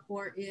allow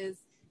for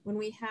is when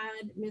we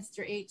had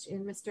Mr. H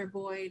and Mr.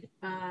 Boyd,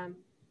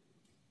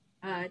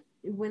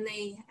 when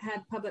they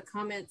had public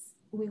comments,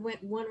 we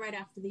went one right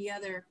after the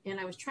other, and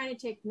I was trying to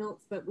take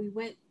notes, but we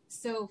went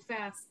so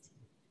fast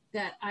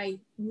that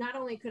not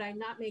only could I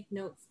not make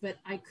notes, but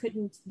I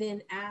couldn't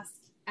then ask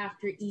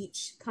after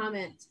each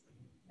comment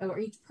or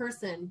each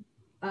person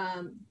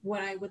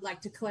what I would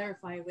like to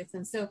clarify with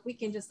them. So if we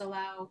can just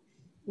allow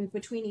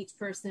between each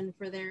person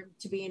for there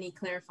to be any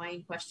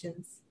clarifying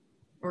questions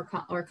or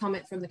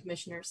comment from the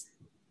commissioners.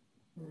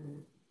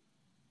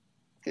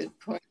 Good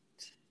point.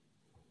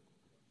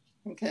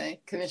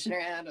 Okay, Commissioner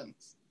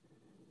Adams.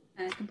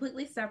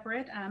 Completely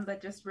separate,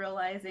 but just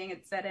realizing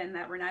it's set in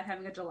that we're not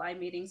having a July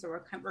meeting, so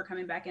we're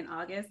coming back in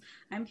August.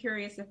 I'm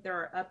curious if there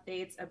are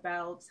updates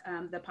about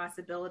the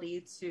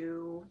possibility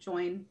to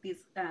join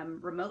these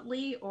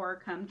remotely, or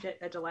come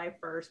July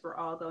 1st, we're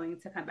all going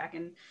to come back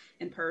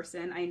in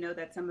person. I know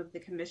that some of the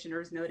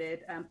commissioners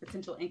noted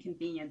potential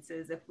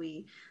inconveniences if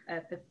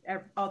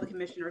all the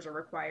commissioners are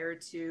required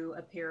to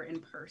appear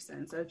in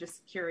person. So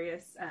just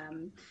curious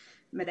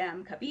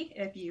Madame Cuppy,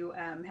 if you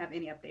have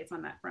any updates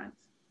on that front.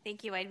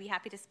 Thank you. I'd be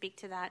happy to speak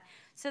to that.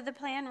 So the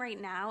plan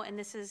right now, and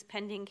this is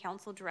pending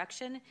council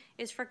direction,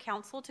 is for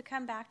council to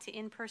come back to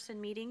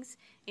in-person meetings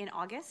in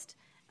August,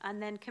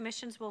 and then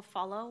commissions will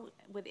follow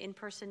with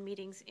in-person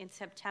meetings in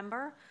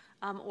September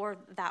or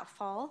that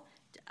fall.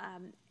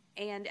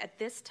 And at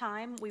this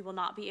time, we will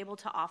not be able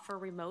to offer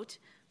remote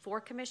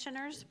for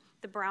commissioners.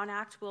 The Brown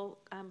Act will,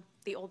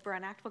 the old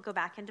Brown Act will go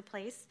back into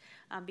place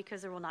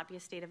because there will not be a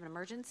state of an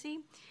emergency.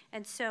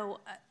 And so,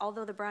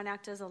 although the Brown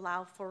Act does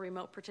allow for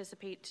remote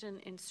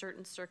participation in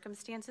certain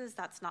circumstances,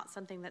 that's not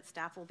something that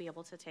staff will be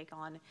able to take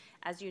on.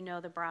 As you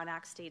know, the Brown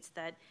Act states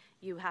that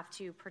you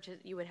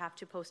would have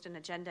to post an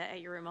agenda at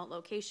your remote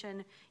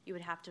location. You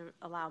would have to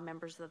allow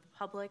members of the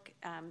public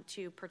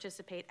to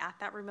participate at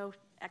that remote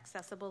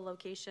accessible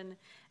location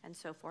and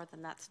so forth,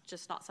 and that's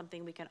just not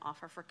something we can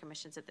offer for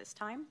commissions at this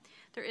time.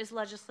 There is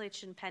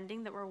legislation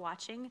pending that we're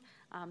watching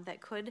that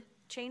could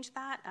change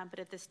that, but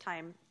at this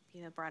time,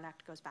 Brown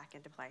Act goes back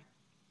into play.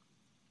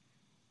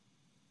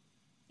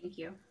 Thank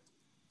you.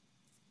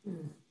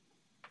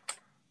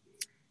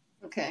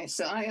 Okay,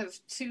 so I have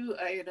 2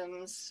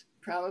 items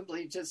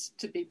probably just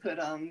to be put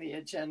on the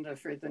agenda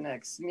for the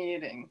next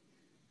meeting.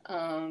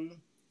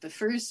 The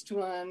first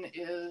one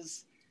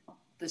is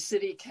the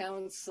city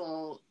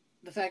council,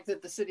 the fact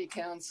that the city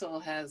council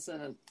has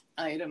an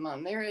item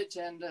on their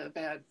agenda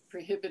about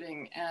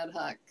prohibiting ad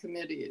hoc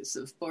committees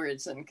of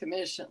boards and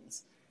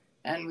commissions.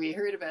 And we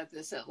heard about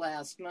this at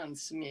last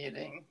month's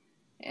meeting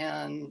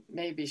and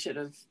maybe should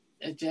have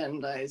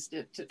agendized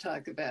it to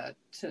talk about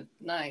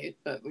tonight,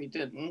 but we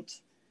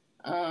didn't.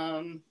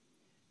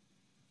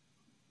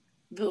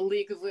 The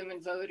League of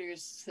Women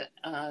Voters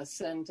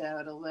sent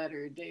out a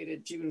letter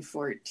dated June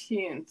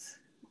 14th,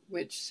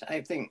 which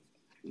I think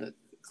the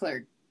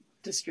clerk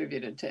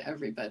distributed to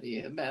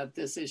everybody about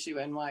this issue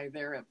and why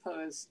they're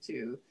opposed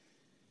to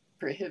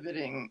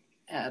prohibiting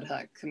ad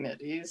hoc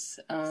committees.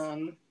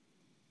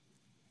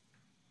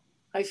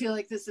 I feel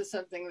like this is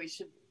something we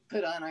should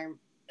put on our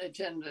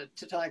agenda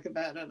to talk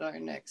about at our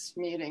next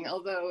meeting,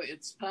 although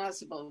it's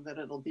possible that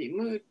it'll be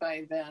moot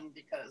by then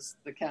because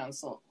the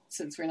council,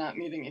 since we're not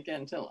meeting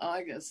again till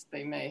August,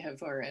 they may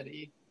have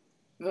already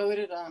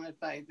voted on it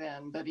by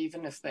then. But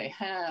even if they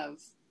have,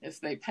 if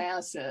they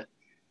pass it,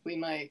 we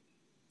might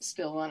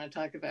still want to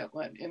talk about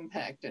what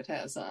impact it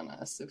has on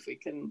us if we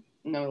can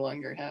no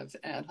longer have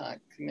ad hoc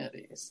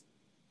committees.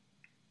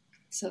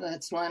 So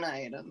that's one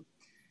item.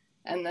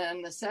 And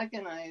then the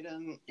second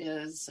item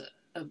is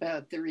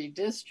about the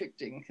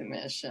redistricting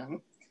commission.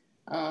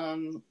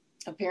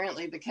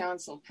 Apparently the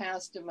council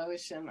passed a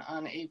motion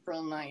on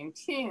April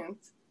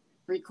 19th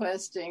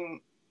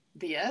requesting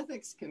the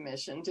ethics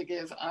commission to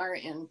give our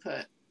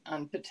input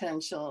on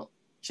potential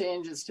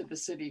changes to the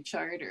city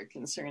charter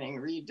concerning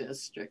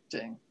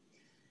redistricting.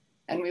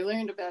 And we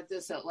learned about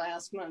this at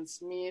last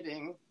month's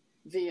meeting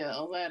via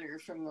a letter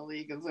from the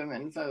League of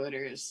Women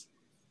Voters,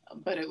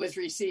 but it was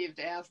received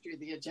after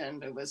the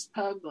agenda was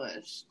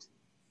published.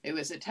 It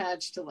was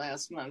attached to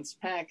last month's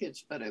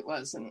package, but it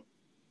wasn't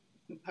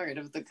part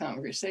of the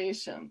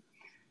conversation.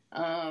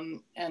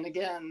 And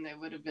again, it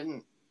would have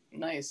been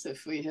nice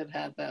if we had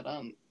had that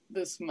on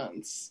this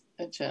month's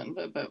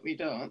agenda, but we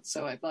don't.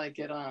 So I'd like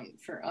it on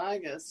for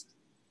August.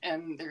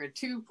 And there are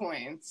 2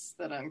 points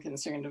that I'm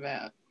concerned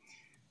about.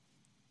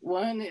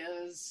 One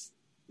is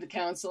the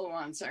council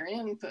wants our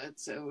input,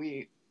 so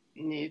we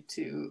need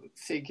to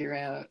figure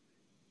out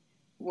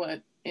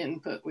what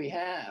input we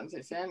have,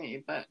 if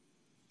any. But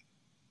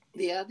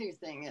the other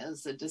thing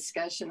is a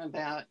discussion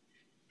about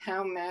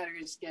how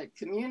matters get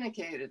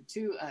communicated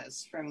to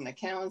us from the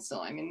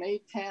council. I mean,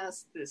 they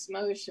passed this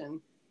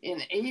motion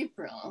in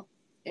April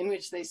in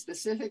which they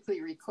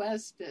specifically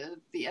requested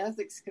the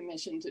Ethics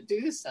Commission to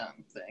do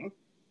something,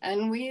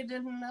 and we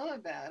didn't know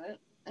about it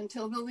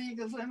until the League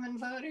of Women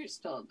Voters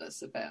told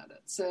us about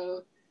it.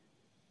 So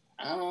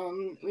I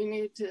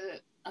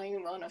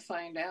want to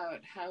find out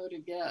how to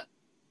get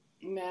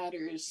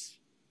matters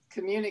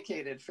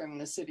communicated from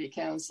the city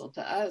council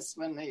to us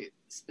when they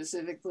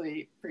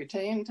specifically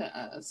pertain to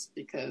us,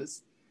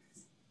 because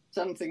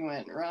something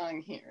went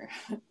wrong here.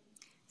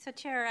 So,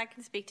 Chair, I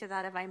can speak to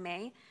that if I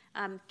may.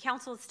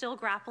 Council is still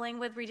grappling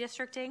with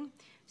redistricting,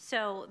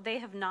 so they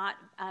have not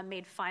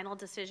made final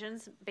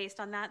decisions based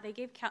on that.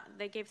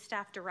 They gave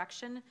staff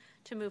direction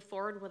to move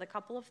forward with a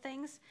couple of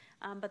things,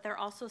 but they're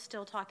also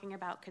still talking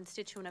about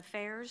constituent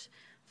affairs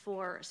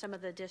for some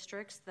of the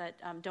districts that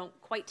don't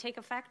quite take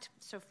effect.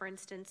 So, for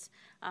instance,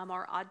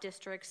 our odd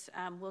districts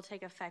will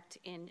take effect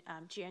in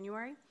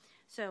January.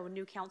 So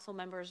new council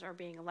members are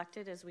being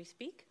elected as we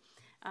speak.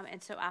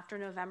 And so after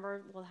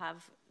November, we'll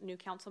have new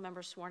council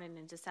members sworn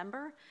in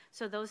December.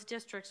 So those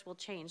districts will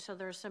change. So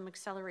there's some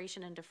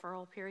acceleration and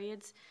deferral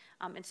periods.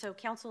 And so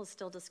council is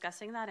still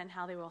discussing that and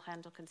how they will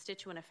handle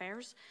constituent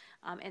affairs.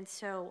 And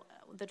so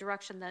the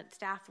direction that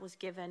staff was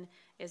given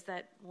is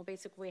that we'll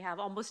basically have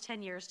almost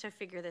 10 years to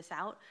figure this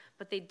out,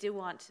 but they do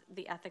want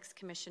the Ethics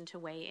Commission to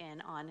weigh in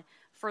on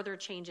further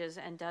changes,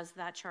 and does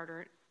that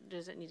charter,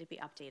 does it need to be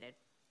updated?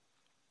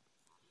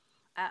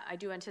 I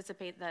do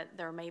anticipate that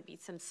there may be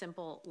some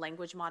simple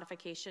language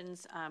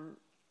modifications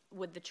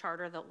with the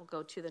charter that will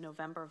go to the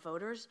November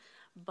voters,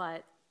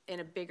 but in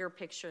a bigger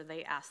picture,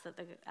 they ask that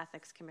the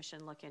Ethics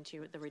Commission look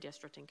into the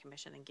Redistricting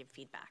Commission and give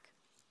feedback.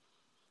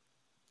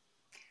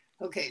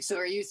 Okay, so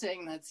are you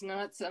saying that's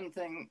not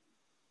something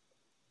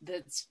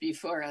that's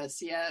before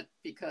us yet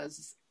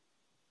because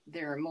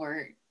there are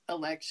more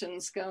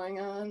elections going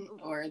on,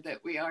 or that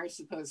we are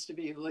supposed to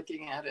be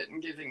looking at it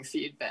and giving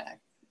feedback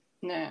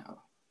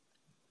now?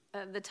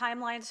 The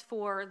timelines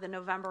for the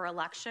November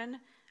election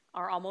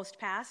are almost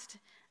passed.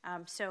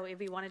 So if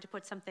we wanted to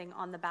put something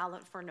on the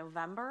ballot for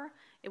November,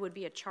 it would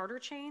be a charter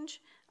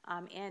change.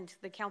 And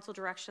the council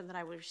direction that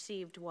I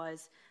received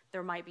was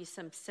there might be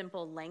some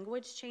simple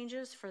language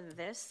changes for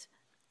this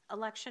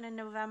election in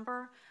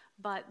November,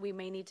 but we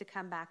may need to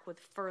come back with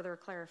further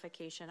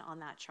clarification on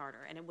that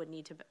charter, and it would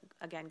need to,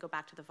 again, go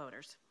back to the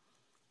voters.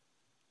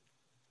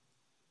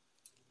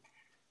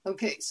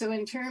 Okay, so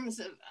in terms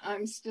of,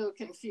 I'm still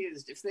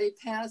confused. If they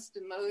passed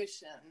a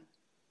motion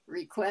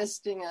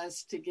requesting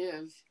us to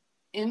give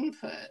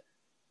input,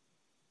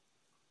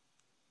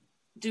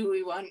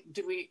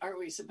 are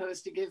we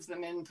supposed to give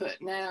them input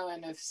now?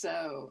 And if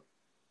so,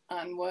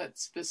 on what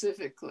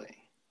specifically?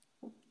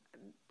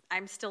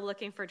 I'm still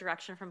looking for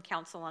direction from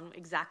council on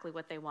exactly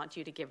what they want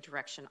you to give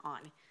direction on.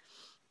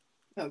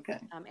 Okay.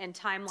 And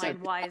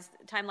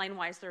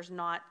timeline-wise, there's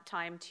not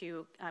time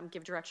to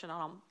give direction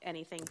on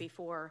anything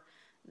before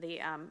the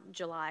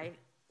July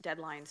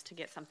deadlines to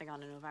get something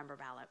on a November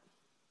ballot.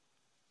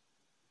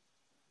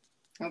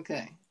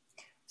 Okay.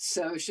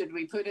 So should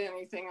we put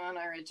anything on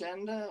our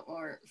agenda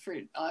or for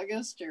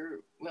August,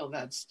 or will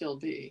that still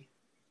be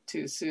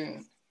too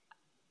soon?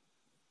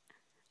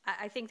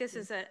 I think this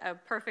is a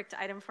perfect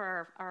item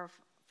for our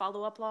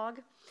follow-up log,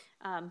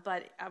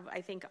 but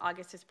I think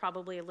August is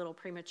probably a little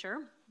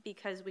premature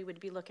because we would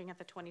be looking at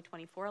the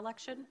 2024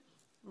 election,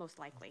 most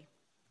likely.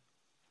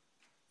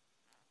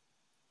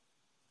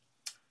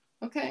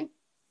 Okay.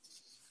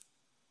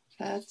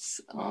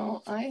 That's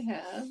all I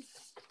have.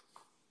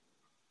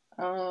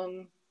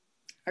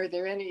 Are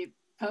there any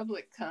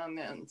public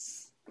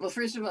comments? Well,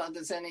 first of all,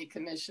 does any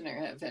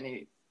commissioner have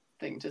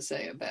anything to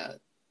say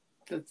about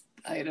the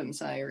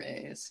items I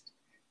raised?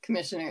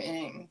 Commissioner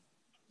Ng.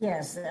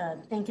 Yes,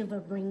 thank you for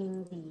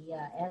bringing the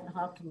ad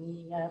hoc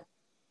committee up,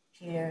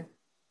 Chair.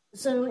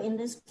 So in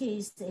this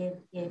case,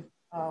 if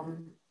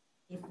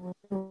we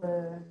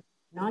were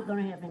not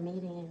going to have a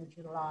meeting in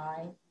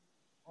July,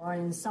 or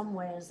in some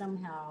way,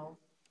 somehow,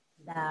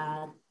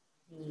 that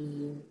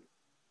the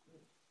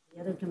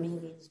other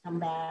committees come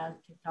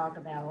back to talk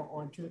about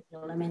or to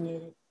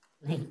eliminate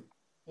the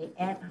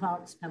ad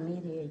hoc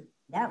committee,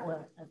 that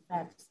will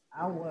affect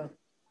our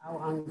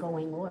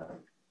ongoing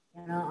work,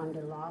 on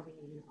the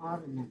lobbying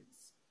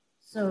ordinance.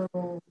 So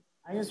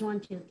I just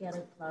want to get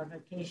a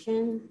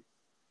clarification,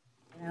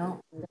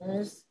 on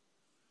this.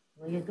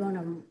 We're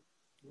gonna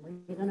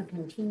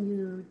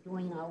continue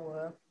doing our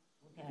work,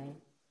 okay,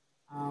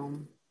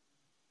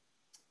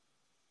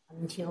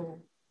 until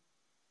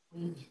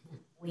we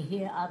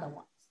hear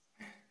otherwise.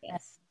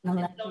 Yes.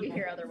 Until we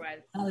hear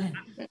otherwise.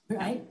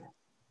 Right?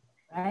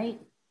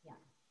 Yeah.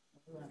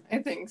 I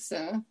think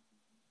so.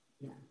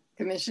 Yeah.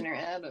 Commissioner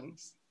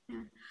Adams.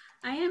 Yeah.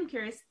 I am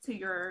curious to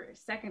your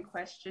second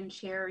question,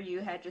 Chair.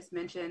 You had just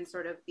mentioned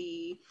sort of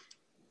the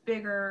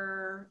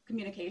bigger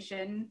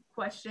communication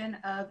question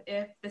of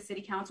if the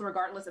city council,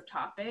 regardless of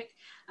topic,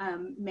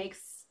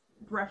 makes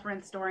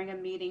reference during a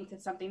meeting to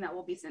something that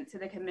will be sent to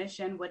the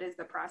commission, what is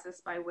the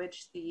process by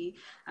which the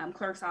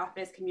clerk's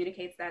office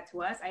communicates that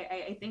to us?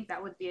 I think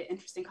that would be an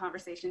interesting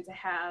conversation to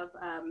have,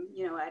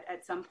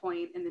 at some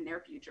point in the near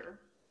future.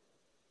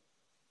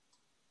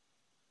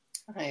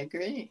 I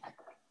agree.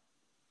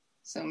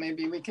 So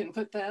maybe we can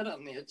put that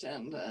on the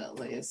agenda at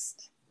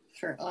least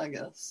for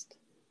August.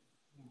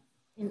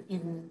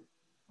 In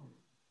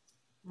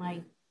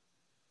my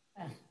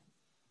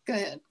go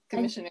ahead,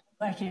 Commissioner.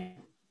 Question.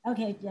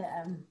 Okay.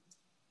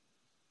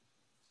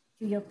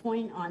 To your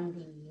point on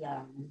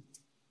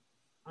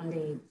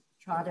the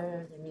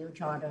charter, the new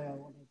charter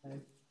or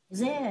whatever, is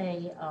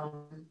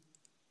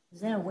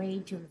there a way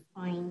to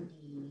find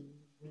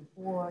the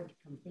report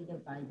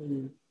completed by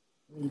the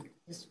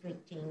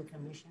Redistricting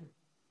Commission?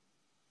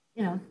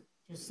 To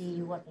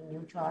see what the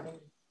new charter is.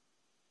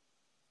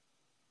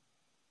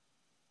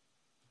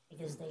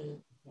 Because the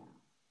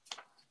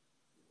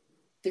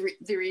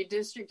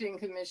Redistricting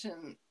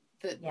Commission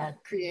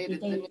that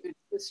created the new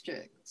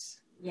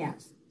districts.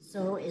 Yes.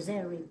 So is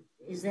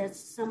there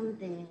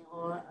something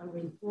or a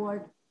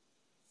report,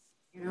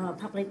 a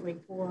public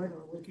report,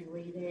 or we can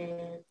read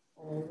it,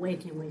 or where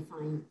can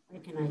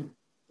I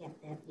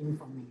get that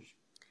information?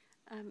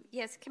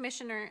 Yes,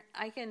 Commissioner,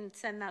 I can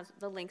send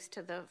the links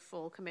to the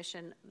full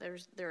commission.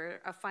 There's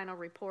a final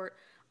report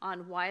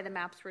on why the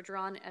maps were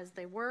drawn as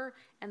they were,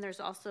 and there's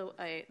also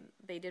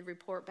they did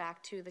report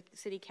back to the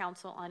City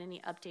Council on any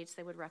updates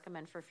they would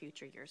recommend for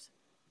future years.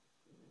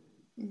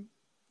 Very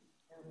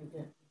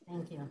good.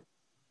 Thank you.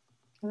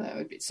 Well, that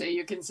would be, so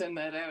you can send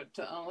that out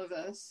to all of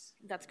us?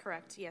 That's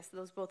correct. Yes,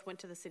 those both went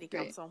to the City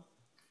Council.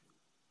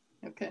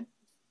 Okay.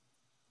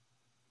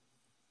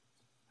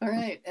 All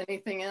right.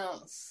 Anything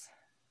else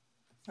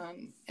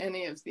on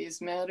any of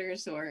these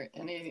matters or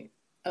any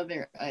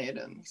other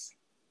items?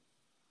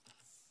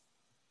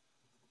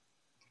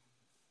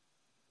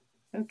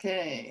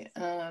 Okay.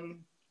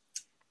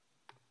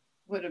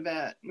 What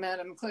about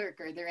Madam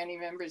Clerk? Are there any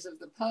members of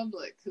the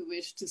public who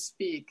wish to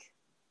speak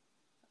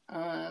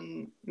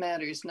on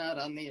matters not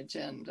on the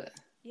agenda?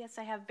 Yes,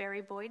 I have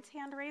Barry Boyd's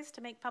hand raised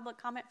to make public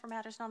comment for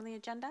matters not on the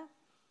agenda.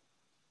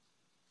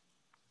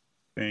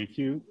 Thank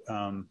you.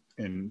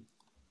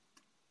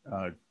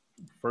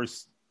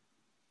 First,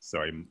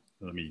 sorry,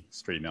 let me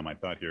straighten out my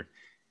thought here.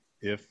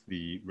 If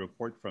the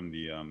report from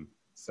the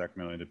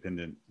Sacramento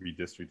Independent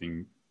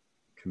Redistricting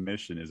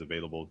Commission is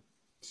available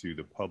to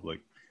the public,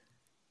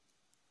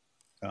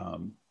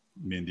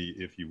 Mindy,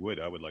 if you would,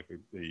 I would like a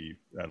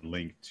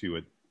link to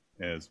it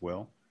as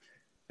well.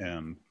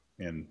 And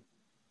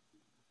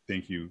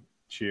thank you,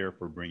 Chair,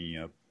 for bringing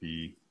up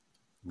the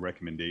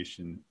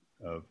recommendation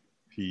of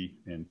P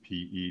and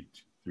PE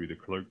through the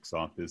clerk's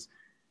office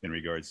in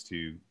regards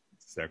to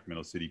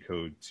Sacramento City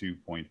Code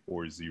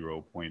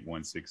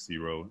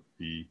 2.40.160,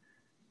 the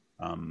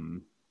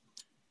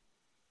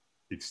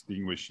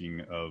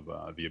extinguishing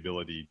of the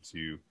ability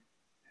to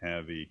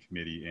have a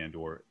committee and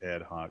or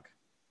ad hoc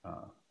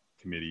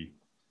committee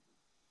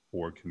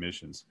for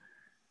commissions.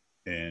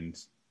 And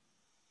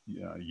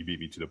you beat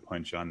me to the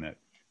punch on that.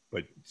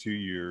 But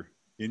in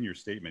your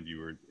statement, you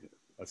were,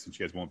 since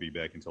you guys won't be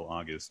back until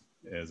August,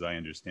 as I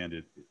understand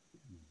it,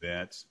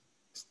 that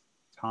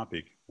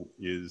topic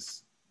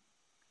is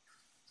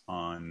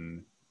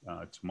on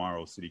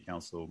tomorrow's City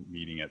Council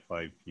meeting at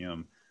 5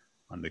 p.m.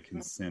 on the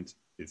consent.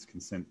 It's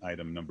consent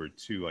item number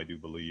 2, I do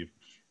believe,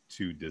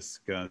 to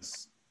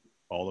discuss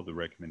all of the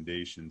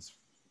recommendations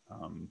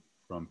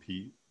from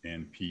P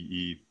and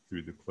PE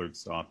through the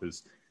clerk's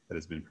office that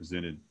has been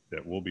presented,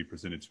 that will be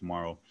presented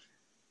tomorrow,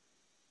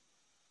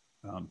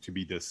 to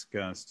be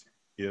discussed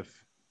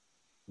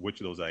which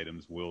of those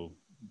items will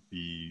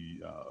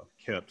be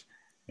kept,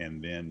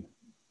 and then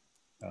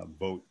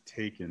vote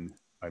taken.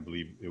 I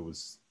believe it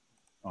was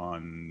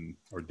on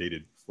or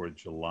dated for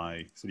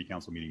City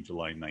Council meeting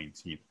July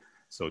 19th.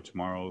 So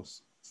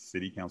tomorrow's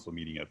City Council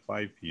meeting at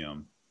 5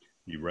 p.m.,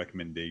 the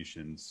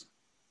recommendations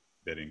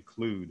that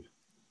include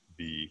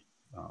the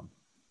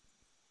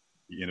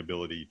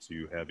inability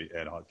to have an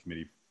ad hoc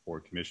committee for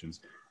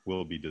commissions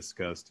will be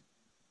discussed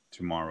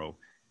tomorrow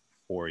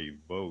for a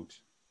vote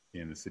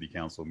in the City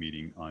Council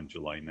meeting on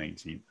July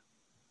 19th.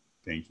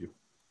 Thank you.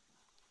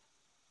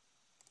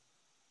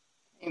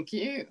 Thank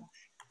you.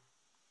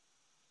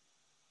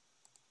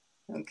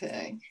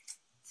 Okay.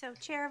 So,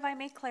 Chair, if I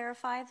may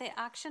clarify, the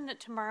action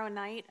tomorrow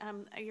night,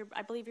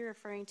 I believe you're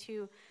referring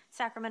to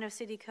Sacramento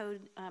City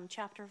Code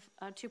Chapter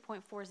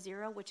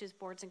 2.40, which is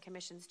boards and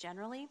commissions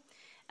generally.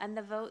 And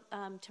the vote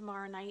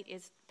tomorrow night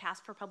is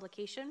passed for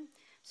publication.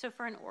 So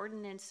for an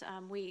ordinance,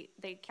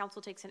 the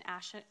council takes an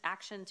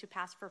action to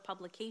pass for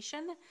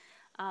publication,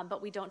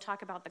 but we don't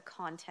talk about the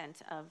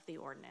content of the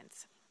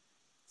ordinance.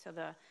 So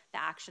the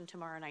action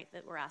tomorrow night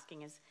that we're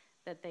asking is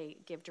that they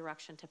give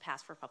direction to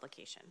pass for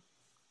publication.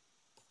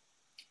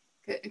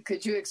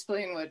 Could you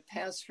explain what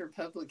pass for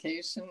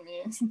publication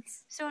means?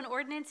 So an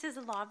ordinance is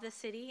a law of the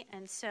city,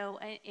 and so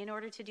in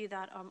order to do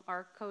that,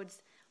 our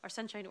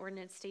Sunshine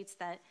Ordinance states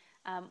that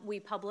we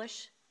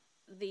publish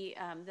the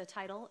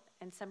title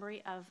and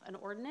summary of an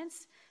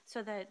ordinance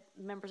so that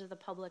members of the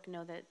public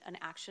know that an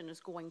action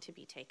is going to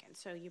be taken.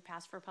 So you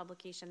pass for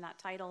publication that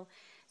title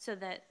so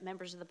that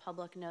members of the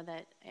public know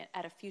that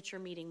at a future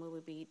meeting we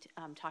would be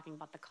talking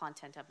about the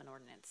content of an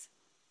ordinance.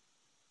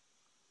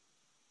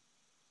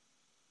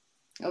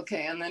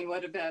 Okay, and then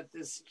what about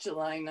this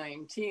July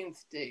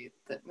 19th date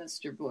that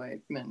Mr.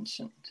 Boyd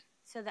mentioned?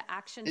 So the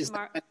action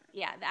tomorrow,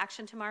 the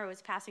action tomorrow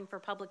is passing for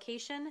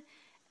publication,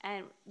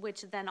 and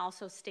which then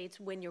also states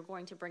when you're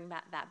going to bring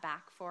that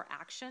back for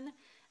action.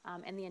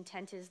 And the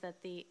intent is that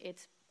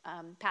it's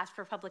passed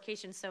for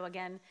publication. So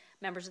again,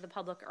 members of the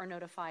public are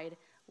notified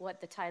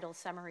what the title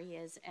summary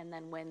is, and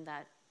then when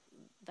that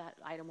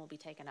item will be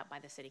taken up by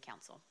the City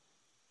Council.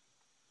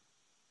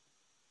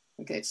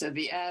 Okay, so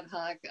the ad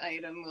hoc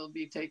item will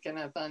be taken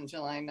up on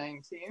July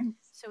 19th?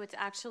 So it's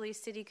actually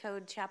City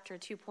Code Chapter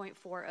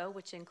 2.40,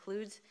 which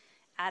includes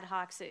ad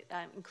hocs. It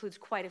includes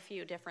quite a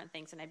few different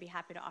things, and I'd be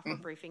happy to offer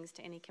briefings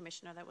to any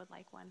commissioner that would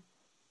like one.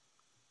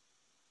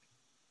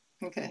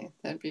 Okay,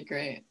 that'd be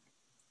great.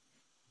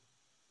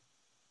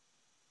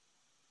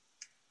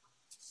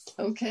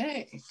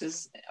 Okay,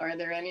 are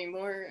there any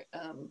more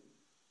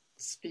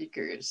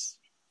speakers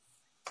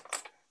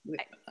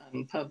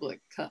on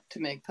to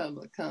make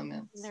public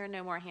comments? There are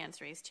no more hands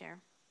raised, Chair.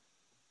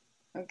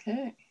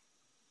 Okay.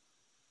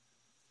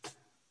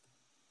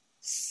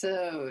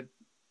 So,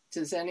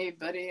 does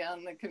anybody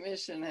on the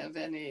commission have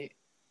any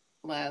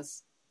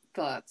last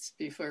thoughts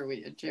before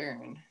we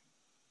adjourn?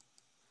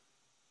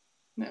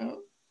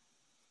 No?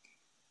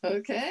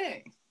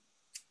 Okay.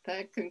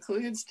 That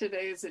concludes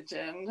today's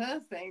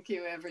agenda. Thank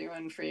you,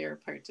 everyone, for your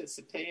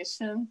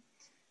participation.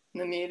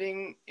 The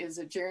meeting is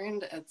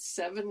adjourned at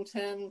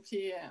 7:10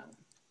 p.m.